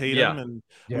Channing Tatum,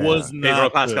 was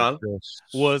not good.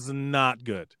 Was not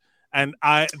good. And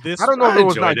I don't know if it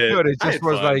was not good. It just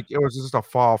was like, it was just a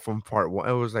fall from part one.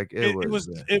 It was like it was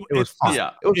fine.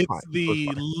 Yeah, it was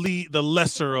the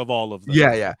lesser of all of them.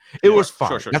 Yeah. It was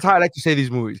fine. Sure. That's how I like to say these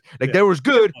movies. Like, there was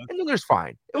good, and then there's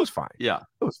fine. It was fine. Yeah,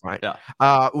 it was fine. Yeah.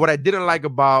 What I didn't like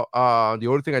about the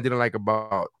only thing I didn't like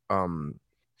about the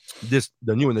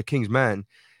new one, The King's Man,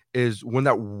 is when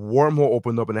that wormhole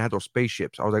opened up and they had those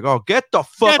spaceships. I was like, oh, get the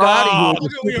fuck out of here.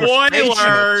 with the super spaceships.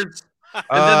 Spoilers! And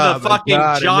then the fucking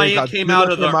giant came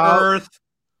out of the earth.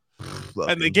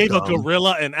 And they gave a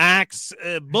gorilla an axe.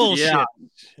 Bullshit. Yeah.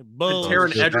 Bullshit.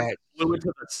 Taron Egerton flew into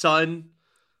the sun.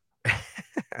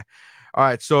 All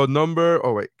right, so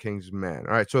Kingsman.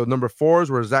 All right, so number 4s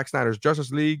were Zack Snyder's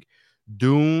Justice League,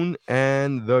 Dune,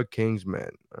 and The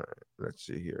Kingsman. All right, let's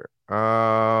see here.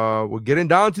 We're getting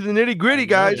down to the nitty gritty,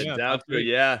 guys.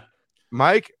 Yeah.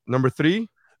 Mike, number 3.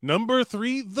 Number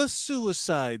 3, The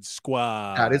Suicide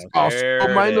Squad. That is also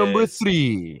my number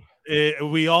 3.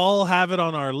 We all have it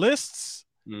on our lists.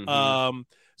 Mm-hmm.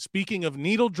 Speaking of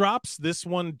needle drops, this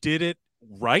one did it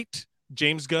right.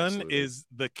 James Gunn Absolutely. is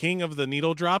the king of the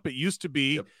needle drop. It used to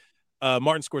be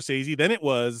Martin Scorsese, then it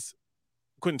was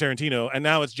Quentin Tarantino, and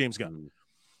now it's James Gunn.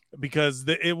 Because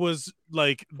it was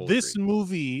like this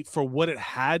movie, for what it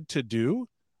had to do.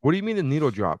 What do you mean the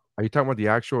needle drop? Are you talking about the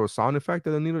actual sound effect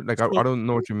of the needle? Like, I don't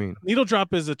know what you mean. Needle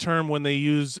drop is a term when they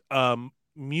use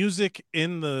music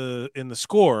in the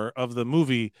score of the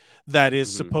movie that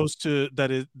is supposed to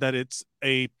that it's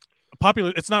a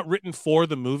popular. It's not written for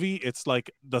the movie. It's like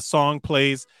the song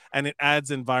plays and it adds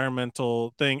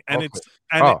environmental thing. And it's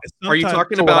are you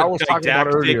talking about what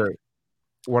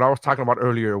I was talking about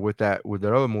earlier with the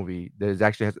other movie? There's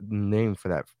actually has a name for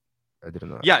that. I didn't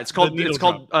know. Yeah, it's called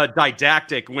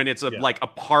didactic when it's like a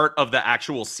part of the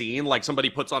actual scene. Like somebody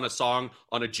puts on a song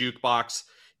on a jukebox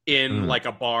in like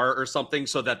a bar or something,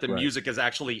 so that the music is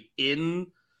actually in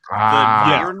the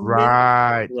environment,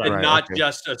 right, and not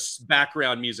just a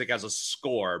background music as a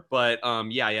score. But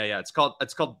it's called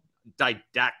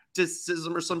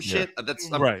didacticism or some shit. That's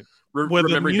right.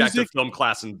 Remembering back to film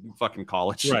class in fucking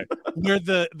college, right? Where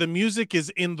the music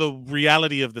is in the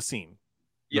reality of the scene.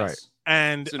 Yes. Right.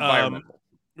 And it's environmental.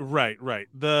 Right. where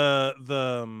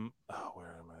am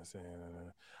I saying?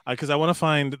 Because I want to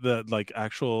find the like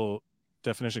actual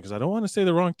definition, because I don't want to say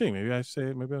the wrong thing. Maybe I'm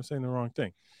saying the wrong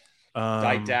thing.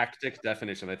 Didactic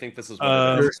definition. I think this is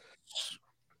what it is.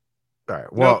 All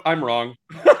right. Well, no, I'm wrong.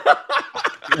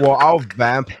 Well, I'll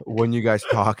vamp when you guys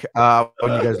talk.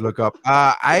 When you guys look up.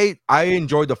 I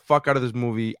enjoyed the fuck out of this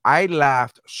movie. I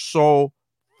laughed so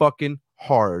fucking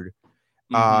hard.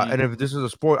 And if this is a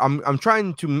spoiler, I'm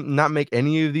trying to not make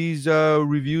any of these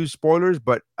reviews spoilers,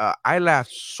 but I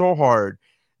laughed so hard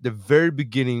the very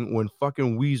beginning when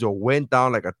fucking Weasel went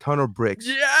down like a ton of bricks.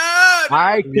 Yeah,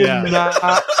 I could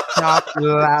not stop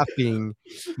laughing.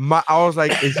 I was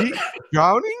like, is he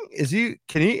drowning?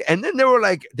 Can he? And then they were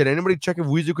like, did anybody check if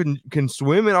Weasel can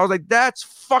swim? And I was like, that's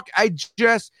fuck. I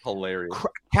just hilarious.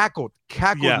 Cackled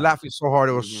laughing so hard.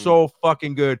 It was so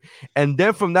fucking good. And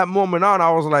then from that moment on, I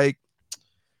was like,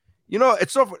 you know,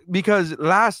 it's so because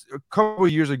a couple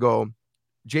of years ago,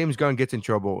 James Gunn gets in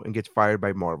trouble and gets fired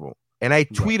by Marvel. And I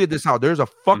tweeted this out. There's a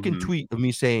fucking tweet of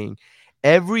me saying,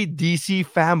 every DC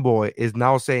fanboy is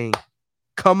now saying,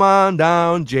 come on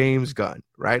down, James Gunn.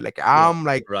 Right? Like, I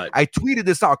tweeted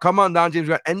this out, come on down, James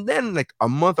Gunn. And then like a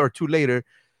month or two later,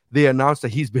 they announced that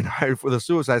he's been hired for the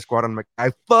Suicide Squad. I'm like,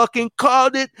 I fucking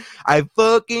called it.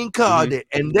 it.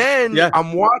 And then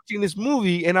I'm watching this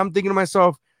movie and I'm thinking to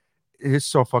myself, it's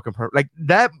so fucking perfect. Like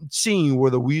that scene where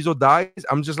the Weasel dies,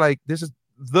 I'm just like, this is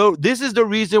the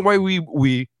reason why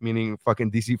we meaning fucking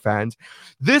DC fans,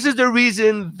 this is the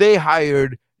reason they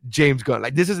hired James Gunn.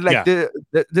 Like this is like this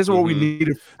is what we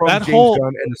needed from James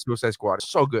Gunn and the Suicide Squad. It's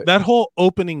so good. That whole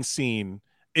opening scene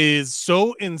is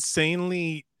so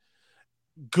insanely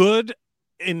good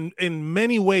in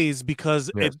many ways because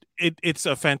it's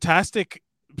a fantastic,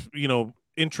 you know,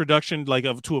 introduction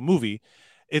to a movie.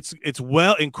 It's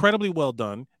incredibly well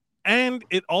done, and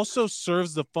it also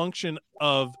serves the function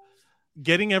of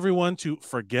getting everyone to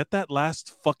forget that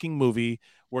last fucking movie.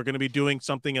 We're going to be doing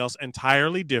something else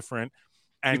entirely different.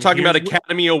 And you're talking about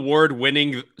Academy Award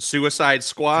winning Suicide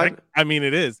Squad? I mean,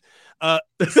 it is.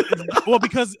 Well,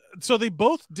 because they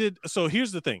both did. So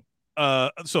here's the thing.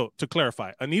 So to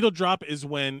clarify, a needle drop is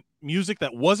when music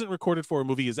that wasn't recorded for a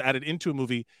movie is added into a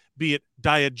movie, be it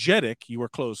diegetic, you were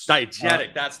close.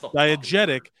 Diegetic, that's the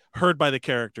diegetic, heard by the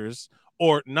characters,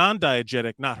 or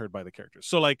non-diegetic, not heard by the characters.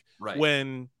 So like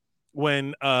when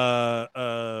you know,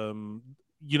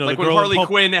 like when Harley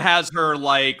Quinn has her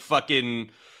like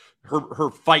fucking her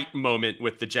fight moment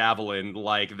with the javelin,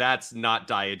 like that's not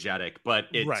diegetic, but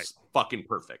it's fucking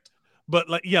perfect. But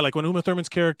like when Uma Thurman's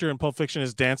character in Pulp Fiction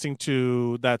is dancing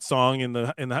to that song in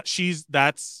the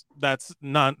that's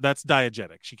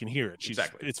diegetic. She can hear it.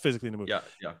 It's physically in the movie.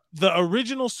 Yeah. The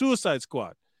original Suicide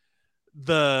Squad,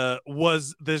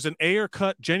 there's an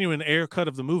genuine air cut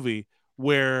of the movie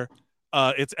where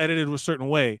it's edited a certain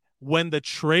way, when the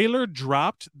trailer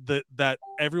dropped, that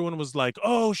everyone was like,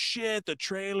 "Oh shit, the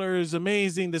trailer is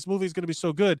amazing. This movie is going to be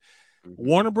so good."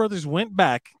 Warner Brothers went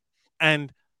back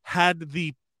and had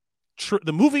the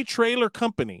movie trailer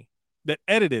company that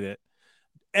edited it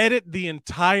edit the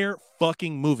entire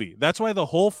fucking movie. That's why the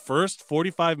whole first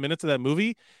 45 minutes of that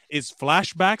movie is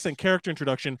flashbacks and character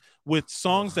introduction with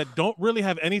songs that don't really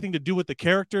have anything to do with the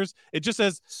characters. It just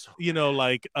says,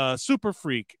 like Super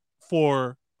Freak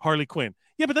for Harley Quinn.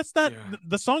 Yeah, but that's not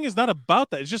the song is not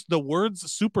about that. It's just the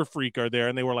words Super Freak are there,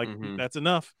 and they were like, that's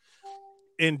enough.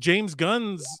 In James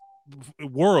Gunn's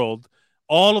world,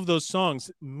 all of those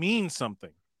songs mean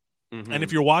something. And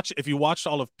if you watched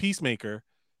all of Peacemaker,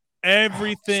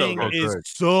 everything is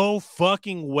so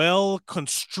fucking well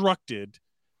constructed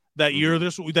that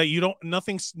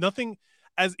nothing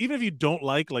as even if you don't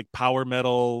like power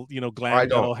metal, glam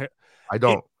metal. I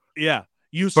don't.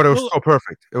 But it was so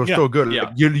perfect. It was so good. Yeah.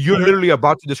 Like, you're literally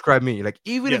about to describe me. Like,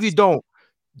 even if you don't,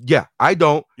 I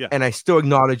don't, and I still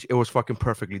acknowledge it was fucking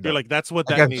perfectly done. You're like, that's what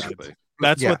that needed.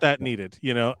 That's what that needed,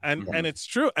 and it's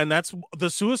true. And that's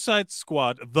the Suicide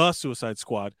Squad. The Suicide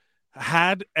Squad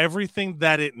had everything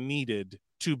that it needed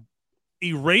to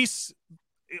erase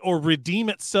or redeem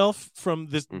itself from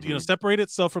this, separate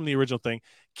itself from the original thing,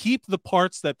 keep the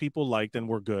parts that people liked and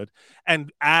were good,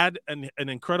 and add an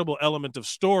incredible element of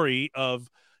story of,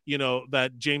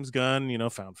 that James Gunn,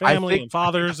 found family and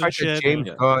fathers and shit.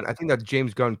 I think that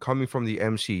James Gunn, coming from the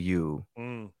MCU,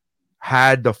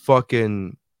 had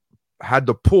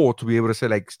the pull to be able to say,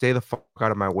 like, stay the fuck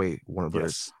out of my way, Warner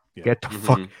Brothers. Get the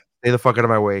fuck, stay the fuck out of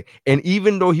my way. And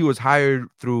even though he was hired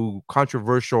through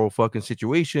controversial fucking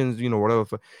situations,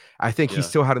 whatever, I think he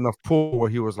still had enough pull where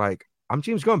he was like, I'm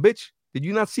James Gunn, bitch. Did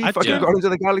you not see fucking Guardians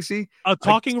of the Galaxy? A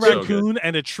talking raccoon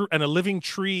and a living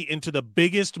tree into the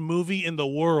biggest movie in the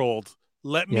world.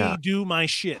 Let me do my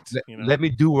shit. Let me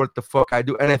do what the fuck I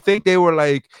do. And I think they were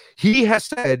like,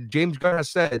 James Gunn has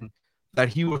said that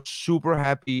he was super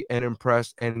happy and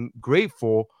impressed and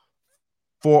grateful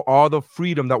for all the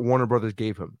freedom that Warner Brothers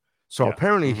gave him. So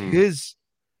apparently his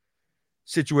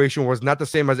situation was not the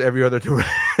same as every other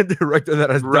director that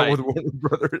has dealt with Warner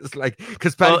Brothers. Like,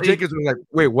 because Patty Jenkins was like,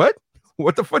 wait, what?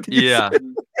 What the fuck did you say?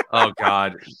 Oh,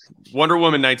 God. Wonder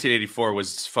Woman 1984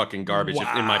 was fucking garbage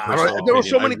in my personal opinion. There were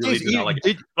so many things.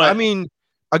 I mean,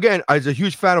 again, as a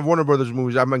huge fan of Warner Brothers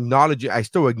movies, I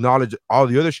still acknowledge all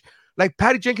the other like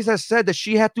Patty Jenkins has said that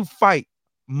she had to fight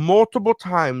multiple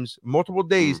times, multiple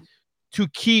days to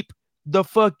keep the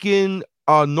fucking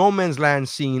No Man's Land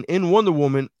scene in Wonder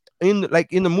Woman in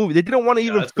the movie. They didn't want to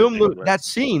even film that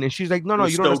scene, and she's like, no,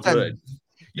 you don't understand.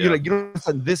 You're like, you don't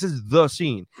understand. This is the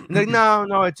scene. And like,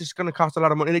 no, it's just gonna cost a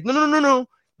lot of money. And like, no.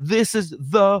 This is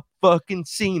the fucking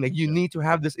scene. Like, you need to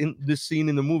have this scene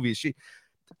in the movie.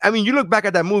 You look back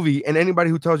at that movie, and anybody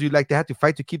who tells you like they had to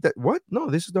fight to keep that, what? No,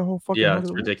 this is the whole fucking. Yeah,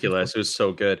 it's ridiculous. It was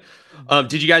so good.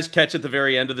 Did you guys catch at the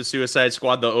very end of the Suicide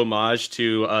Squad the homage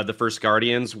to the first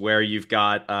Guardians, where you've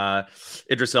got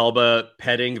Idris Elba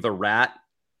petting the rat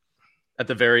at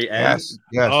the very end?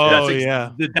 Yes.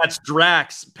 Oh, that's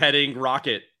Drax petting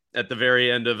Rocket at the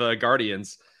very end of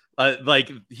Guardians.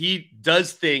 Like, he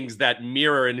does things that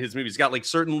mirror in his movies. He's got like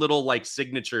certain little like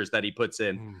signatures that he puts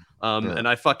in. And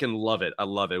I fucking love it. I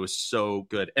love it. It was so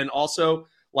good. And also,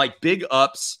 like, big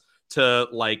ups to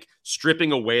like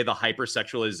stripping away the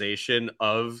hypersexualization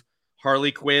of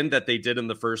Harley Quinn that they did in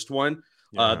the first one.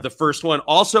 The first one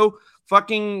also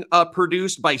fucking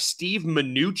produced by Steve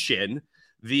Mnuchin,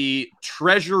 the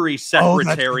Treasury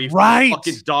Secretary for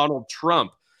fucking Donald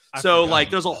Trump. So, like,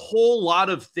 there's a whole lot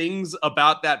of things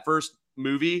about that first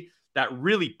movie that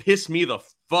really pissed me the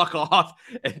fuck off.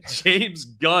 And James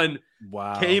Gunn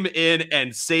came in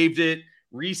and saved it,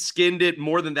 reskinned it.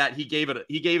 More than that, he gave it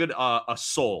a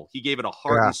soul. He gave it a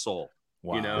heart and soul.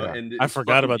 Wow. And I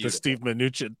forgot about the Steve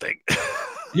Mnuchin thing.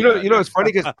 It's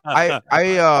funny because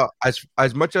I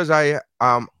as much as I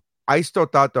still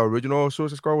thought the original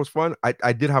Suicide Squad was fun.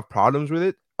 I did have problems with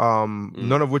it.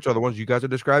 None of which are the ones you guys are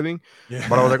describing,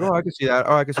 but I was like, I can see that.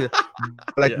 I can see that.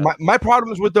 Like, my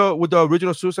problems with the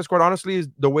original Suicide Squad, honestly, is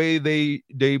the way they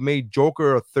made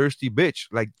Joker a thirsty bitch.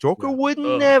 Like, Joker would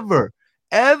never,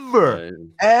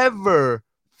 ever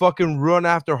fucking run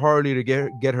after Harley to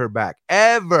get her back,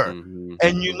 ever.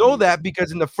 And you know that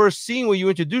because in the first scene where you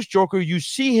introduce Joker, you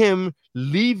see him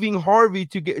leaving Harley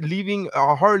to get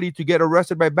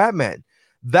arrested by Batman.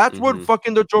 That's what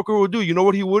fucking the Joker would do. You know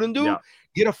what he wouldn't do?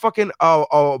 Get a fucking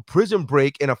prison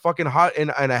break in a fucking in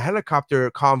a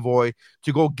helicopter convoy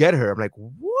to go get her. I'm like,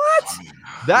 what?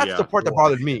 That's the part that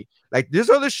bothered me. Like this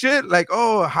other shit, like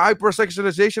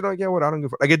hypersexualization. Like, yeah, what? I don't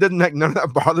give. Like it didn't like none of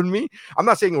that bothered me. I'm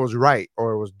not saying it was right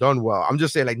or it was done well. I'm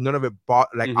just saying like none of it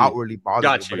outwardly bothered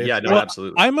Gotcha. me. Yeah, no,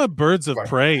 absolutely. I'm a Birds of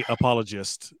Prey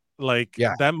apologist. Like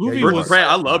that movie Birds was. of Prey.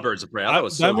 I love Birds of Prey. That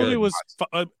was so that movie good.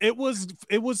 was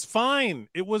it was fine.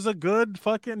 It was a good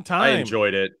fucking time. I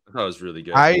enjoyed it. That was really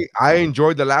good. I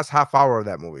enjoyed the last half hour of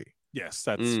that movie. Yes,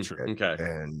 that's true. Okay.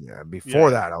 And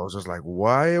before that, I was just like,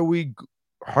 why are we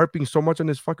harping so much on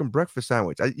this fucking breakfast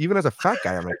sandwich? Even as a fat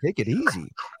guy, I'm like, take it easy.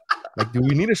 Like, do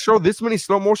we need to show this many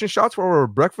slow motion shots for a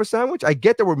breakfast sandwich? I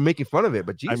get that we're making fun of it,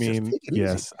 but Jesus, I mean, take it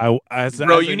yes, easy.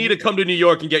 Bro, you need to come to New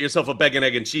York and get yourself a bacon,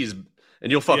 egg, and cheese,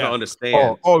 and you'll fucking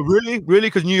understand. Oh, really?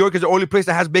 Because New York is the only place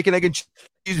that has bacon, egg, and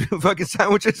cheese fucking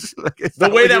sandwiches. Like, the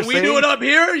way that we do it up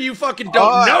here, you fucking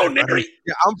don't know, nigga.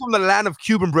 Yeah, I'm from the land of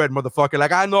Cuban bread, motherfucker.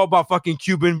 Like, I know about fucking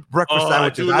Cuban breakfast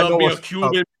sandwiches. I know me a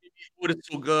Cuban food is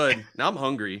so good. Now I'm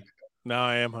hungry. Now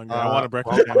I am hungry. I want a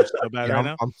breakfast sandwich so bad right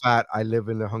now. I'm fat. I live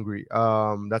in the hungry.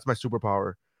 That's my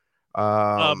superpower.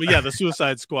 But yeah, the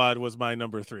Suicide Squad was my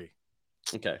number 3.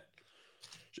 Okay.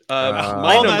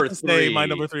 My number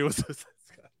 3 was Suicide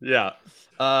Squad. Yeah.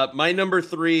 My number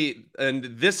 3, and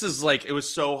this is like, it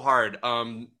was so hard.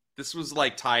 This was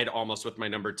like tied almost with my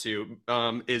number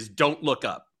 2, is Don't Look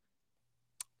Up.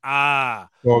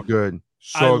 So good.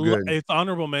 So good. It's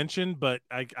honorable mention, but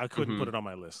I couldn't put it on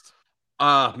my list.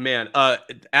 Man,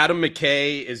 Adam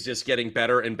McKay is just getting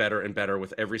better and better and better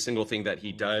with every single thing that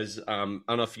he does. I don't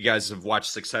know if you guys have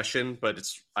watched Succession, but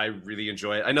I really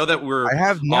enjoy it. I know that I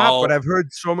have not, but I've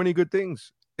heard so many good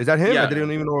things. Is that him? Yeah. I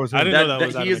didn't even know it was him. I didn't know that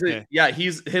was Adam McKay.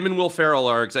 He's him and Will Ferrell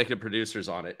are executive producers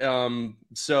on it.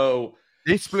 So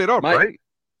they split up, right?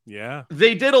 Yeah,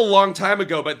 they did a long time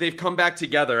ago, but they've come back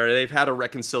together. They've had a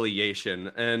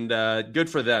reconciliation, and good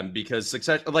for them, because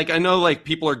Succession. Like, I know, like,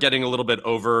 people are getting a little bit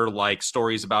over like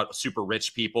stories about super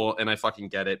rich people, and I fucking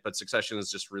get it. But Succession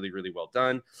is just really, really well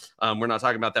done. We're not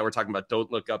talking about that. We're talking about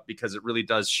Don't Look Up, because it really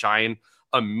does shine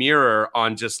a mirror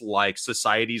on just like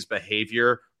society's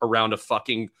behavior around a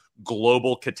fucking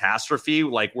global catastrophe.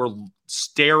 Like, we're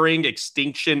staring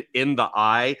extinction in the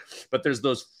eye, but there's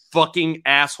those fucking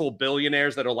asshole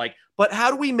billionaires that are like, but how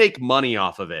do we make money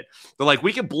off of it? They're like,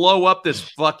 we could blow up this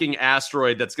fucking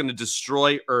asteroid that's going to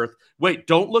destroy Earth. Wait,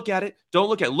 don't look at it. Don't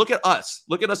look at it. Look at us.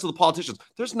 Look at us, the politicians.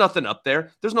 There's nothing up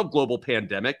there. There's no global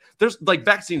pandemic. There's like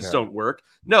vaccines don't work.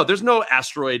 No, there's no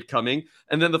asteroid coming.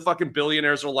 And then the fucking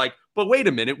billionaires are like, but wait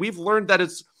a minute. We've learned that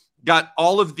it's got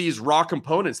all of these raw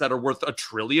components that are worth $1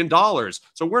 trillion.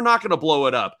 So we're not going to blow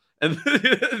it up. And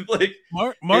like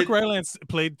Mark Rylance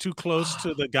played too close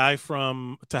to the guy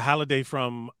to Halliday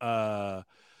from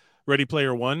Ready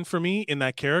Player One for me in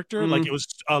that character. Like, it was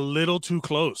a little too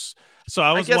close. So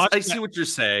I guess I see what you're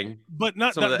saying, but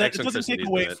not that it doesn't take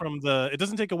away from it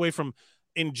doesn't take away from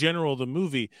in general the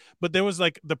movie. But there was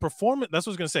like the performance. That's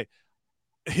what I was gonna say.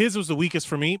 His was the weakest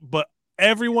for me, but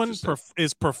everyone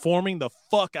is performing the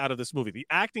fuck out of this movie. The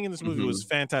acting in this movie was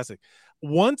fantastic.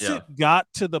 Once it got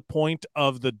to the point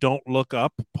of the Don't Look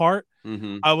Up part,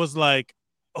 I was like,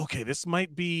 okay, this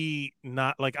might be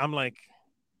not like, I'm like,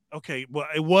 okay, well,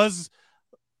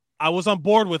 I was on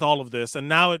board with all of this, and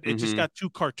now it just got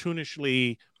too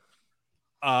cartoonishly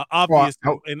obvious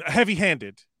and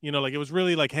heavy-handed. You know, like, it was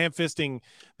really like ham-fisting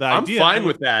the idea. I'm fine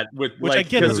with that, which like, I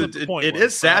get it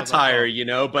is satire, you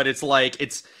know, but it's like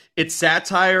it's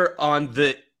satire on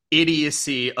the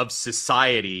idiocy of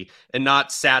society and not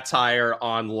satire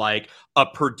on like a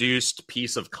produced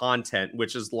piece of content,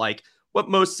 which is like what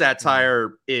most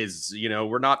satire is. You know,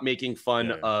 we're not making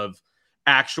fun of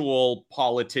actual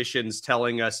politicians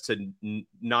telling us to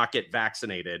not get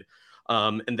vaccinated.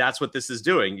 And that's what this is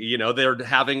doing. You know, they're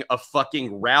having a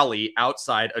fucking rally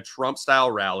outside, a Trump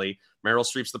style rally. Meryl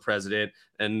Streep's the president,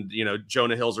 and, you know,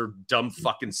 Jonah Hill's her dumb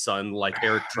fucking son, like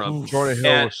Eric Trump. Jonah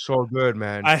Hill was so good,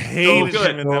 man. I hated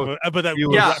him in that, but that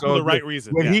was for the right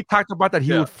reason. When he talked about that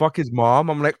he would fuck his mom,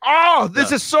 I'm like, oh,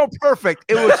 this is so perfect.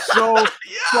 It was so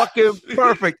fucking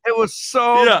perfect. It was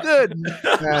so good,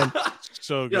 man.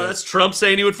 So good. Yeah, that's Trump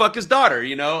saying he would fuck his daughter,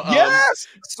 you know? Yes,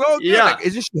 so good. Yeah. Like,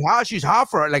 isn't she hot? She's hot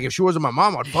for it. Like, if she wasn't my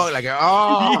mom, I'd fuck. Like,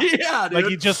 oh, yeah, dude. Like,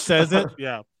 he just says it.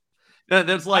 Yeah,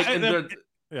 that's like,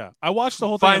 yeah. I watched the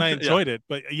whole thing and I enjoyed it,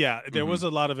 but there was a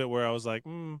lot of it where I was like,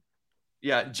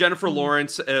 Yeah, Jennifer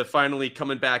Lawrence finally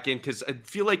coming back in, because I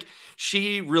feel like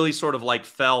she really sort of like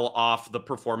fell off the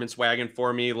performance wagon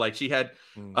for me. Like, she had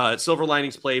Silver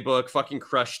Linings Playbook, fucking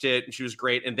crushed it, and she was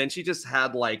great. And then she just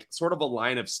had like sort of a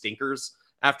line of stinkers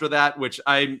after that, which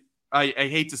I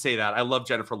hate to say that. I love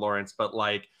Jennifer Lawrence, but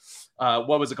like,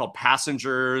 what was it called?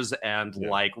 Passengers and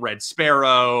like Red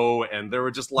Sparrow, and there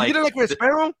were just like, you didn't like Red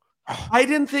Sparrow? I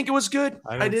didn't think it was good.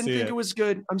 I didn't think it was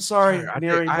good. I'm sorry,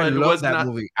 Mary, I love that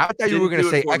movie. I thought you were gonna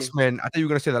say X-Men. I thought you were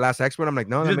gonna say the last X-Men. I'm like,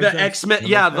 no, the X-Men.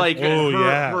 Yeah, like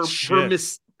her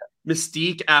shit.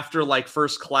 Mystique after like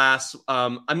First Class.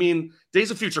 I mean,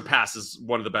 Days of Future Past is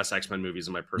one of the best X-Men movies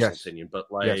in my personal opinion. But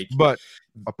like, but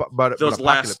those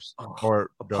last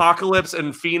Apocalypse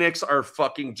and Phoenix are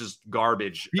fucking just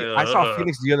garbage. I saw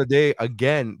Phoenix the other day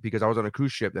again because I was on a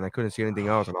cruise ship and I couldn't see anything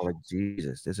else, and I'm like,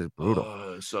 Jesus, this is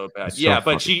brutal. So bad. Yeah,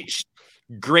 but she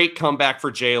great comeback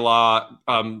for J-Law.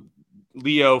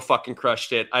 Leo fucking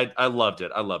crushed it. I loved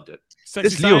it.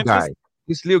 This Leo guy,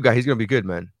 he's gonna be good,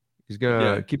 man. He's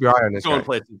gonna keep your eye on this guy.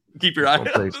 Keep your eye on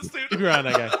this dude. Keep your eye on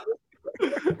that guy.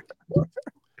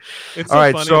 It's all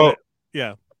right, so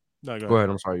yeah. No, go ahead.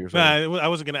 I'm sorry. You're saying. Nah, I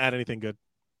wasn't gonna add anything good.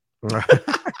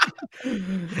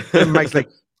 And Mike's like,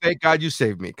 thank God you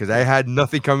saved me because I had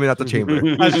nothing coming out the chamber. I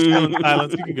was just feeling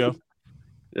silence. You can go.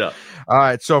 Yeah. All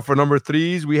right. So for number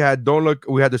 3s, we had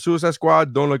the Suicide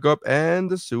Squad, Don't Look Up, and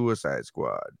the Suicide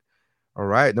Squad. All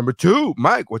right. Number 2,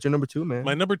 Mike. What's your number 2, man?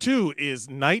 My number 2 is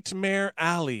Nightmare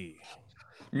Alley.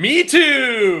 Me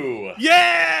too.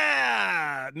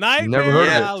 Yeah. Nightmare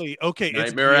Alley. Okay.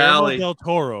 Nightmare it's Alley. Del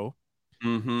Toro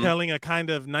telling a kind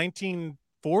of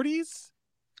 1940s.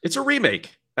 It's a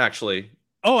remake, actually.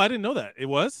 Oh, I didn't know that. It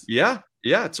was? Yeah.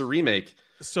 It's a remake.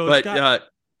 So it's got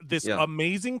this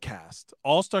amazing cast,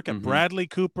 all stuck at Bradley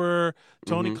Cooper,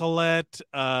 Toni Collette,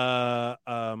 Kate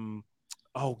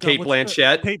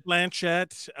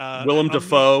Blanchett, Willem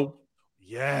Dafoe.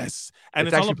 Yes, and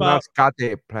it's actually all about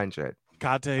Kate Blanchett.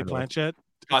 Kate Blanchett.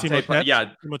 Kate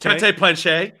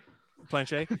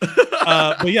Blanchett.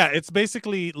 But yeah, it's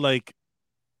basically like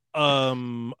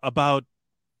about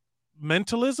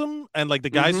mentalism and like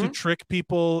the guys who trick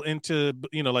people into,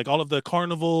 like all of the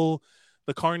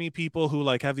carny people who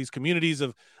like have these communities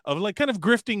of like kind of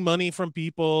grifting money from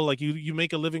people. Like you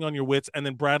make a living on your wits, and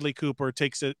then Bradley Cooper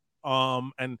takes it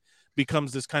and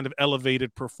becomes this kind of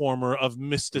elevated performer of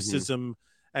mysticism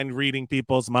and reading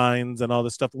people's minds and all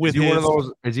this stuff. Is he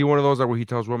one of those where he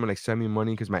tells women like, send me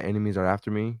money because my enemies are after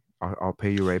me? I'll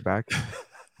pay you right back.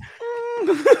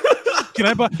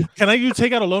 Can you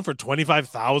take out a loan for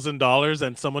 $25,000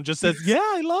 and someone just says, yeah,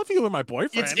 I love you and my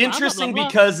boyfriend? It's interesting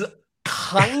because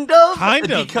kind of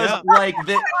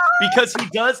because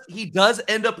he does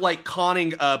end up like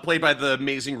conning played by the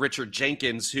amazing Richard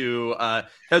Jenkins, who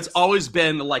has always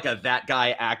been like that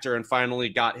guy actor and finally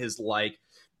got his like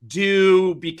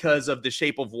due because of The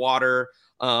Shape of Water,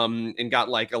 and got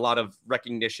like a lot of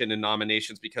recognition and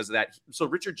nominations because of that. So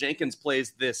Richard Jenkins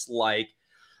plays this like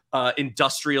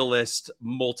industrialist,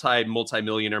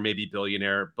 multi-millionaire, maybe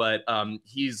billionaire, but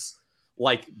he's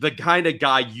like the kind of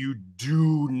guy you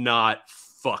do not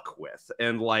fuck with.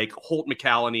 And like Holt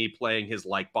McCallany playing his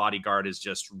like bodyguard is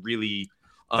just really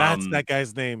that's that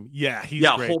guy's name. Yeah, he's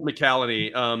great. Holt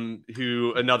McCallany,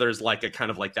 who another is like a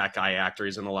kind of like that guy actor.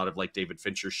 He's in a lot of like David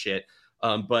Fincher shit.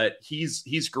 But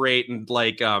he's great, and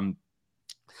like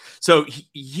so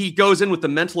he goes in with the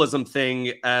mentalism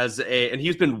thing and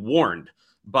he's been warned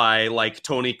by like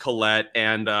Toni Collette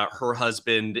and her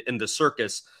husband in the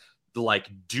circus, like,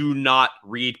 do not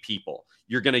read people.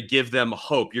 You're going to give them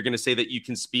hope. You're going to say that you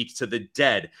can speak to the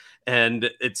dead,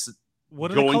 and it's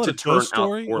going to turn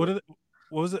out. What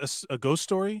was it? A ghost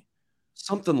story?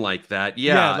 Something like that.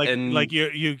 Yeah, like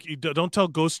you don't tell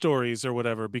ghost stories or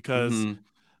whatever, because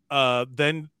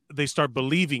then they start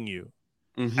believing you.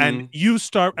 And you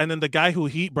start, and then the guy who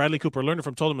Bradley Cooper learned it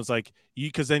from told him, it's like,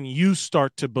 because then you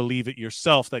start to believe it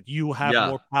yourself, that you have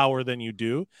more power than you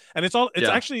do. And it's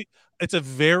actually, it's a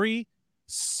very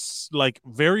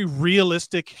very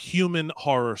realistic human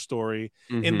horror story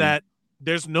in that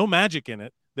there's no magic in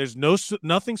it. There's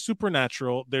nothing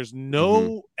supernatural. There's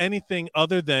no anything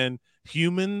other than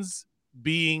humans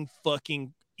being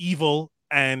fucking evil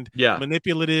and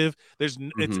manipulative.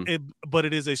 But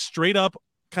it is a straight up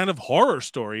kind of horror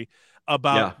story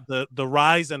about the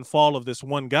rise and fall of this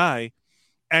one guy,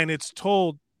 and it's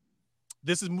told.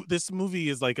 This movie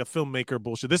is like a filmmaker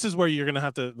bullshit. This is where you're gonna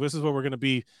have to. This is where we're gonna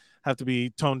have to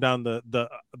be toned down the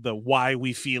why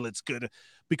we feel it's good,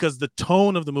 because the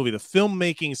tone of the movie, the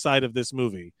filmmaking side of this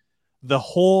movie, the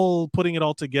whole putting it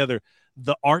all together,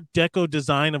 the Art Deco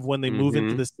design of when they move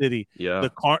into the city,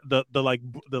 the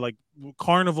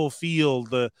carnival feel,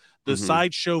 the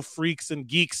sideshow freaks and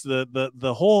geeks,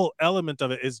 the whole element of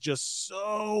it is just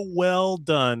so well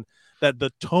done that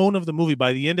the tone of the movie,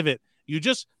 by the end of it, you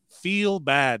just feel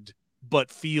bad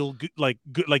but feel good, like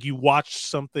you watched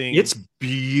something. It's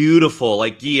beautiful.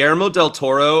 Like Guillermo del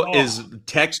Toro is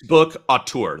textbook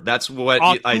auteur. That's what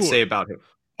I say about him.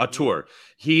 Auteur.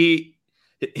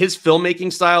 His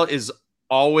filmmaking style is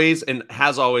always and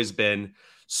has always been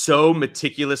so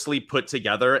meticulously put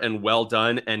together and well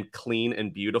done and clean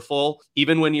and beautiful,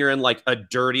 even when you're in like a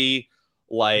dirty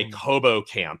like hobo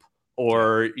camp,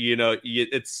 or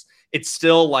it's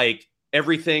still like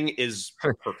everything is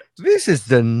perfect. This is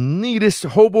the neatest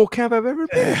hobo camp I've ever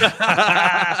been.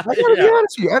 I gotta be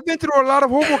honest with you. I've been through a lot of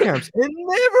hobo camps, and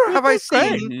never have I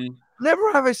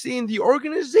seen the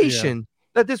organization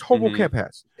that this hobo camp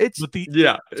has. It's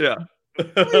the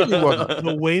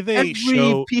way they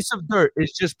show piece of dirt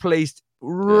is just placed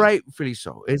rightfully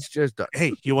so. It's just done.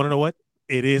 Hey, you want to know what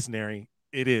it is, Neri?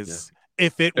 It is.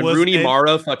 If it was Rooney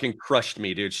Mara fucking crushed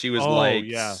me, dude. She was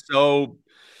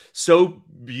so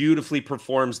beautifully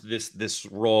performs this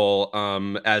role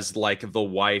as like the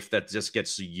wife that just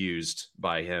gets used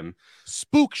by him.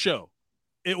 Spook show.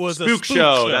 It was spook a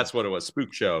show. That's what it was.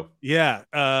 Spook show. Yeah.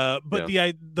 But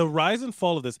the rise and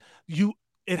fall of this,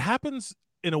 it happens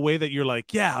in a way that you're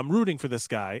like, yeah, I'm rooting for this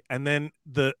guy, and then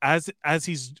as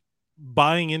he's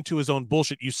buying into his own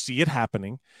bullshit, you see it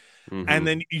happening. And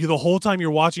then the whole time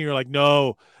you're watching, you're like,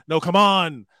 no, come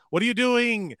on. What are you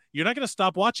doing? You're not going to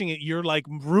stop watching it. You're like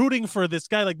rooting for this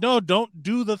guy. Like, no, don't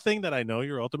do the thing that I know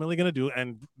you're ultimately going to do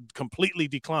and completely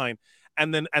decline.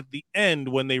 And then at the end,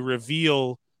 when they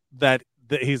reveal that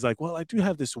he's like, well, I do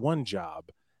have this one job.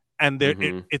 And there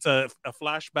it's a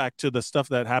flashback to the stuff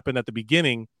that happened at the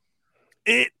beginning.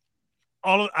 It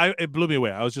blew me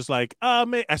away. I was just like,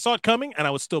 I saw it coming and I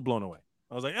was still blown away.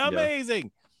 I was like, amazing. Yeah.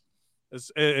 It's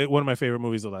one of my favorite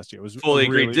movies of last year. It was fully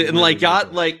really, agreed, and really, it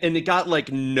got like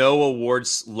no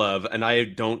awards love, and I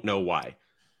don't know why.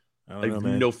 I have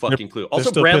no fucking clue.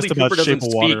 Also, Bradley Cooper doesn't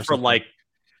speak from like,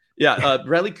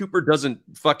 Bradley Cooper doesn't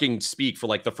fucking speak for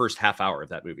like the first half hour of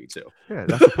that movie too. Yeah,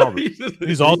 that's the problem.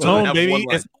 He's all tone, baby.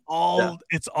 It's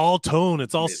all tone.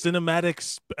 It's all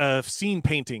cinematic scene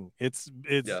painting. It's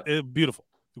beautiful,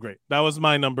 great. That was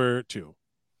my number 2.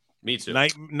 Me too.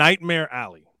 Nightmare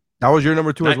Alley. That was your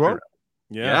number 2 as well.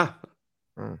 Yeah.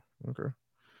 Oh, okay.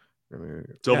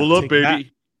 Double up, baby. That.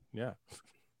 Yeah.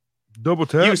 Double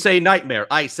tap. You say Nightmare.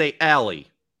 I say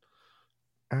Alley.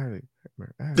 Alley.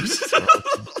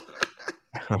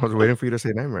 I was waiting for you to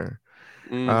say Nightmare.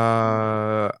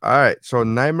 All right. So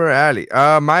Nightmare Alley.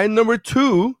 My number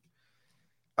 2.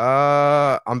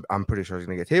 I'm pretty sure it's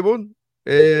gonna get tabled.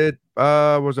 It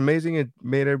was amazing. It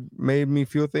made me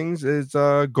feel things. It's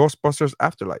Ghostbusters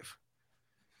Afterlife.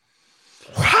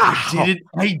 Wow.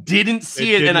 I didn't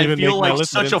see it, and I feel like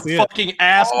such a fucking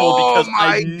asshole because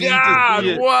I need to see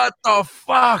it. What the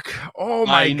fuck? Oh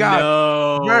my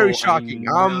god! Very shocking.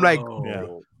 I'm like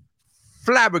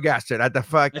flabbergasted at the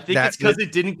fact. I think it's because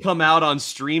it didn't come out on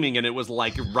streaming, and it was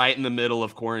like right in the middle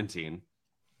of quarantine.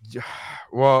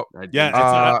 Well,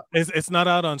 it's not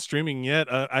out on streaming yet.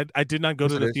 I did not go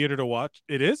to the theater to watch.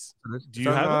 It is? Do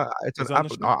you have it? It's an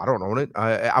Apple. No, I don't own it.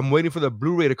 I'm waiting for the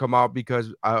Blu-ray to come out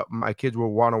because my kids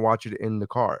will want to watch it in the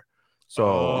car.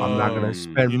 So I'm not going to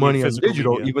spend money on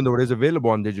digital, even though it is available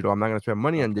on digital. I'm not going to spend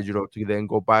money on digital to then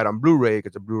go buy it on Blu-ray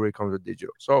because the Blu-ray comes with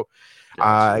digital. So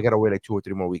I got to wait like 2 or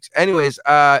 3 more weeks. Anyways,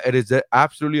 it is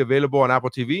absolutely available on Apple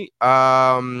TV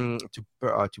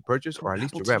to purchase, or at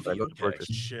least to rent. I love to purchase.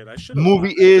 Shit,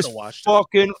 movie is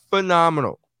fucking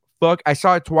phenomenal. I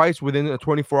saw it twice within a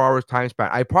 24 hours time span.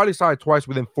 I probably saw it twice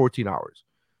within 14 hours.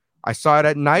 I saw it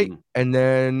at night and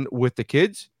then with the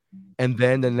kids. And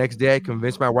then the next day, I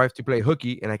convinced my wife to play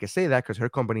hooky, and I can say that because her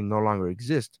company no longer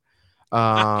exists.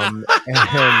 And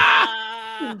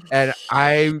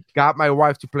I got my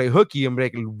wife to play hooky and be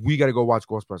like, we got to go watch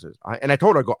Ghostbusters. And I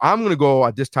told her, I'm going to go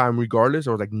at this time regardless.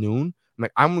 It was like noon. I'm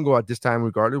like, I'm going to go at this time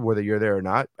regardless, whether you're there or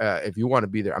not. If you want to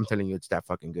be there, I'm telling you, it's that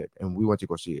fucking good. And we went to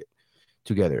go see it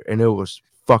together. And it was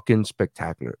fucking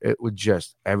spectacular. It was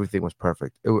just, everything was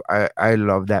perfect. I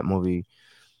love that movie.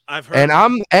 I've heard.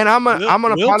 I'm an Will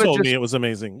apologist. told me it was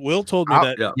amazing. Will told me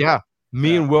that. Yeah.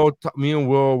 Me and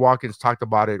Will Watkins talked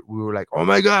about it. We were like, oh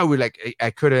my god. We're like,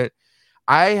 I couldn't.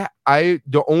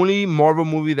 The only Marvel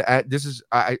movie that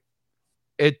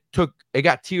it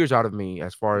got tears out of me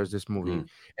as far as this movie,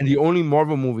 and the only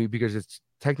Marvel movie, because it's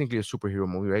technically a superhero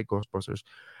movie, right? Ghostbusters.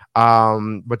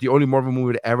 But the only Marvel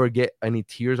movie to ever get any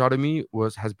tears out of me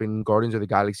has been Guardians of the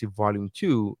Galaxy Volume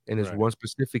 2, and there's one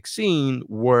specific scene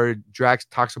where Drax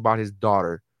talks about his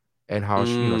daughter and how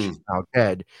she's now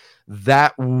dead.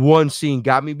 That one scene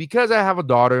got me because I have a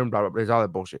daughter and blah blah blah. There's all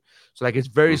that bullshit. So like it's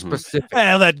very specific.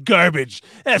 Hell, that garbage.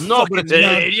 That's but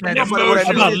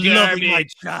about loving my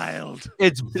child.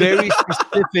 It's very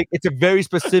specific. It's a very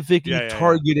specifically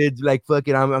targeted. Like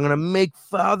fucking, I'm gonna make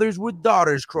fathers with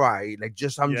daughters cry. Like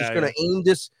I'm just gonna aim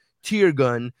this tear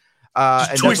gun.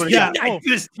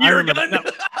 This tear gun.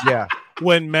 Yeah.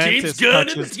 when Mantis James Gunn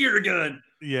touches, and the tear gun.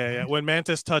 Yeah. When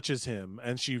Mantis touches him,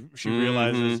 and she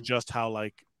realizes just how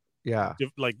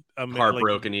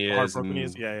heartbroken he is. Heartbroken he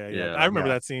is. Yeah. I remember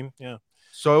that scene. Yeah.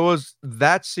 So it was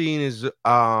that scene is the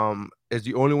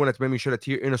only one that's made me shed a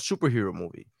tear in a superhero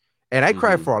movie. And I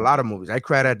cried for a lot of movies. I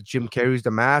cried at Jim Carrey's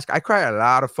The Mask. I cried at a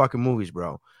lot of fucking movies,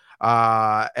 bro.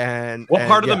 And what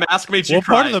part of The Mask made you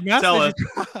cry? What part of The Mask made you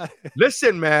cry?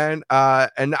 Listen, man.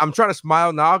 And I'm trying to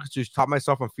smile now because to stop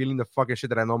myself from feeling the fucking shit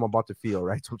that I know I'm about to feel,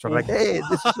 right? So I'm trying to hey,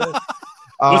 this is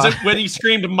was it when he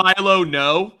screamed Milo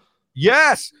no?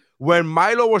 Yes. When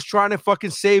Milo was trying to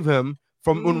fucking save him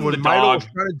from when Milo was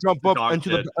trying to jump up into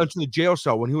the jail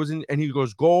cell when he was in, and he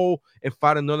goes, go and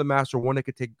find another master, one that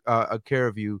could take care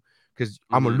of you because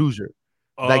I'm a loser.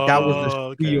 Like that was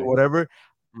the spiel or whatever.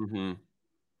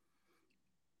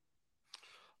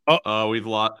 We've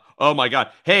lost. Oh my god.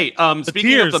 Hey,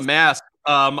 speaking of The Mask,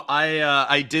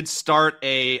 I did start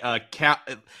a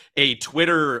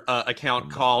Twitter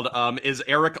account called "Is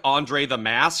Eric Andre the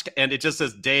Mask?" and it just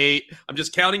says day. I'm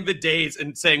just counting the days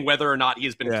and saying whether or not he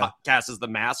has been cast as the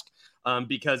Mask.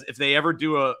 Because if they ever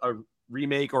do a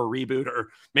remake or reboot or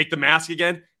make the Mask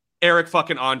again, Eric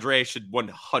fucking Andre should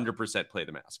 100% play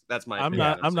the Mask. That's my. I'm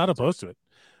not opposed to it.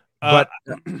 But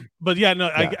yeah, no,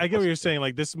 I get what you're saying.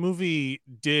 Like this movie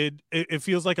it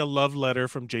feels like a love letter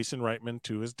from Jason Reitman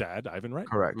to his dad, Ivan Reitman.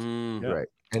 Correct. Right.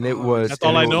 And it was. That's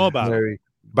all I know about it.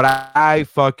 But I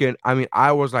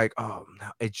was like, oh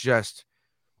no, it just,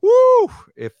 woo!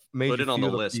 It made put you it on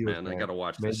feel the list, feels, man. I gotta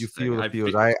watch. Made this you thing. feel the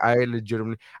feels.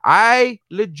 I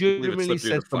legitimately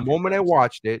since the moment I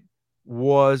watched it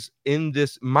was in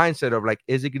this mindset of like,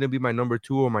 is it gonna be my number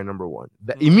 2 or my number 1?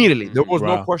 Immediately, there was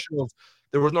no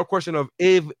question of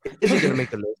if is it gonna make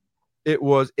the list. It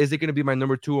was, is it gonna be my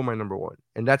number 2 or my number 1?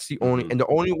 And that's the only and the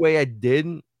only way I did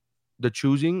the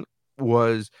choosing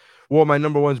was, well, my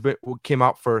number 1's came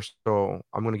out first, so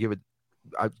I'm gonna give it.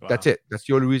 That's it. That's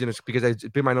the only reason. It's because it's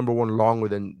been my number 1 longer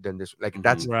than this. Like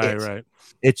that's right.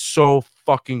 It's so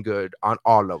fucking good on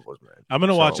all levels, man. I'm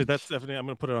gonna watch it. That's definitely. I'm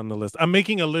gonna put it on the list. I'm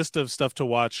making a list of stuff to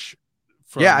watch.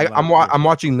 I'm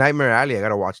watching Nightmare Alley. I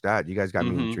gotta watch that. You guys got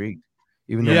me intrigued.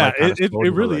 Even though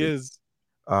it really is.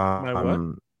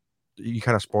 You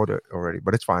kind of spoiled it already,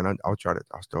 but it's fine. I'll try it.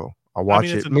 I'll watch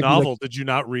it. It's a novel. Did you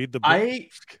not read the book?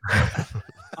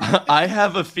 I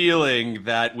have a feeling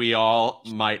that we all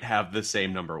might have the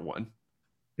same number 1.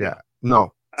 Yeah.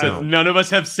 No. None of us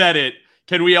have said it.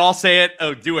 Can we all say it?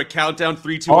 Oh, do a countdown.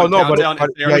 3, 2, 1. Countdown.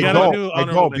 I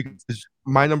know because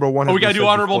my number 1. We gotta do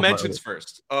honorable mentions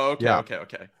first. Oh, okay.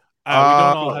 Okay. We don't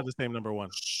all have the same number 1.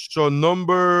 So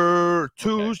number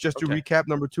 2s, just to recap,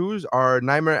 number 2s are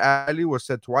Nightmare Alley was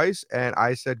said twice, and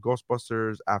I said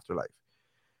Ghostbusters Afterlife.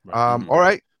 All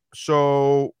right.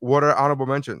 So what are honorable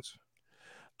mentions?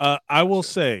 I will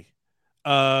say,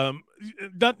 not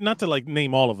to like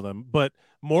name all of them, but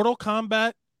Mortal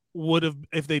Kombat would have,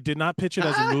 if they did not pitch it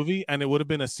as a movie and it would have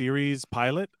been a series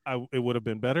pilot, it would have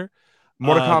been better.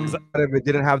 Mortal Kombat, if it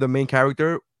didn't have the main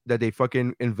character that they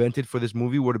fucking invented for this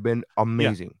movie, would have been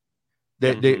amazing.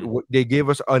 They gave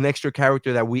us an extra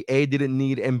character that we A, didn't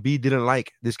need, and B, didn't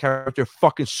like. This character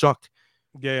fucking sucked.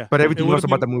 Yeah. But everything else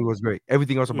about the movie was great.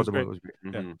 Everything else about the movie was great.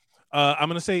 Yeah. I'm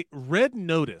gonna say Red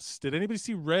Notice. Did anybody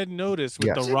see Red Notice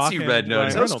with The Rock? And Red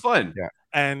Notice. That was fun. Yeah.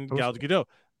 And Gal Gadot.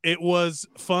 It was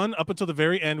fun up until the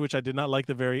very end, which I did not like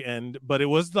the very end. But it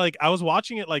was like I was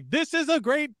watching it like, this is a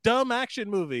great dumb action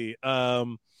movie.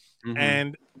 And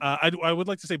I would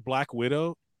like to say Black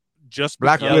Widow.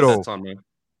 Black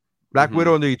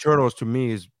Widow and the Eternals to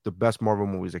me is the best Marvel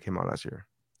movies that came out last year.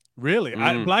 Really?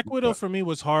 Black Widow for me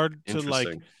was hard to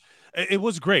like. It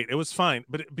was great. It was fine.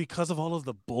 But because of all of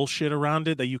the bullshit around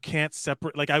it that you can't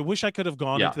separate. Like, I wish I could have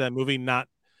gone into that movie not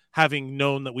having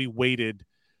known that we waited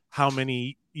how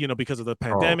many, because of the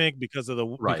pandemic, because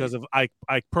of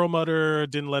Ike Perlmutter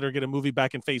didn't let her get a movie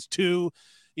back in phase 2.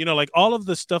 Like all of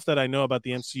the stuff that I know about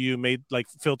the MCU made like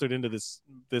filtered into this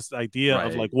idea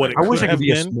of like what it I wish I could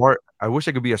be been. I wish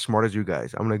I could be as smart as you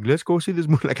guys. I'm like, let's go see this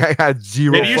movie. Like I had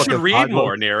zero. Maybe you should read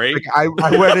more, Neri. Like, I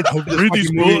went into this read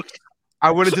these movie. books. I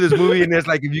went into this movie and there's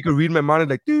like, if you could read my mind,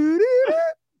 like the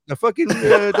fucking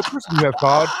the person you have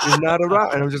called is not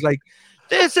around, and I'm just like,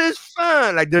 this is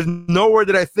fun. Like there's nowhere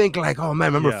that I think like, oh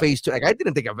man, remember phase 2? Like I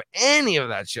didn't think of any of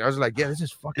that shit. I was like, yeah, this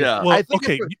is fucking. Yeah. Well, I think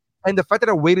and the fact that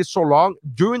I waited so long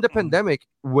during the pandemic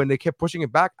when they kept pushing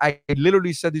it back, I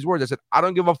literally said these words. I said, I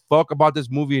don't give a fuck about this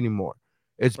movie anymore.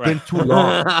 It's been too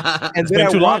long. And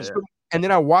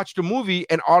then I watched the movie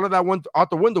and all of that went out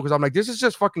the window because I'm like, this is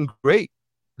just fucking great.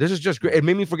 This is just great. It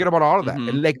made me forget about all of that.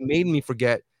 It like made me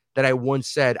forget that I once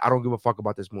said I don't give a fuck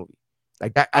about this movie.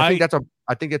 Like that. I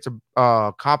think that's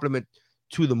a compliment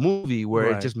to the movie where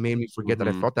Right. it just made me forget that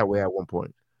I felt that way at one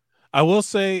point. I will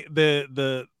say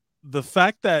the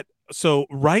fact that so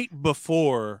right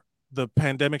before the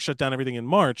pandemic shut down everything in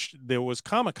March, there was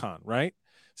Comic-Con, right?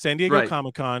 San Diego Right.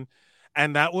 Comic-Con,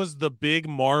 and that was the big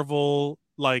Marvel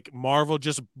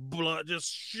just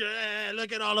shit,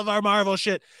 look at all of our Marvel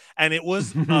shit, and it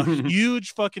was a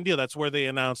huge fucking deal. That's where they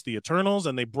announced the Eternals,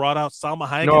 and they brought out Salma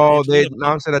Hayek. No, they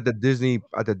announced it at the Disney.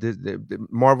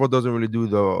 Marvel doesn't really do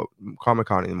the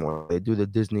Comic-Con anymore. They do the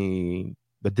Disney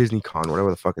Con, whatever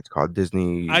the fuck it's called.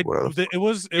 Disney. It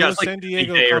was like San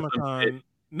Diego Day or Comic-Con.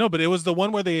 No, but it was the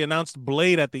one where they announced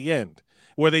Blade at the end,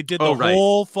 where they did the Oh, right.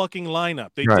 whole fucking lineup.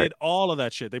 They Right. did all of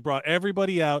that shit. They brought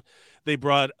everybody out. They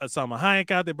brought Salma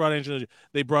Hayek out. They brought Angela.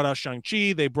 They brought out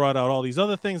Shang-Chi. They brought out all these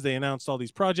other things. They announced all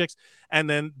these projects. And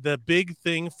then the big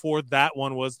thing for that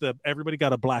one was everybody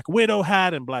got a Black Widow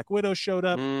hat, and Black Widow showed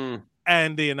up.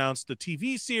 And they announced the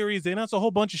TV series. They announced a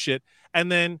whole bunch of shit.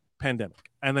 And then pandemic.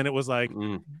 And then it was like,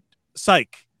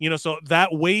 psych. So that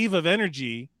wave of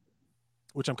energy,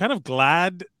 which I'm kind of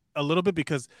glad a little bit,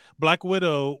 because Black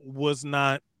Widow was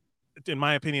not, in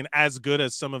my opinion, as good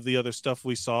as some of the other stuff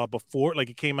we saw before. Like,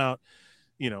 it came out,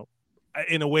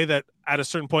 in a way that at a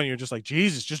certain point you're just like,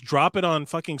 Jesus, just drop it on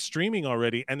fucking streaming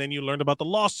already. And then you learned about the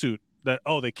lawsuit that,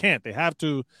 they can't. They have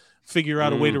to figure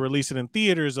out a way to release it in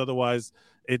theaters. Otherwise,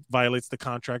 it violates the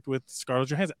contract with Scarlett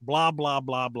Johansson. Blah, blah,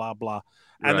 blah, blah, blah.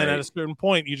 And then at a certain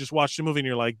point, you just watch the movie and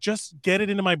you're like, just get it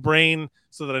into my brain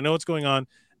so that I know what's going on.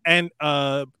 And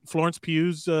Florence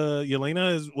Pugh's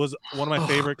Yelena was one of my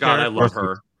favorite characters. I love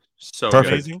her. So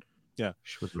amazing. Yeah.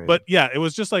 But yeah, it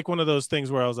was just like one of those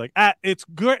things where I was like, it's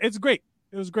good. It's great.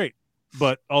 It was great.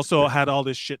 But also had all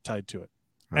this shit tied to it.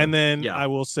 And then I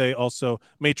will say also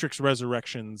Matrix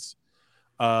Resurrections.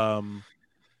 So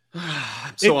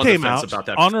it came out. About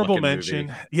that honorable mention.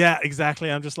 movie. Yeah,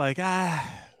 exactly. I'm just like,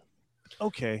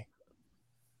 okay.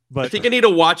 But I think I need to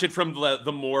watch it from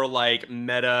the more like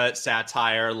meta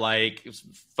satire, like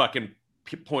fucking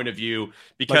point of view,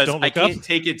 because I can't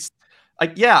take it.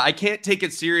 I can't take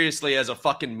it seriously as a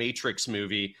fucking Matrix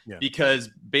movie because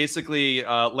basically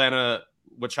Lana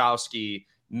Wachowski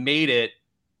made it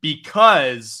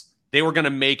because they were going to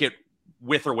make it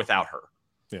with or without her.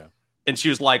 Yeah. And she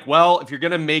was like, well, if you're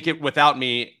going to make it without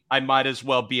me, I might as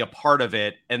well be a part of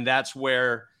it. And that's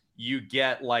where you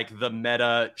get like the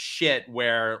meta shit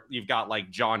where you've got like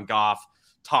John Goff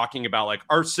talking about like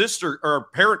our sister or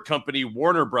parent company,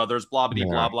 Warner Brothers, blah, blah,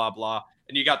 blah, blah, blah.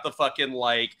 And you got the fucking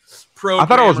like I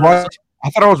thought I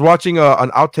was watching an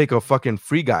outtake of fucking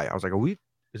Free Guy. I was like,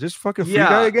 is this fucking Free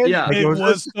Guy again? Yeah, it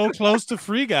was so close to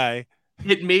Free Guy.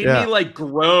 It made me like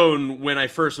groan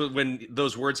when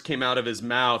those words came out of his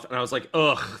mouth, and I was like,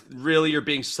 ugh, really? You're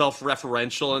being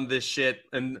self-referential in this shit?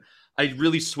 And I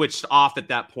really switched off at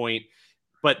that point.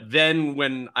 But then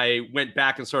when I went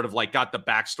back and sort of like got the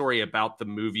backstory about the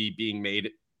movie being made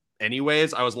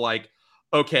anyways, I was like,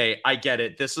 okay, I get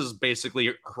it. This is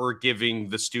basically her giving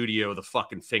the studio the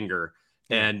fucking finger.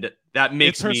 And that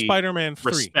makes it's her me Spider-Man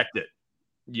 3. respect it,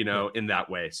 in that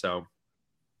way. So,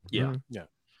 yeah. Mm-hmm. Yeah.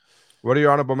 What are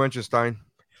your honorable mentions, Stein?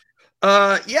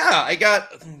 I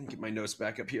got, let me get my notes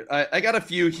back up here. I got a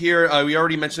few here. We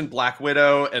already mentioned Black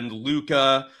Widow and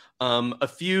Luca. A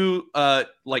few,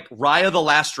 like Raya the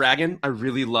Last Dragon. I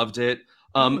really loved it.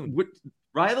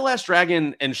 Raya the Last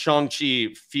Dragon and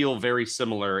Shang-Chi feel very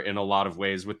similar in a lot of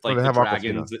ways with like the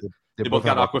dragons. They both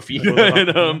got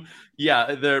Awkwafina.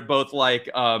 And, they're both like,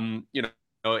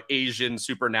 Asian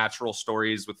supernatural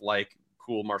stories with like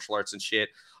cool martial arts and shit.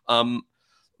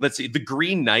 Let's see. The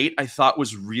Green Knight I thought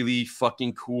was really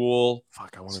fucking cool.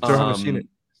 Fuck, I want to Still haven't seen it.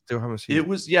 It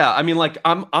was, I mean, like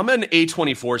I'm an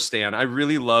A24 stan. I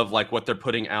really love like what they're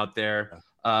putting out there.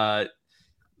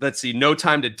 Let's see, No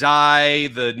Time to Die,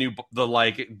 the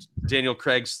Daniel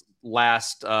Craig's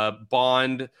last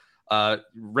Bond.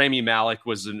 Rami Malek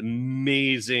was an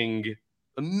amazing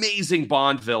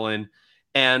Bond villain.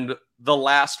 And the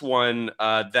last one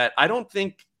that I don't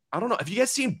know. Have you guys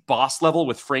seen Boss Level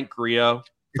with Frank Grillo?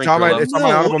 It's on my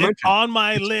honorable mention. On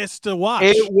my list to watch.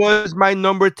 It was my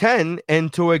number 10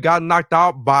 until it got knocked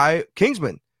out by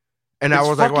Kingsman. And I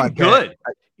was like, well, good.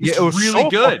 Yeah, it was really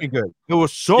good. It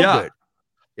was so good.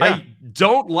 Yeah. I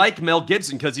don't like Mel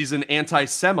Gibson because he's an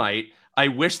anti-Semite. I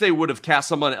wish they would have cast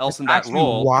someone else in that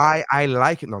role. Why I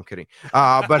like it. No, I'm kidding.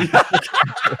 But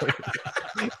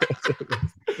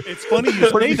it's funny you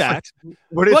say that.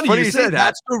 But it's funny you say that.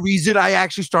 That's the reason I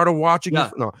actually started watching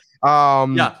it. No.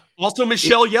 Also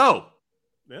Michelle Yeoh.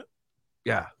 Yeah.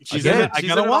 Yeah, She's again, in it. I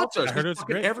gotta watch it. I heard it's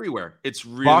great. Everywhere. It's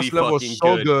really Boss Level fucking is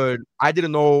so good. good. I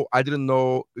didn't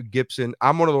know Gibson.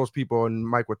 I'm one of those people, and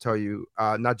Mike will tell you,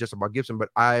 not just about Gibson, but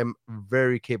I'm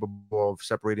very capable of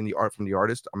separating the art from the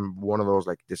artist. I'm one of those,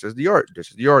 like, this is the art,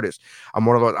 this is the artist. I'm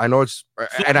one of those. I know it's,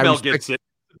 and I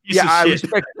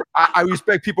respect, I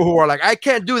respect people who are like, I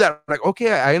can't do that. I'm like,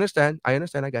 okay, I understand,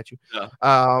 I got you.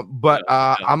 But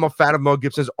I'm a fan of Mel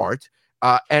Gibson's art.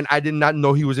 And I did not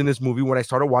know he was in this movie when I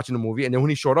started watching the movie. And then when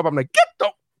he showed up, I'm like, get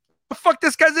the fuck,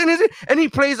 this guy's in it. And he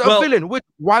plays a villain. Which,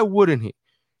 why wouldn't he?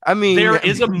 I mean, there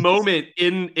is a moment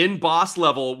in Boss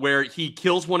Level where he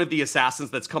kills one of the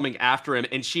assassins that's coming after him,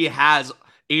 and she has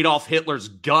Adolf Hitler's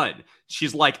gun.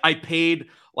 She's like, I paid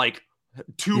like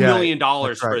 $2 million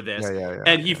for this.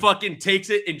 And he fucking takes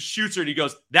it and shoots her, and he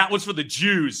goes, that was for the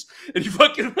Jews. And he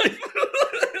fucking like,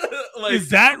 is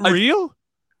that real?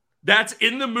 That's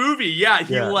in the movie. Yeah,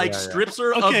 he strips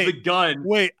her of the gun.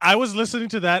 Wait, I was listening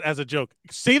to that as a joke.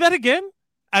 Say that again.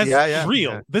 As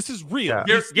real. Yeah. This is real.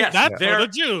 Yeah. That's for the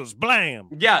Jews. Blam.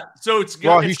 Yeah. So it's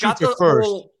he shoots her first.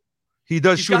 He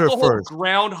does shoot her first.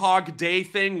 Groundhog Day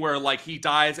thing where like he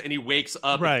dies and he wakes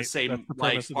up at the same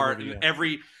like part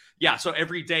movie, so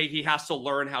every day he has to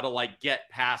learn how to like get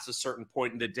past a certain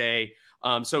point in the day.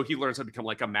 So he learns how to become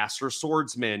like a master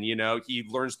swordsman. You know, he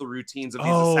learns the routines of these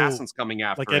assassins coming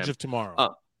after him. Like Edge of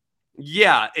Tomorrow.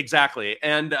 Yeah, exactly.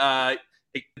 And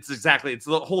it's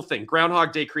the whole thing.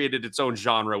 Groundhog Day created its own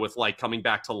genre with like coming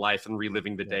back to life and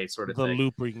reliving the day sort of thing.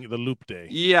 The loop day.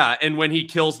 Yeah, and when he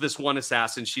kills this one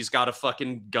assassin, she's got a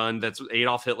fucking gun that's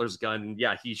Adolf Hitler's gun. And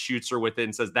yeah, he shoots her with it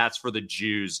and says, that's for the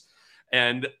Jews.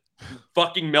 And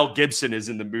fucking Mel Gibson is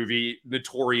in the movie,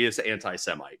 notorious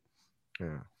anti-Semite.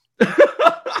 Yeah.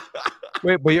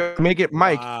 Wait, but you make it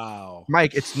Mike. Wow.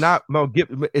 Mike, it's not Mel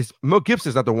Gibson. Mel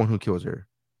Gibson's not the one who kills her.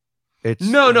 It's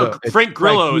Frank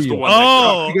Grillo is the one.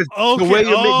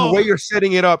 The way you're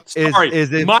setting it up is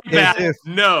my bad.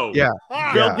 Mel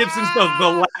Gibson's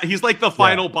he's like the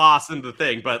final boss in the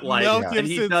thing, but like Mel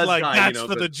Gibson's like that's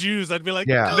for the Jews. I'd be like,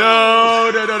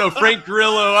 no. Frank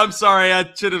Grillo. I'm sorry,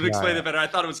 I should have explained it better. I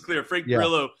thought it was clear. Frank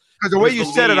Grillo. Because the way you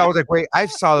said it, I was like, wait, I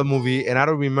saw the movie and I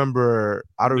don't remember.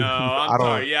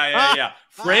 Sorry. Yeah.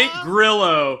 Frank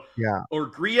Grillo. Yeah. Or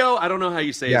Grillo. I don't know how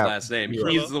you say his last name. Yeah.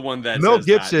 He's the one that Mel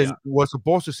Gibson was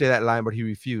supposed to say that line, but he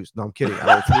refused. No, I'm kidding.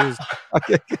 I refused.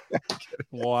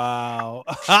 Wow.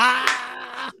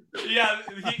 Yeah,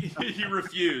 he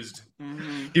refused.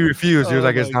 Mm-hmm. He refused. He was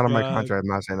like, it's not on my contract. I'm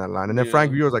not saying that line. And then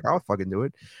Frank Grillo was like, I'll fucking do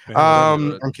it.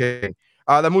 Okay.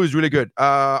 That movie is really good.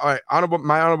 All right,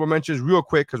 my honorable mentions real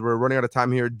quick because we're running out of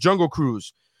time here. Jungle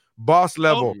Cruise, Boss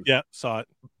Level, saw it.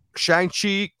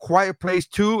 Shang-Chi, Quiet Place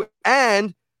 2,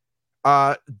 and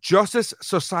Justice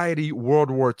Society World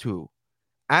War II.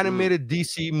 Animated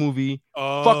DC movie.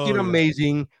 Fucking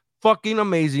amazing.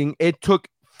 It took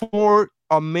 4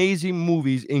 amazing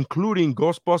movies, including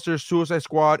Ghostbusters, Suicide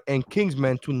Squad, and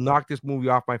Kingsman, to knock this movie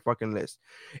off my fucking list.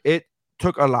 It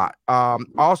took a lot.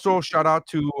 Also, shout out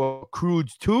to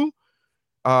Croods 2,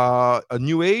 A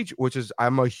New Age, which is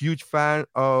I'm a huge fan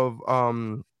of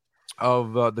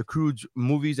the Croods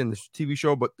movies and the TV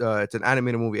show, but it's an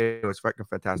animated movie. It was fucking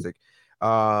fantastic.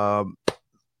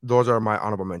 Those are my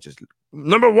honorable mentions.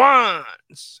 Number one,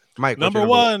 Mike. Number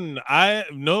one, I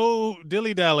no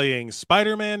dilly dallying.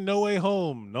 Spider-Man: No Way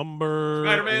Home.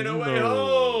 Spider-Man: No Way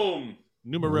Home.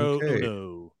 Numero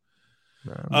uno.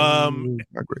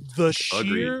 The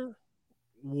sheer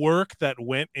work that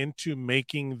went into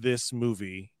making this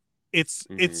movie, it's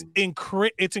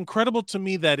incredible to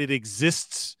me that it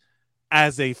exists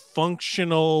as a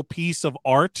functional piece of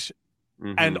art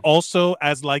and also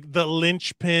as like the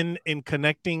linchpin in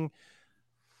connecting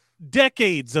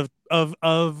decades of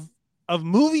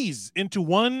movies into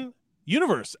one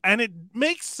universe. And it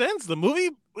makes sense. The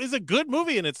movie is a good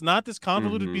movie and it's not this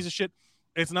convoluted piece of shit.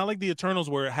 It's not like the Eternals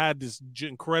where it had this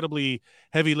incredibly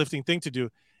heavy lifting thing to do.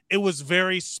 It was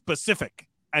very specific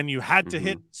and you had to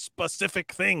hit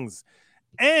specific things.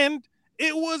 And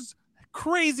it was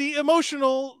crazy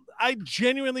emotional. I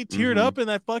genuinely teared up in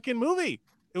that fucking movie.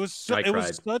 It was such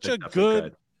a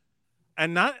good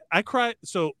and not I cried.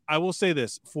 So I will say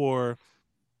this for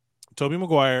Tobey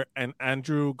Maguire and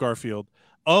Andrew Garfield.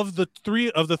 Of the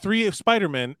three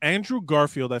Spider-Men, Andrew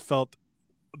Garfield I felt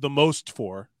the most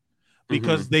for.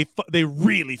 Because they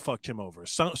really fucked him over.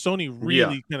 Sony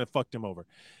really kind of fucked him over.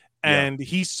 And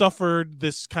he suffered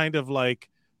this kind of like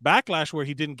backlash where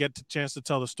he didn't get the chance to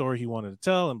tell the story he wanted to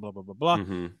tell and blah, blah, blah, blah.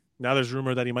 Now there's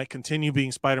rumor that he might continue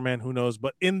being Spider-Man. Who knows?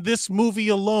 But in this movie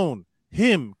alone,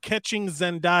 him catching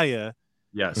Zendaya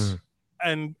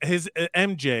and his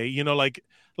MJ,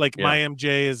 like my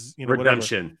MJ is,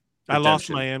 redemption. I lost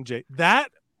my MJ.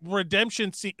 That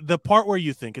redemption scene, the part where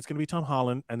you think it's going to be Tom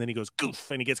Holland, and then he goes goof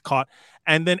and he gets caught,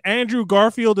 and then Andrew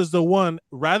Garfield is the one,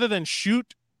 rather than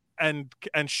shoot and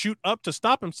shoot up to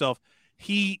stop himself,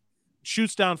 he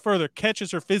shoots down further,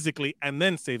 catches her physically, and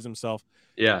then saves himself.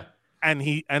 Yeah.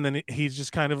 And then he's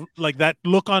just kind of like, that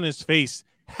look on his face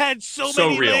had so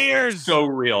many real. layers. So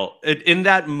real. In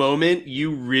that moment,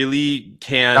 you really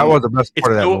can. That was the best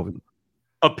part of that movie.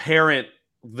 Apparent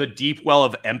the deep well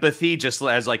of empathy, just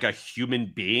as like a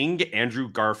human being, Andrew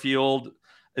Garfield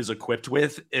is equipped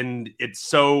with, and it's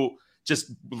so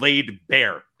just laid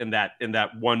bare in that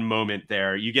one moment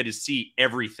there. You get to see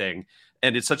everything,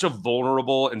 and it's such a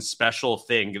vulnerable and special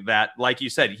thing that, like you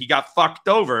said, he got fucked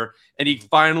over, and he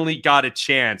finally got a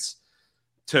chance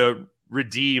to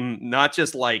redeem not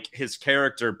just like his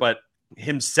character, but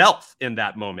himself in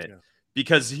that moment,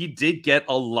 because he did get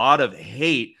a lot of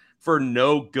hate for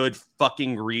no good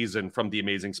fucking reason from the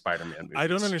Amazing Spider-Man movies. I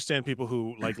don't understand people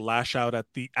who like lash out at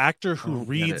the actor who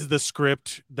reads the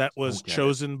script that was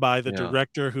chosen by the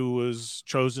director, who was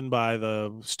chosen by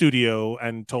the studio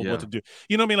and told what to do.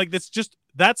 You know what I mean? Like,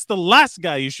 that's the last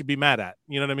guy you should be mad at.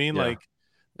 You know what I mean? Yeah. Like,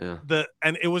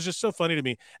 and it was just so funny to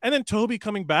me. And then Tobey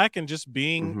coming back and just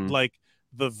being like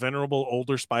the venerable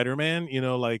older Spider-Man, you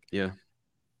know, like, it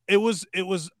was,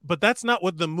 but that's not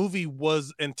what the movie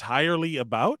was entirely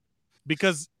about.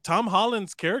 Because Tom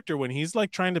Holland's character, when he's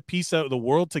like trying to piece out the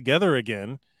world together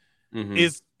again,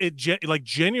 is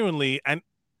genuinely and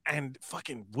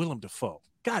fucking Willem Dafoe.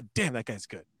 God damn, that guy's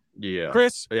good. Yeah,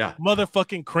 Chris,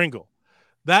 motherfucking Kringle.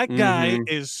 That guy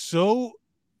is so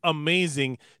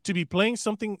amazing to be playing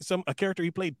a character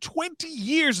he played 20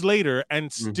 years later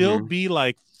and still be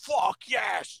like, fuck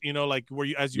yes, you know, like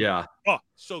oh,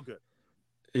 so good.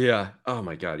 Yeah. Oh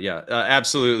my God. Yeah.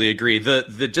 Absolutely agree.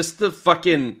 The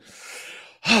fucking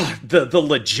the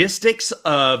logistics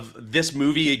of this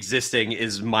movie existing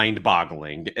is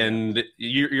mind-boggling, and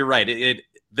you're right.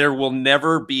 There will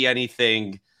never be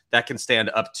anything that can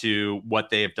stand up to what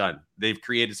they have done. They've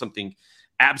created something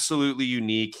absolutely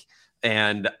unique,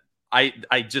 and I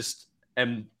just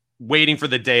am waiting for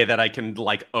the day that I can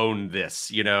like own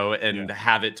this, you know, and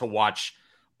have it to watch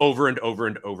over and over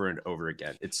and over and over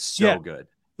again. It's so good.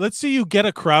 Let's see you get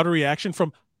a crowd reaction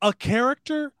from a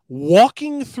character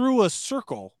walking through a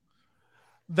circle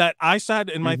that I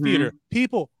sat in my theater.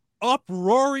 People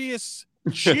uproarious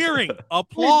cheering,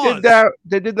 applause.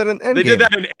 They did that in Endgame. They did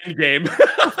that in Endgame.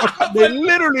 They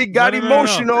literally got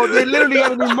emotional. They literally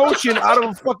got an emotion out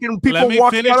of fucking people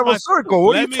walking out of a circle.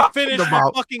 What are you talking about?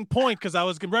 My fucking point, because I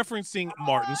was referencing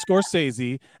Martin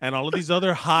Scorsese and all of these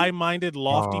other high-minded,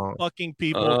 lofty fucking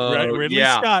people. Ridley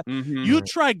Scott. You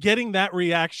try getting that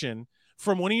reaction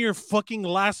from one of your fucking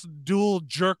last duel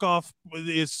jerk off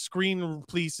is screen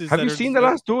pieces. Have you seen the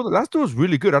last duel? The last duel is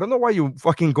really good. I don't know why you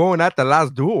fucking going at the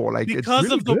last duel. Like,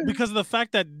 because it's really because of the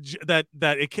fact that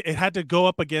it had to go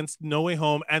up against No Way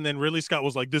Home, and then Ridley Scott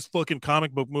was like, this fucking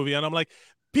comic book movie, and I'm like,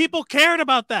 people cared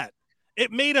about that. It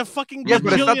made a fucking but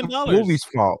it's not $1 billion. the movie's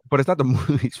fault. But it's not the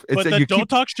movie's. Don't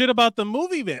talk shit about the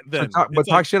movie then.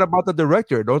 Talk shit about the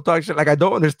director. Don't talk shit. Like, I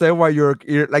don't understand why you're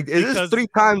like, it is 3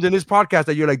 times in this podcast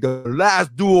that you're like, the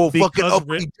last duel, fucking up,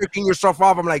 jerking yourself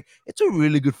off. I'm like, it's a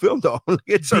really good film though.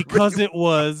 It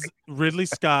was Ridley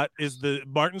Scott is the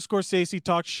Martin Scorsese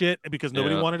talked shit because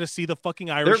nobody wanted to see the fucking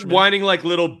Irishman. They're whining like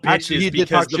little bitches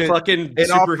because the fucking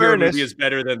superhero movie is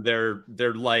better than their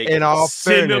like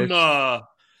cinema.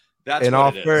 In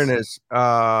all fairness,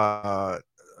 Scorsese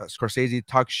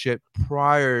talked shit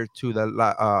prior to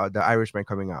the Irishman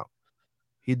coming out.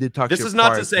 He did talk. This is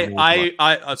not to say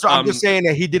I'm just saying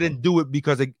that he didn't do it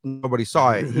because nobody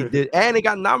saw it. He did, and he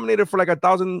got nominated for like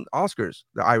 1,000 Oscars.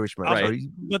 The Irishman, right? So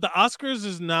but the Oscars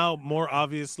is now more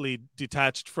obviously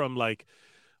detached from like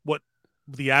what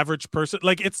the average person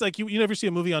like. It's like you never see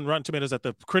a movie on Rotten Tomatoes that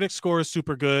the critic score is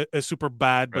super good, is super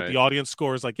bad, but the audience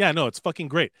score is like, no, it's fucking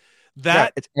great.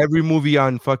 It's every movie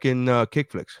on fucking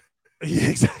Kickflix. Yeah,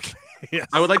 exactly. Yes.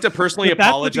 I would like to personally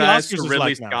apologize to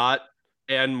Ridley Scott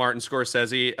and Martin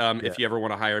Scorsese. If you ever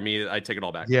want to hire me, I take it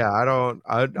all back. Yeah,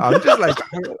 I'm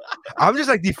just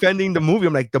like defending the movie.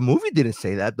 I'm like, the movie didn't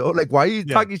say that though. Like, why are you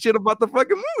talking shit about the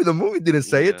fucking movie? The movie didn't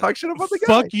say it. Talk shit about the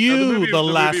guy. Fuck you, the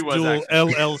Last Duel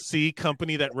LLC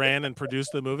company that ran and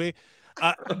produced the movie.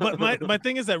 But my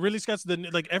thing is that Ridley Scott's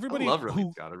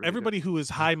everybody who is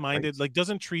high-minded like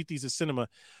doesn't treat these as cinema,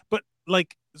 but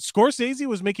like Scorsese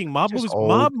was making mob movies.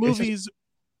 Mob movies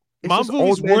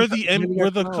were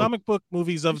the comic book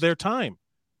movies of their time.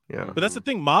 Yeah. But that's the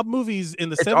thing. Mob movies in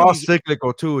the It's 70s. all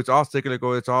cyclical too. It's all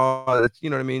cyclical. It's you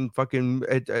know what I mean? Fucking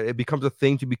it becomes a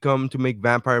thing to make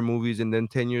vampire movies, and then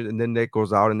 10 years, and then that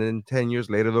goes out, and then 10 years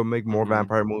later they'll make more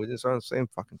vampire movies. It's all the same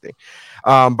fucking thing.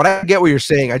 But I get what you're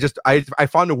saying. I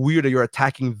found it weird that you're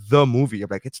attacking the movie. I'm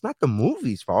like, it's not the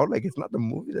movie's fault. Like, it's not the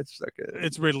movie that's like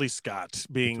it's Ridley Scott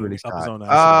being Ridley up his Scott. own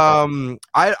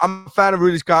ass. I'm a fan of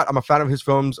Ridley Scott. I'm a fan of his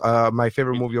films. My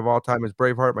favorite movie of all time is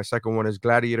Braveheart. My second one is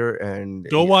Gladiator, and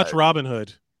Go watch Robin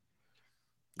Hood.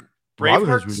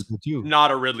 Braveheart's really good too.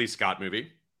 not a Ridley Scott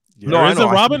movie. No, there's a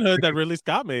Robin Hood that Ridley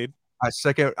Scott made. I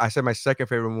said my second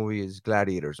favorite movie is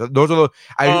Gladiator. So those are the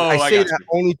I say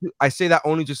that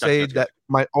only to say that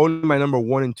my number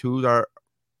 1 and 2 are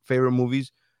favorite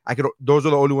movies. Those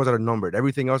are the only ones that are numbered.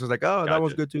 Everything else is like, oh, that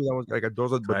one's good too. That one's like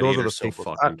those are the so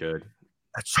favorite. fucking good.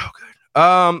 That's so good.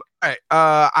 All right.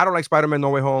 I don't like Spider-Man No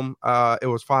Way Home. It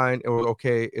was fine. It was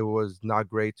okay. It was not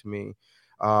great to me.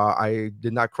 I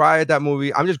did not cry at that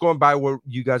movie. I'm just going by what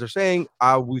you guys are saying.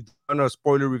 We've done a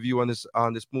spoiler review on this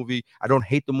movie. I don't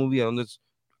hate the movie.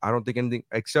 I don't think anything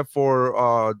except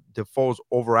for Defoe's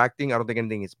overacting. I don't think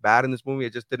anything is bad in this movie. I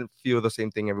just didn't feel the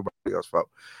same thing everybody else felt.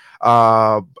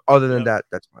 Other than that,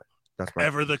 that's fine. That's fine.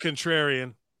 Ever the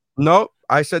contrarian. No,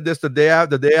 I said this the day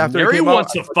after. Mary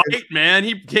wants to fight, man.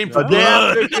 He came for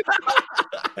blood.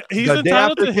 He's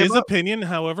entitled to his opinion,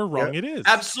 however wrong it is.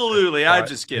 Absolutely. I'm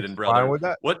just kidding, brother. With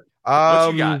that. What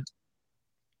you got?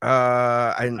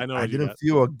 I didn't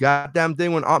feel a goddamn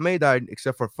thing when Aunt May died,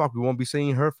 except for we won't be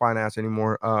seeing her fine ass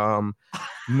anymore.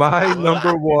 My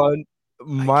number one.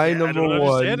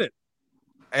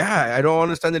 Yeah, I don't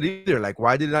understand it either. Like,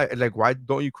 why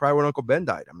don't you cry when Uncle Ben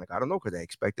died? I'm like, I don't know, because I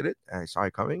expected it and I saw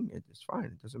it coming. It's fine.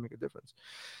 It doesn't make a difference.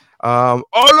 Oh,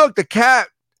 look, the cat.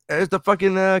 There's the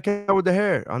fucking cat with the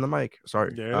hair on the mic.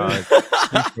 Sorry.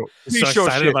 He's so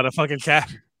excited about a fucking cat.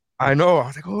 I know. I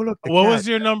was like, oh, look. What was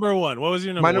your number one?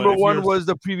 My number one was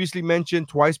the previously mentioned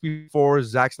twice before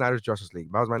Zack Snyder's Justice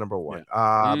League. That was my number one.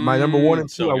 Yeah. My number 1 and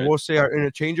 2, I will say, are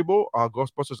interchangeable.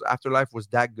 Ghostbusters Afterlife was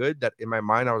that good that in my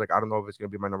mind, I was like, I don't know if it's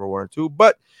going to be my number 1 or 2.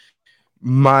 But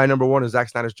my number 1 is Zack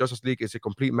Snyder's Justice League. It's a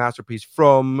complete masterpiece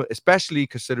especially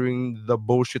considering the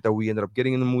bullshit that we ended up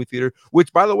getting in the movie theater.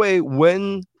 Which, by the way,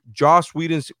 when Joss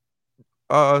Whedon's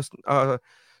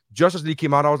Justice League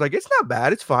came out, I was like, it's not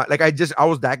bad, it's fine. Like, I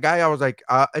was that guy. I was like,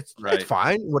 it's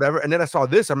fine, whatever. And then I saw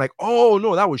this, I'm like, oh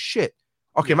no, that was shit.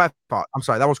 Okay, my fault. I'm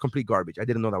sorry, that was complete garbage. I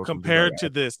didn't know that was compared to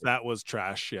this. That was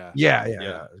trash. Yeah.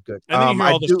 Good. And then you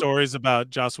hear all the stories about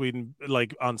Joss Whedon,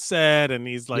 like on set, and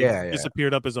he's like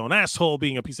disappeared up his own asshole,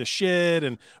 being a piece of shit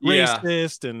and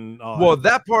racist and all. Well,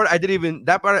 that part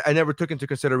I never took into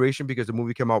consideration because the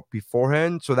movie came out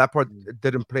beforehand, so that part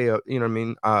didn't play a, you know what I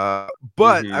mean.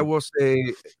 But I will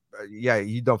say,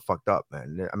 you done fucked up,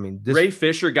 man. I mean, Ray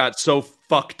Fisher got so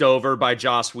fucked over by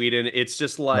Joss Whedon. It's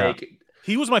just like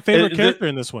he was my favorite character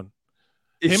in this one.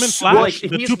 Him and Flash,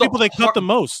 the two people they cut the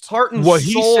most. Heart and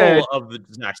soul of the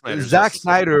Zack Snyder. Zack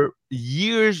Snyder,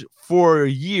 year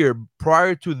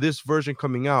prior to this version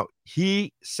coming out,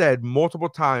 he said multiple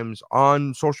times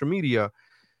on social media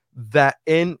that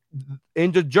in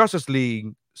the Justice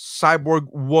League, Cyborg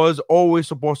was always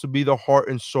supposed to be the heart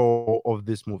and soul of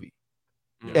this movie.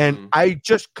 And I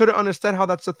just couldn't understand how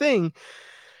that's a thing,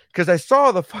 because I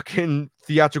saw the fucking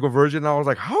theatrical version and I was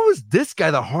like, how is this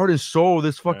guy the heart and soul of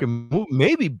this fucking movie?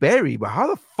 Maybe Barry, but how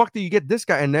the fuck do you get this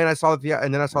guy? And then I saw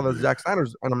the Zack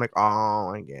Snyder's and I'm like,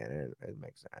 oh, I get it. It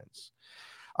makes sense.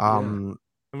 I mean,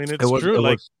 it's true.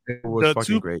 It was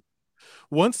fucking great.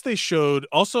 Once they showed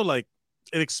also, like,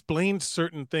 it explained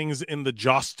certain things in the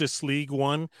Justice League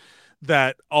one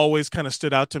that always kind of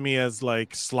stood out to me as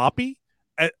like sloppy.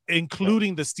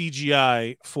 Including the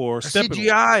CGI for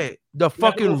CGI, the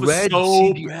fucking red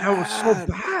CGI. That was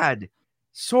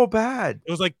so bad.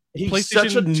 It was like he's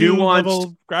such a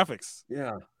nuanced graphics.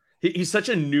 Yeah, he's such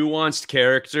a nuanced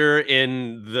character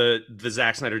in the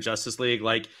Zack Snyder Justice League.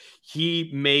 Like, he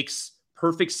makes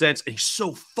perfect sense, and he's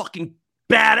so fucking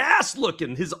badass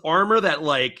looking. His armor that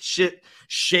like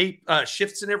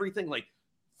shifts and everything, like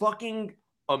fucking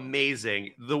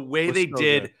amazing. The way they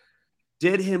did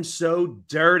him so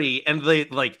dirty, and they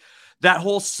like that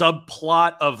whole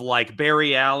subplot of like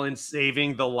Barry Allen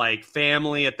saving the like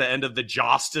family at the end of the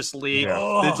Justice League.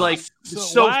 It's like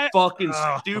so fucking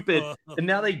stupid. And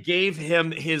now they gave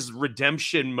him his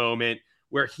redemption moment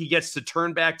where he gets to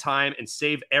turn back time and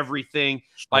save everything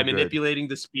by manipulating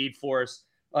the Speed Force.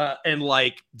 And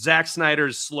like Zack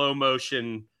Snyder's slow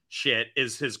motion shit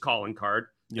is his calling card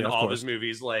in all of his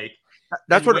movies. Like,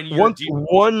 that's what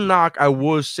one knock I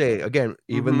will say again,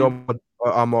 even though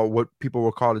I'm what people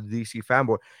will call a DC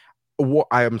fanboy,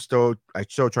 I still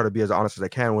try to be as honest as I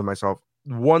can with myself.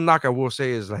 One knock I will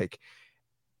say is like,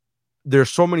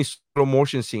 there's so many slow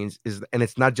motion scenes, and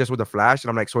it's not just with the Flash. And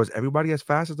I'm like, so is everybody as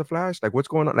fast as the Flash? Like, what's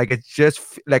going on? Like, it's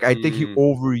just like I think he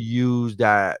overused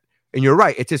that. And you're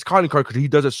right, it's his calling card because he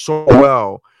does it so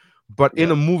well. But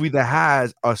in a movie that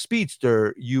has a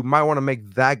speedster, you might want to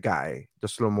make that guy the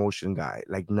slow motion guy,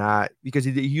 like not because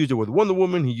he used it with Wonder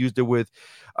Woman, he used it with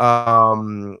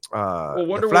Wonder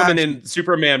Woman and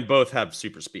Superman both have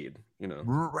super speed, you know.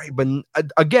 Right, but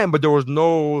again, there was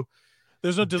no.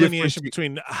 There's no delineation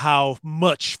between how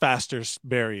much faster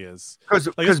Barry is.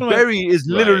 Because Barry is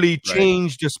literally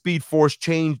changed the speed force,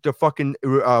 changed the fucking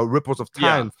ripples of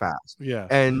time fast. Yeah.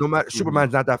 And no matter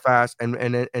Superman's not that fast, and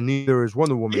neither is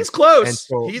Wonder Woman. He's close. And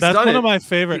so, that's one of my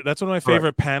favorite. That's one of my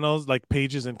favorite panels, like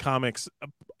pages in comics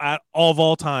of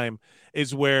all time,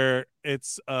 is where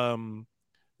it's the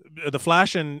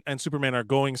Flash and Superman are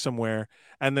going somewhere,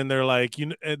 and then they're like, he's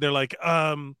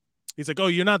like, oh,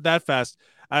 you're not that fast.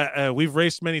 We've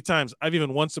raced many times. I've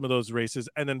even won some of those races.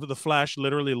 And then the Flash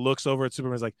literally looks over at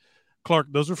Superman. Is like, Clark,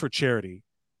 those were for charity.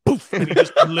 Poof, and he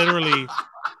just literally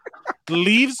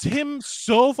leaves him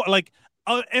so far, like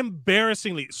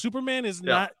embarrassingly. Superman is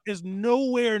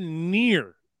nowhere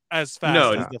near as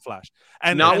fast as the Flash,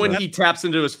 and not when he taps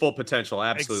into his full potential.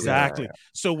 Absolutely, exactly.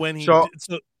 So when he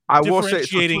I will say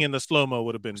differentiating in the slow-mo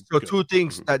would have been so good. Two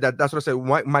things that's what I said.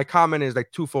 My comment is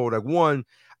like twofold. Like one,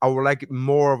 I would like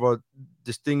more of a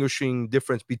distinguishing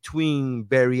difference between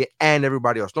Barry and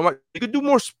everybody else. No, you could do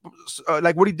more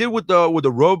like what he did with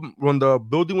the robe when the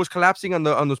building was collapsing on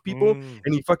those people,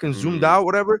 and he fucking zoomed out,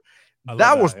 whatever.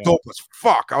 That was dope as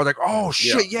fuck. I was like, oh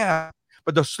shit, yeah.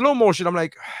 But the slow motion, I'm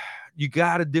like, you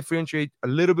gotta differentiate a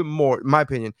little bit more, in my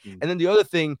opinion. And then the other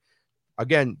thing,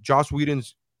 again, Joss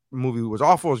Whedon's movie was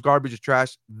awful, it was garbage, it's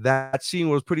trash. That scene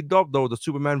was pretty dope though. The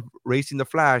Superman racing the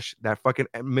Flash, that fucking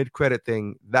mid-credit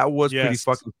thing, that was pretty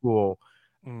fucking cool.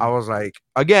 I was like,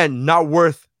 again, not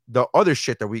worth the other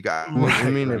shit that we got. I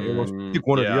mean, if it was pick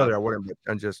one or the other, I wouldn't.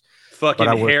 And just fucking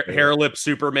hair lip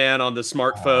Superman on the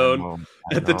smartphone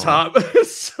at the top. Bro,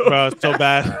 it's so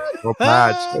bad. So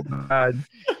bad.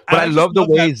 But I love the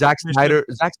way Zack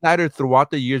Snyder throughout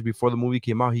the years before the movie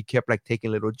came out, he kept like taking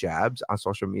little jabs on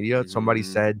social media. Somebody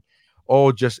said,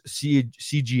 oh, just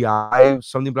CGI,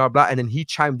 something, blah, blah. And then he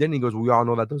chimed in and he goes, we all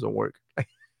know that doesn't work.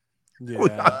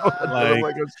 Yeah.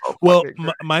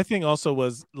 My thing also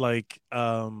was like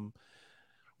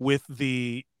with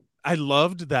I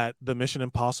loved that the Mission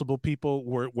Impossible people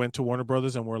went to Warner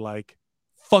Brothers and were like,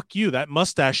 fuck you, that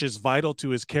mustache is vital to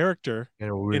his character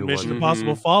in Mission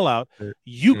Impossible Fallout.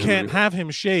 You can't have him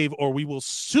shave or we will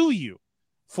sue you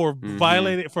for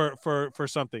violating for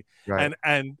something. Right.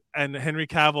 And Henry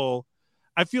Cavill,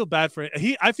 I feel bad for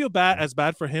as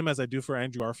bad for him as I do for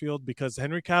Andrew Garfield, because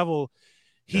Henry Cavill,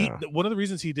 one of the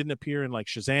reasons he didn't appear in like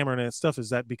Shazam or any of that stuff is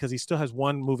that because he still has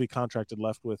one movie contracted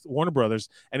left with Warner Brothers,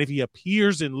 and if he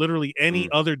appears in literally any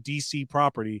other DC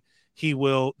property,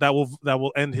 that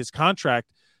will end his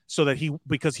contract, so that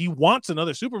because he wants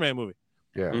another Superman movie.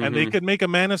 Yeah. And they could make a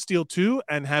Man of Steel 2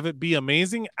 and have it be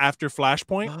amazing after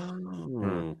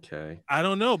Flashpoint. Okay. I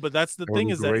don't know, but that's the thing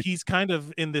is that he's kind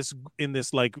of in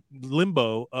this like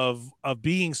limbo of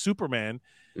being Superman.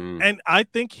 And I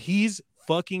think he's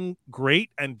fucking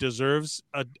great and deserves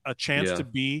a chance to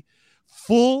be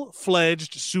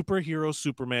full-fledged superhero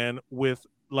Superman with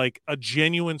like a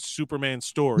genuine Superman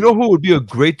story. You know who would be a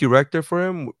great director for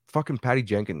him? Fucking Patty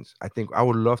Jenkins. I think I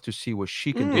would love to see what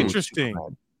she can do. Interesting.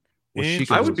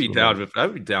 I would be down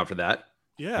for that.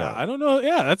 Yeah, I don't know.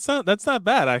 Yeah, that's not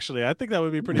bad actually. I think that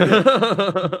would be pretty good.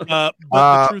 But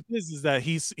the truth is that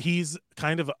he's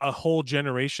kind of a whole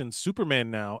generation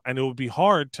Superman now, and it would be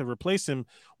hard to replace him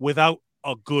without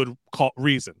a good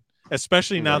reason,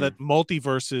 especially now that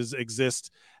multiverses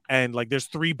exist and like there's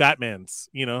 3 Batmans,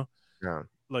 you know? Yeah.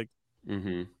 Like that's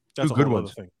 2 a good whole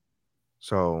ones. other thing.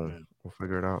 So we'll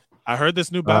figure it out. I heard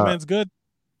this new Batman's good.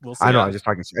 We'll see. I know. I just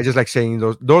like saying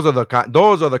those are the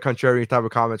contrarian type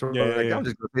of comments. I'm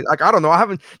just like, I don't know. I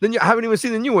haven't even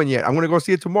seen the new one yet. I'm gonna go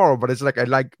see it tomorrow. But it's like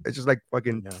it's just like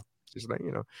fucking just like,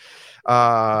 you know.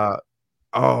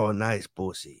 Oh, nice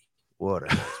pussy.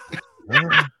 What a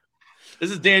nice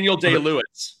This is Daniel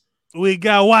Day-Lewis. We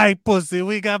got white pussy.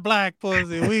 We got black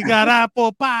pussy. We got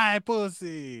apple pie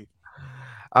pussy.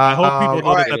 I hope people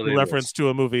know that's a reference to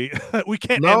a movie. We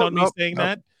can't end on me saying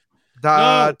that.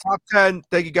 Top 10.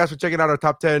 Thank you guys for checking out our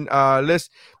top 10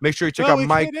 list. Make sure you check out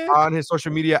Mike on his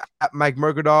social media at Mike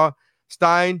Mercadal.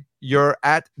 Stein, you're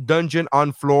at Dungeon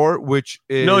on Floor, which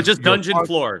is just Dungeon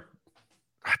Floor.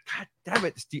 God damn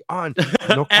it, it's the on.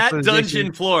 No At capitalization.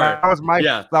 Dungeon Floor. That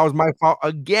was my fault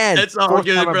again. It's all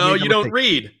good, bro. You don't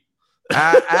read.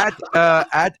 At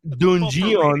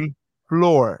Dungeon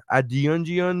Floor. At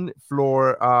Dungeon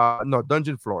Floor.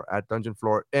 Dungeon Floor. At Dungeon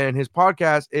Floor. And his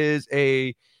podcast is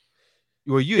a.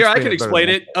 Well, I can explain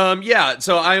it. Yeah.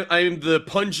 So I'm the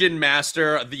Pungeon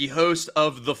Master, the host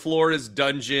of the Florida's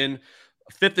Dungeon,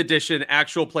 5th edition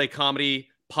actual play comedy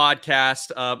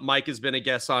podcast. Mike has been a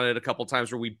guest on it a couple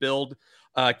times, where we build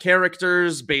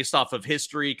characters based off of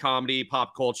history, comedy,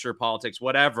 pop culture, politics,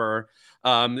 whatever.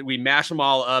 We mash them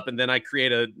all up, and then I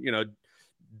create a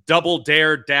double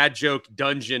dare dad joke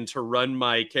dungeon to run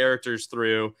my characters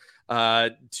through.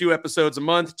 2 episodes a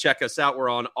month. Check us out. We're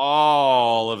on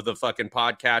all of the fucking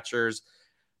podcatchers.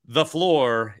 The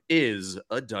Floor is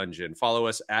a Dungeon. Follow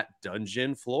us at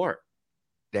Dungeon Floor.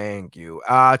 Thank you.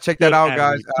 Check that out,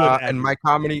 guys. And my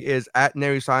comedy is at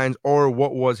Nary Signs or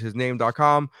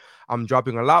whatwashisname.com. I'm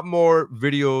dropping a lot more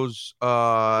videos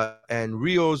and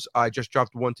reels. I just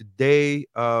dropped one today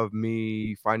of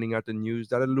me finding out the news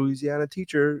that a Louisiana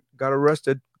teacher got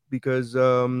arrested because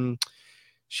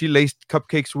she laced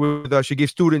cupcakes with she gave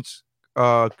students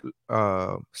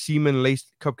semen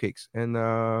laced cupcakes, and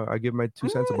I give my 2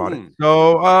 cents about it.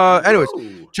 So anyways,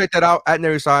 check that out at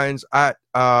Nary Signs, at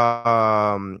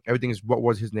everything is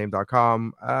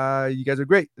whatwashisname.com. You guys are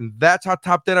great, and that's how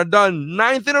top 10 are done.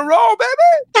 9th in a row, baby.